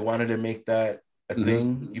 when they wanted to make that a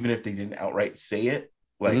thing, even if they didn't outright say it.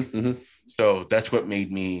 Like, Mhm. so that's what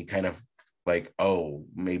made me kind of like, oh,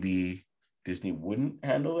 maybe Disney wouldn't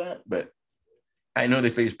handle that. But I know they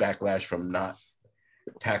faced backlash from not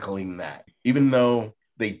tackling that, even though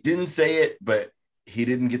they didn't say it, but he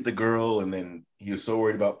didn't get the girl, and then he was so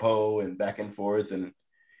worried about Poe and back and forth, and it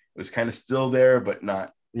was kind of still there, but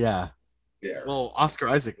not Yeah. there. Well, Oscar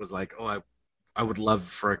Isaac was like, "Oh, I would love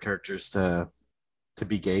for our characters to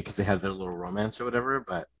be gay because they had their little romance or whatever,"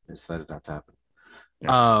 but they decided not to happen.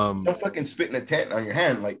 Yeah. Don't fucking spit in a tent on your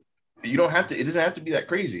hand. Like, you don't have to. It doesn't have to be that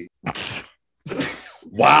crazy.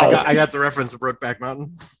 Wow. I got the reference to Brokeback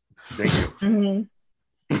Mountain. Thank you.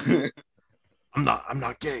 Mhm. I'm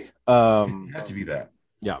not gay. It had to be that.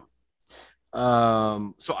 Yeah.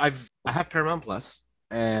 So I have Paramount Plus,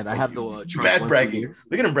 and I have the charge Mad once a bragging. year.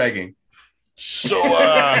 Look at him bragging. So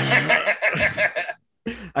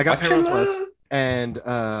I got Paramount Plus, and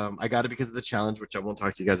I got it because of the challenge, which I won't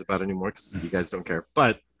talk to you guys about anymore because you guys don't care.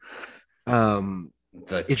 But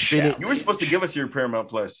it's been. You were supposed to give us your Paramount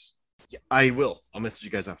Plus. Yeah, I will. I'll message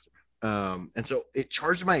you guys after. And so it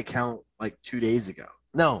charged my account like 2 days ago.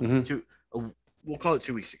 No, we'll call it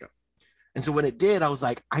 2 weeks ago. And so when it did, I was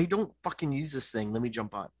like, I don't fucking use this thing. Let me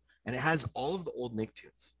jump on. And it has all of the old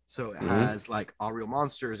Nicktoons. So it has like All Real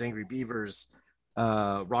Monsters, Angry Beavers,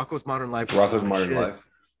 Rocko's Modern Life. Rocko's Modern Life.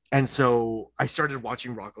 And so I started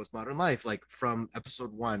watching Rocko's Modern Life like from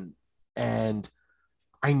episode 1. And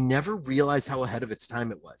I never realized how ahead of its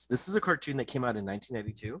time it was. This is a cartoon that came out in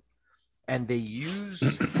 1992. And they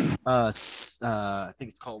use, I think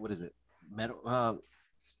it's called, what is it?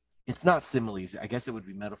 It's not similes. I guess it would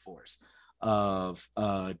be metaphors of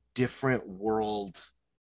different world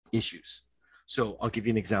issues. So I'll give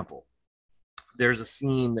you an example. There's a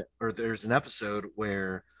scene, or there's an episode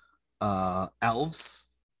where elves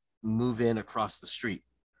move in across the street,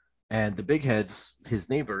 and the big heads, his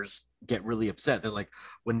neighbors, get really upset. They're like,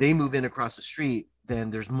 when they move in across the street,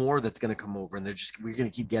 then there's more that's going to come over, and we're going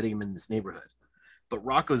to keep getting them in this neighborhood. But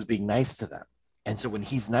Rocko's being nice to them. And so when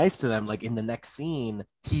he's nice to them, like in the next scene,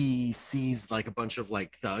 he sees like a bunch of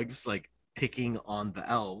like thugs like picking on the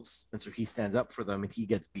elves. And so he stands up for them, and he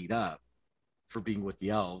gets beat up for being with the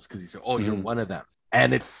elves because he said, "Oh, you're one of them."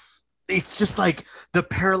 And it's just like the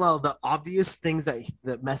parallel, the obvious things that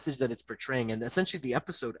the message that it's portraying. And essentially the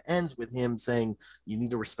episode ends with him saying, you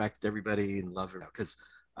need to respect everybody and love her, because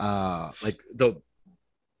like the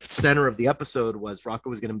center of the episode was Rocko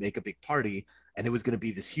was going to make a big party, and it was going to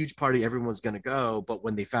be this huge party. Everyone was going to go. But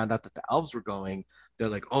when they found out that the elves were going, they're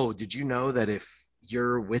like, "Oh, did you know that if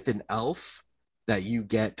you're with an elf that you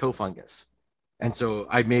get toe fungus?" And so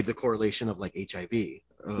I made the correlation of like HIV,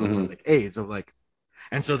 or like AIDS, of like,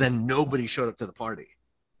 and so then nobody showed up to the party.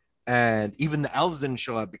 And even the elves didn't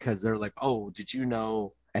show up because they're like, "Oh, did you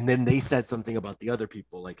know?" And then they said something about the other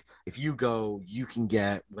people. Like, if you go, you can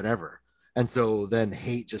get whatever. And so then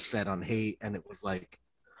hate just fed on hate. And it was like,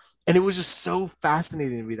 and it was just so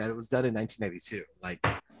fascinating to me that it was done in 1992. Like,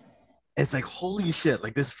 it's like, holy shit,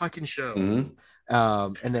 like this fucking show. And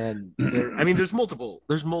then there's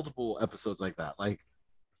multiple episodes like that. Like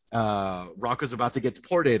Rocko's about to get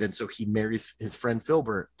deported, and so he marries his friend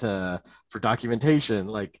Filbert for documentation.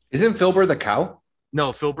 Like, isn't Filbert the cow?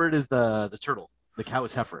 No, Filbert is the turtle. The cow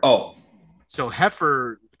is Heifer. Oh, so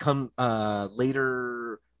Heifer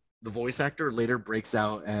later. The voice actor later breaks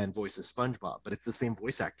out and voices SpongeBob, but it's the same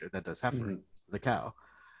voice actor that does Heifer, the cow.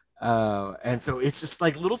 And so it's just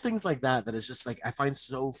like little things like that is just like I find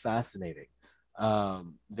so fascinating.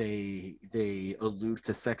 They allude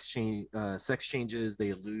to sex changes.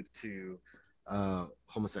 They allude to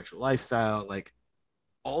homosexual lifestyle, like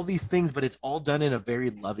all these things, but it's all done in a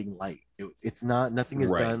very loving light. It's not, nothing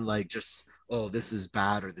is done like just, oh, this is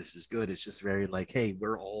bad or this is good. It's just very like, hey,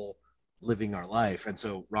 we're all living our life. And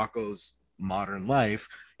so Rocko's Modern Life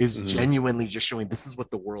is genuinely just showing this is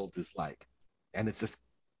what the world is like. And it's just,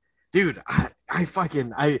 dude, I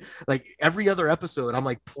like every other episode, I'm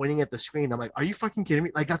like pointing at the screen. I'm like, are you fucking kidding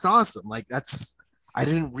me? Like, that's awesome. Like, I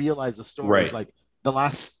didn't realize the story was like, the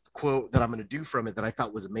last quote that I'm going to do from it that I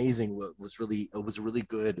thought was amazing was a really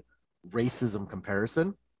good racism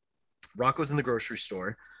comparison. Rocko's in the grocery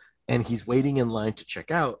store and he's waiting in line to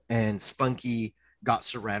check out, and Spunky got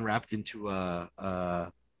saran wrapped into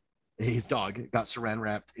his dog got saran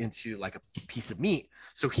wrapped into like a piece of meat.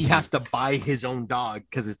 So he has to buy his own dog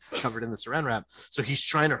because it's covered in the saran wrap. So he's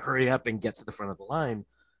trying to hurry up and get to the front of the line.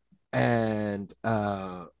 And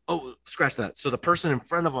scratch that. So the person in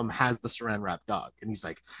front of him has the saran wrap dog. And he's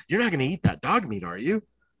like, "You're not going to eat that dog meat, are you?"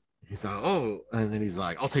 He's like, "Oh." And then he's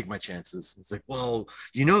like, "I'll take my chances." He's like, "Well,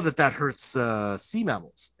 you know that hurts sea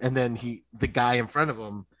mammals." And then the guy in front of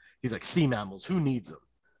him, he's like, "Sea mammals, who needs them?"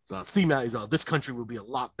 So sea mammals, this country would be a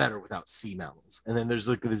lot better without sea mammals. And then there's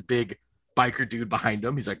like this big biker dude behind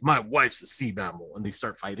him. He's like, my wife's a sea mammal. And they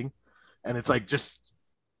start fighting. And it's like, it's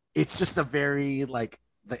just a very like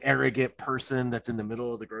the arrogant person that's in the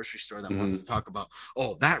middle of the grocery store that wants to talk about,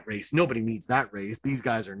 oh, that race, nobody needs that race. These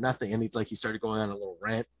guys are nothing. And he started going on a little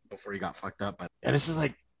rant before he got fucked up. And it's just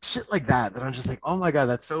like shit like that I'm just like, oh my God,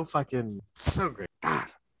 that's so fucking so great. God.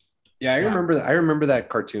 Yeah, I remember that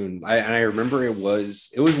cartoon. I remember it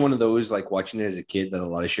was one of those like watching it as a kid that a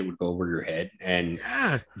lot of shit would go over your head, and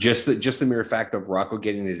just the mere fact of Rocco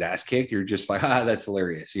getting his ass kicked, you're just like, that's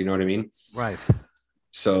hilarious. You know what I mean? Right.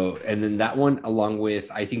 So, and then that one, along with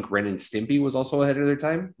I think Ren and Stimpy, was also ahead of their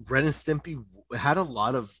time. Ren and Stimpy had a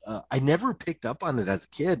lot of. I never picked up on it as a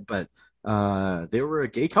kid, but they were a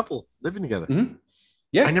gay couple living together. Mm-hmm.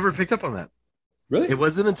 Yeah, I never picked up on that. Really? It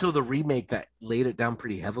wasn't until the remake that laid it down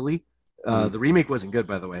pretty heavily. The remake wasn't good,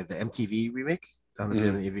 by the way. The MTV remake. I don't know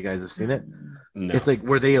if any of you guys have seen it. No. It's like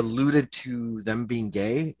where they alluded to them being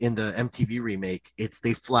gay in the MTV remake.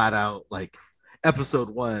 They flat out like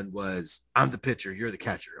episode 1 was, I'm the pitcher, you're the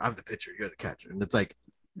catcher. I'm the pitcher, you're the catcher. And it's like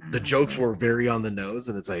the jokes were very on the nose,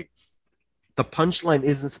 and it's like the punchline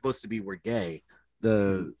isn't supposed to be we're gay.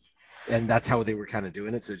 And that's how they were kind of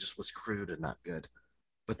doing it. So it just was crude and not good.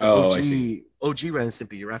 But the OG Ren and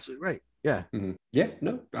Stimpy, you're absolutely right. Yeah. Mm-hmm. Yeah.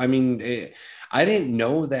 No, I mean, I didn't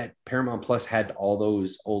know that Paramount Plus had all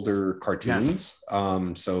those older cartoons.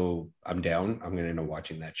 Yes. So I'm down. I'm going to end up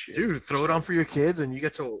watching that shit. Dude, throw it on for your kids and you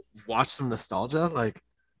get to watch some nostalgia. Like,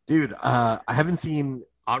 dude, I haven't seen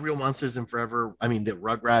Odd Real Monsters in forever. I mean, the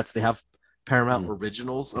Rugrats, they have Paramount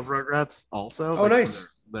originals of Rugrats also. Oh, nice.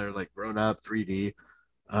 They're like grown up 3D.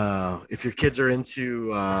 If your kids are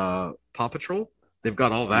into Paw Patrol, they've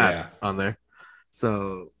got all that on there.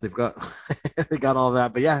 So they got all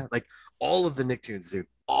that. But yeah, like all of the Nicktoons, dude,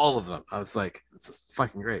 all of them. I was like, it's just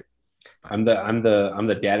fucking great. I'm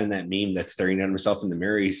the dad in that meme that's staring at himself in the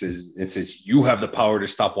mirror. It says, you have the power to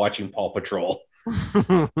stop watching Paw Patrol.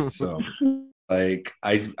 So like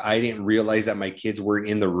I didn't realize that my kids weren't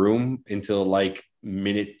in the room until like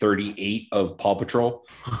minute 38 of Paw Patrol.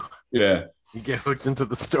 Yeah. You get hooked into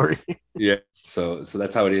the story. Yeah. So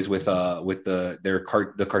that's how it is with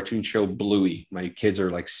the cartoon show Bluey. My kids are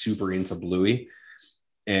like super into Bluey,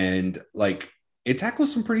 and like it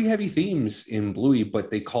tackles some pretty heavy themes in Bluey, but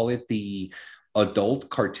they call it the adult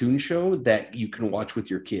cartoon show that you can watch with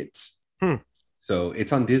your kids. So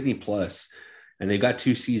it's on Disney Plus, and they've got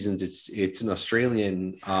 2 seasons. It's an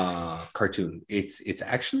Australian cartoon. It's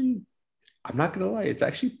actually, I'm not gonna lie, it's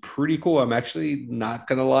actually pretty cool. I'm actually not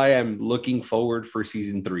gonna lie, I'm looking forward for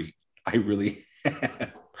season 3. I really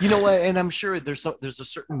You know what? And I'm sure there's a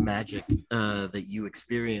certain magic that you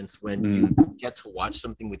experience when you get to watch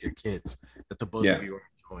something with your kids that the both of you are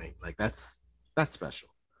enjoying. Like that's special.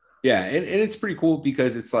 Yeah, and it's pretty cool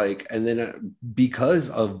because it's like, and then because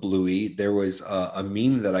of Bluey, there was a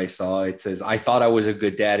meme that I saw. It says, I thought I was a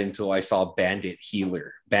good dad until I saw Bandit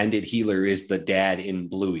Healer. Bandit Healer is the dad in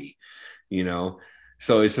Bluey, you know?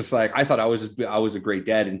 So it's just like, I thought I was a great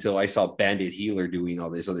dad until I saw Bandit Healer doing all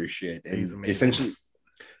this other shit. And he's amazing. Essentially,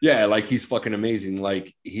 yeah, like he's fucking amazing.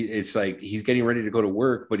 Like it's like he's getting ready to go to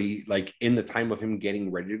work, but he like in the time of him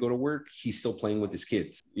getting ready to go to work, he's still playing with his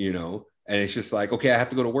kids, you know? And it's just like, okay, I have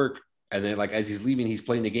to go to work. And then like as he's leaving, he's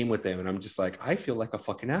playing the game with them. And I'm just like, I feel like a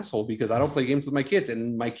fucking asshole because I don't play games with my kids.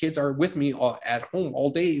 And my kids are with me at home all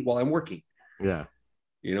day while I'm working. Yeah.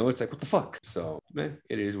 You know, it's like, what the fuck? So, man,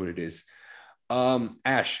 it is what it is.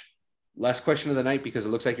 Ash, last question of the night, because it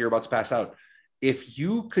looks like you're about to pass out. If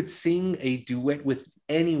you could sing a duet with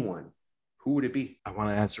anyone, who would it be? I want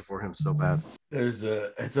to answer for him so bad.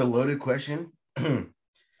 It's a loaded question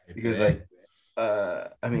because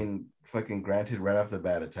I mean, fucking granted right off the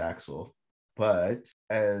bat, it's Axel, but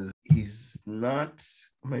as he's not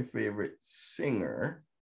my favorite singer,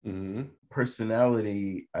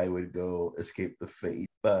 personality, I would go Escape the Fate.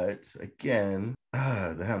 But again,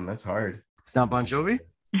 damn, that's hard. It's not Bon Jovi?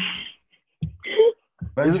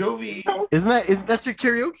 Bon Jovi. Isn't that your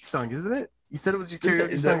karaoke song, isn't it? You said it was your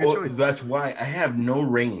karaoke song of choice. That's why I have no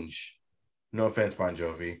range. No offense, Bon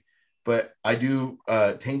Jovi. But I do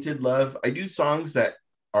Tainted Love. I do songs that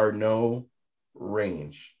are no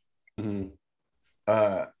range.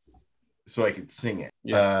 So I could sing it.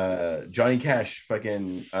 Yeah. Johnny Cash,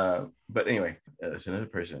 fucking. But anyway, that's another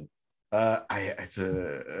person.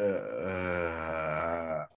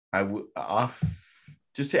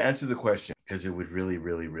 Just to answer the question, because it would really,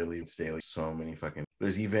 really, really stay like so many fucking.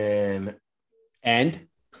 There's even. And.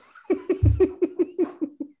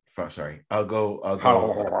 Sorry, I'll go.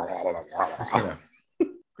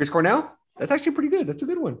 Chris Cornell. That's actually pretty good. That's a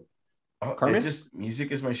good one. Oh, Carmen? it just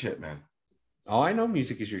music is my shit, man. Oh, I know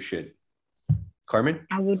music is your shit. Carmen?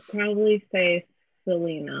 I would probably say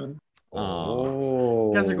Selena. Oh,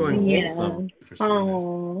 You guys are going Yeah. wholesome. For Selena.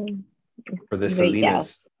 Oh, for the but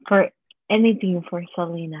Selenas. for anything for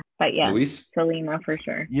Selena. But yeah, Luis? Selena for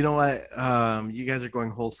sure. You know what? You guys are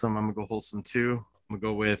going wholesome. I'm gonna go wholesome too. I'm gonna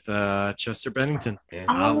go with Chester Bennington. Yeah.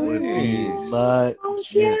 That would be Oh,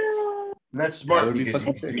 legit. yeah. And that's That smart would be because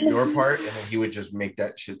fucking you sick. do your part, and then he would just make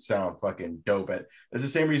that shit sound fucking dope. That's the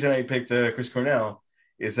same reason I picked Chris Cornell.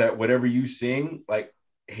 Is that whatever you sing, like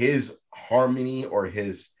his harmony or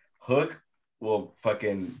his hook will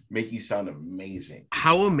fucking make you sound amazing.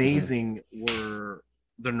 How amazing were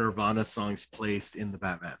the Nirvana songs placed in the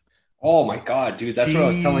Batman? Oh my god, dude, that's what I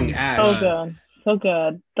was telling Ash. So good. So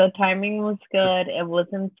good. The timing was good. It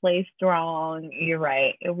wasn't placed wrong. You're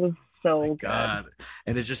right. It was so good. God.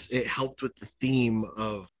 And it helped with the theme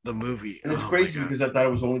of the movie. And it's Oh, crazy my God. because I thought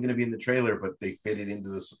it was only going to be in the trailer, but they fit it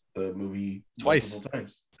into the movie Twice. multiple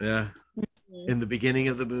times. Yeah. In the beginning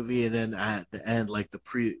of the movie and then at the end, like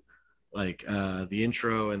the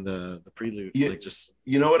intro and the prelude. Yeah. Like just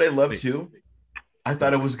You know what I love too? I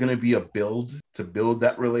thought it was going to be a build to build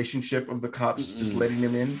that relationship of the cops just letting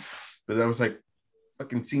him in, but that was like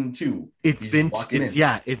fucking scene 2. it's He's been walking in.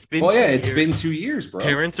 it's been Well, yeah, 2 it's years. been 2 years, bro.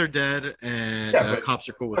 Parents are dead and Yeah, but cops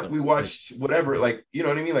are cool with Fuck, them. we watched whatever, like, you know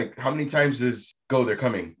what I mean? Like, how many times does go, they're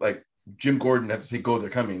coming? Like, Jim Gordon have to say, go, they're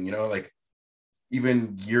coming, you know? Like,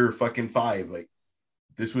 even year fucking 5, like,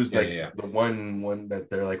 this was like the one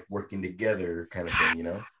that they're like working together kind of thing, you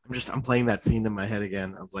know? I'm playing that scene in my head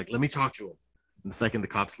again of like, let me talk to him. And the second the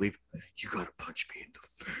cops leave, you gotta punch me in the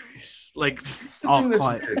face. Like, just all That's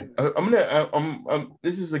quiet. weird.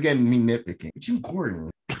 This is again me nitpicking. Jim Gordon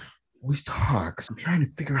always talks. I'm trying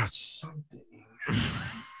to figure out something.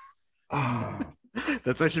 Ah.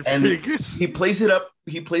 That's actually And pretty good. he plays it up.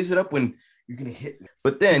 He plays it up when you're gonna hit me,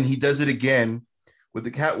 but then he does it again with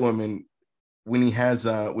the Catwoman when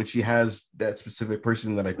she has that specific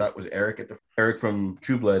person that I thought was Eric from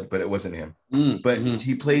True Blood, but it wasn't him. But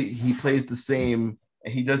he plays the same,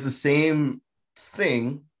 and he does the same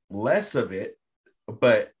thing, less of it,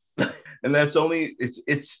 but and that's only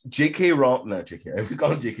it's J.K. Rowling, not J.K. I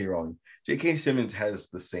call him J.K. Rowling. J.K. Simmons has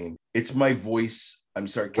the same. It's my voice. I'm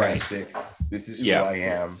sarcastic. Right. This is who I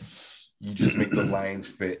am. You just make the lines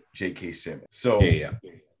fit J.K. Simmons. So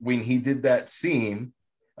when he did that scene,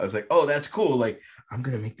 I was like, oh, that's cool. Like, I'm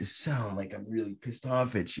going to make this sound like I'm really pissed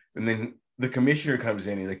off at you. And then the commissioner comes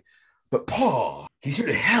in and he's like, but Paul, he's here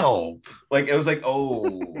to help. Like, I was like,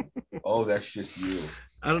 oh, that's just you.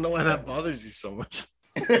 I don't know why that bothers you so much.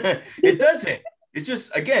 It doesn't. It's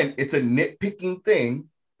just, again, it's a nitpicking thing,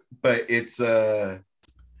 but it's I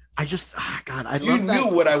love that. You knew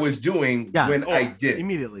what I was doing when I did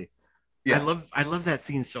immediately. Yeah. I love that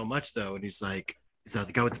scene so much though. And he's like,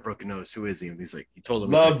 the guy with the broken nose, who is he? And he's like, he told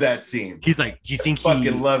him, that scene. He's like, do you think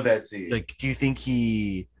fucking love that scene? Like, do you think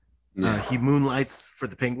he moonlights for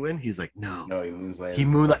the Penguin? He's like, no, he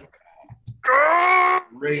moonlights.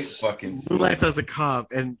 Great fucking moonlights as a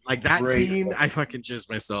cop, and like that scene, I fucking jizzed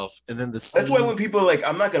myself. And then that's why when people are like,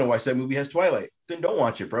 I'm not gonna watch that movie, has Twilight, then don't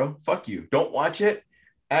watch it, bro. Fuck you. Don't watch it.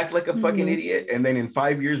 Act like a fucking idiot, and then in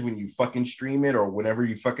 5 years when you fucking stream it or whenever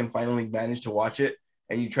you fucking finally manage to watch it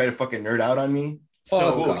and you try to fucking nerd out on me.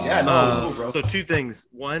 So cool. Cool, bro. So 2 things.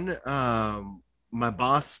 One, my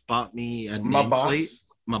boss bought me a nameplate.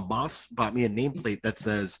 My boss bought me a nameplate that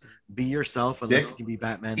says "Be yourself unless you can be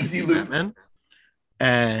Batman." Easy Batman.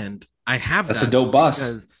 And I have that's a dope boss.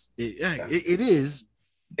 Because it is.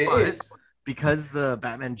 Because the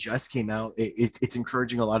Batman just came out, it's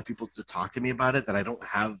encouraging a lot of people to talk to me about it that I don't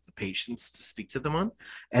have the patience to speak to them on.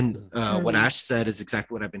 And what Ash said is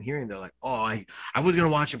exactly what I've been hearing. They're like, oh, I was going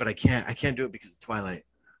to watch it, but I can't do it because of Twilight.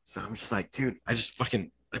 So I'm just like, dude, I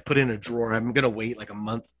put it in a drawer. I'm going to wait like a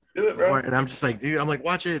month. Do it, bro. And I'm just like, dude, I'm like,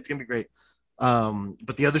 watch it. It's going to be great.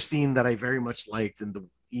 But the other scene that I very much liked, and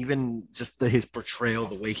even just his portrayal,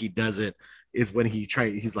 the way he does it, is when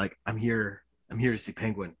he's like, I'm here to see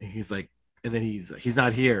Penguin. And he's like, and then he's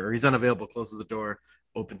not here, or he's unavailable, closes the door,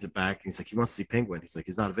 opens it back, and he's like, he wants to see Penguin. He's like,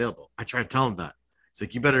 he's not available. I tried to tell him that. He's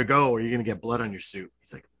like, you better go or you're gonna get blood on your suit.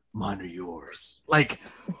 He's like, mine or yours. Like,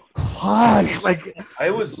 fuck. Like, I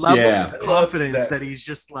was level of confidence that he's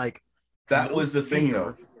just like, that was the thing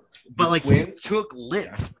though. But like, he took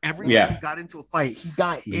licks every time he got into a fight. He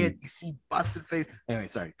got hit. You see busted face. Anyway,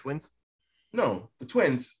 sorry, twins. No, the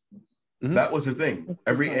twins. That was the thing.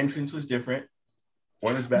 Every entrance was different.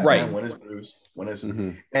 One is Batman, one is Bruce, one is,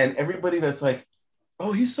 and everybody that's like,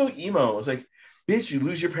 oh, he's so emo. It's like, bitch, you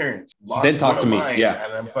lose your parents. Then talk to me. And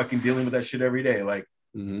I'm fucking dealing with that shit every day. Like,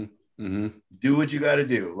 Do what you got to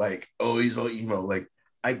do. Like, oh, he's all emo. Like,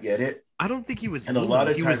 I get it. I don't think he was And a emo. lot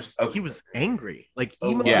of he times- was angry. Like A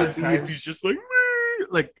emo lot would of be times- if he's just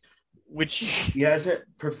like which He hasn't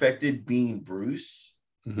perfected being Bruce,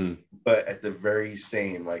 but at the very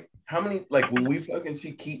same, like, how many, like, when we fucking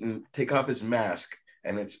see Keaton take off his mask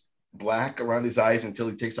and it's black around his eyes until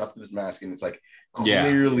he takes off his mask, and it's like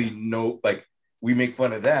clearly like, we make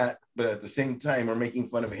fun of that, but at the same time, we're making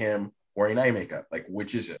fun of him wearing eye makeup. Like,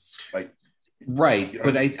 which is it? Like, Right. You know?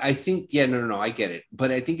 But I think, no, I get it.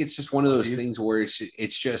 But I think it's just one of those things where it's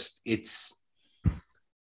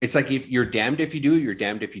like, if you're damned if you do, you're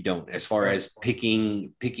damned if you don't, as far as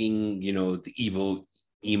picking, the evil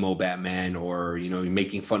emo Batman, or,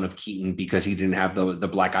 making fun of Keaton because he didn't have the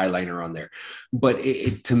black eyeliner on there. But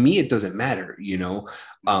to me, it doesn't matter,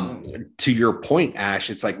 to your point, Ash,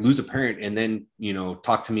 it's like, lose a parent and then,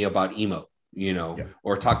 talk to me about emo.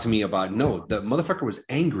 Or talk to me about, no, the motherfucker was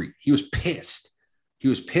angry. He was pissed. He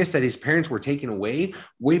was pissed that his parents were taken away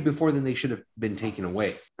way before than they should have been taken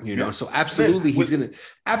away. So absolutely, he's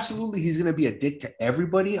gonna be a dick to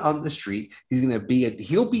everybody on the street.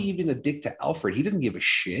 He'll be even a dick to Alfred. He doesn't give a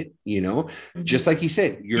shit. Just like he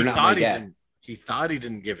said, you're not my dad. He thought he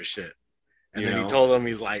didn't give a shit, and then he told him,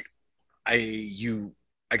 he's like, I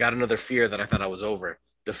got another fear that I thought I was over.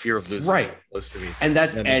 The fear of losing someone close to me, and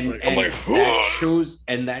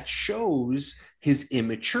that shows his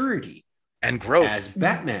immaturity and growth as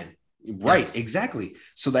Batman. Right, yes. Exactly.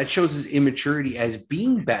 So that shows his immaturity as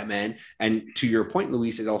being Batman, and to your point,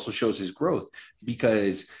 Luis, it also shows his growth,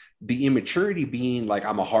 because the immaturity being like,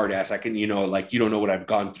 I'm a hard ass, I can, like, you don't know what I've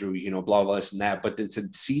gone through, blah, blah, this and that. But then to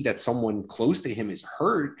see that someone close to him is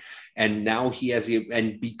hurt, and now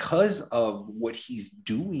and because of what he's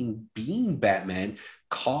doing, being Batman,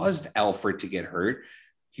 caused Alfred to get hurt,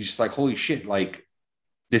 he's just like, holy shit, like,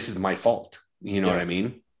 this is my fault. You know what I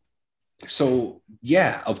mean? So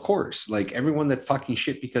yeah, of course, like, everyone that's talking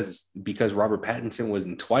shit because Robert Pattinson was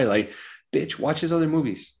in Twilight, bitch, watch his other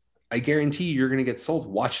movies. I guarantee you're going to get sold.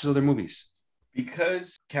 Watch his other movies.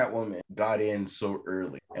 Because Catwoman got in so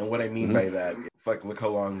early. And what I mean by that, look how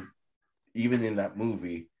long, even in that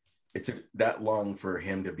movie, it took that long for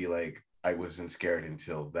him to be like, I wasn't scared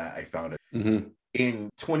until that I found it. In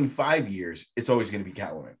 25 years, it's always going to be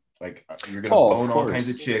Catwoman. Like, you're going to bone all kinds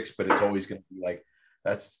of chicks, but it's always going to be like,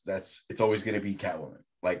 it's always going to be Catwoman.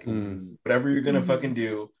 Like, whatever you're going to fucking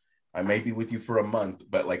do, I may be with you for a month,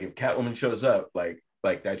 but like, if Catwoman shows up, like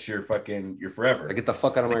that's your forever. Like, get the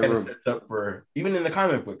fuck out of my room. Sets up for, even in the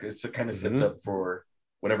comic book, it kind of sets up for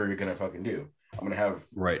whatever you're going to fucking do. I'm going to have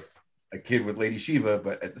a kid with Lady Shiva,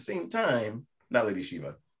 but at the same time, not Lady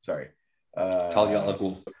Shiva, sorry. Talia al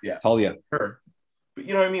Ghul. Yeah. Talia. Her. But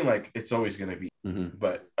you know what I mean? Like, it's always going to be.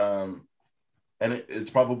 But, and it's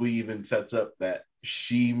probably even sets up that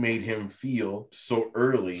she made him feel so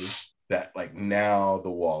early that, like, now the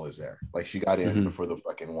wall is there. Like, she got in before the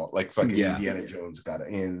fucking wall. Like, fucking Indiana Jones got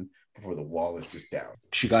in before the wall is just down.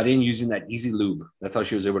 She got in using that easy lube. That's how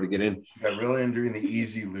she was able to get in. She got real in during the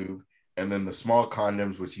easy lube, and then the small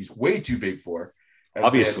condoms, which he's way too big for. And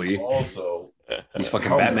obviously. Also, he's fucking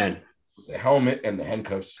Batman. The helmet and the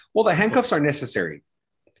handcuffs. Well, the handcuffs are necessary.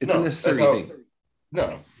 It's a necessary thing. No,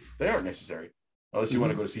 they aren't necessary. Unless you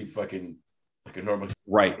want to go see fucking like a normal.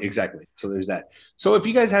 Right, exactly. So there's that. So if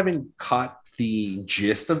you guys haven't caught the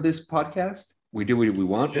gist of this podcast, we do what we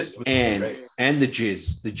want, and the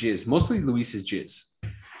jizz, mostly Luis's jizz.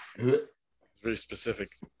 It's very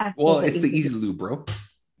specific. Well, it's the easy lube, bro.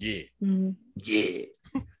 Yeah. Yeah.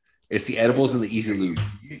 It's the edibles and the easy lube.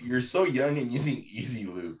 You're so young and using easy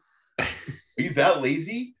lube. Are you that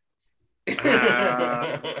lazy?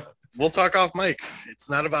 We'll talk off mic. It's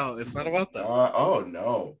not about that. Oh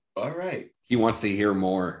no. All right. He wants to hear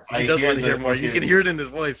more. He does want to hear more. You can hear it in his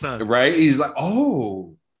voice, huh? Right? He's like,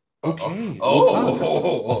 oh, okay.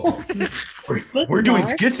 We're doing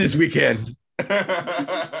skits this weekend.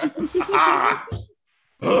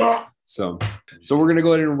 So we're going to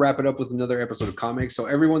go ahead and wrap it up with another episode of Comics. So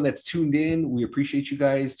everyone that's tuned in, we appreciate you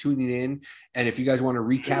guys tuning in. And if you guys want a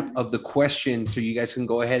recap of the questions, so you guys can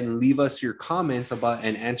go ahead and leave us your comments about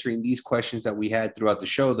and answering these questions that we had throughout the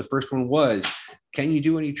show. The first one was, can you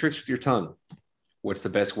do any tricks with your tongue? What's the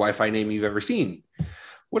best Wi-Fi name you've ever seen?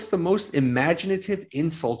 What's the most imaginative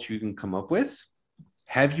insult you can come up with?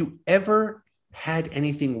 Have you ever had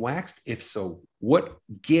anything waxed? If so, what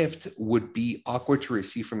gift would be awkward to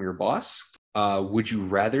receive from your boss? Would you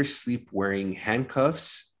rather sleep wearing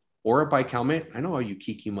handcuffs or a bike helmet? I know all you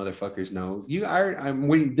kinky motherfuckers know. I'm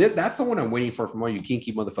waiting. That's the one I'm waiting for from all you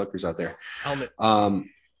kinky motherfuckers out there. Helmet.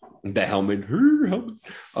 The helmet. Her helmet.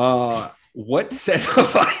 What set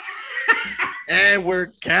of And we're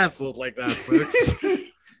canceled like that, folks.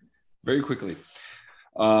 Very quickly.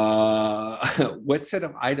 What set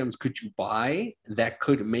of items could you buy that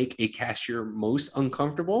could make a cashier most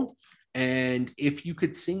uncomfortable? And if you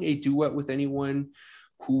could sing a duet with anyone,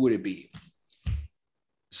 who would it be?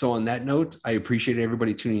 So on that note, I appreciate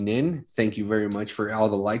everybody tuning in. Thank you very much for all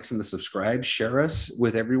the likes and the subscribe. Share us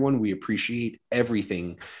with everyone. We appreciate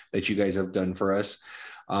everything that you guys have done for us.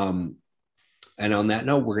 And on that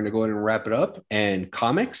note, we're going to go ahead and wrap it up. And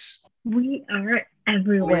comics? We are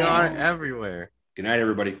everywhere. We are everywhere. Good night,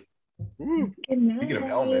 everybody. Woo. Good night. Speaking of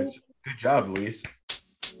helmets, good job, Luis.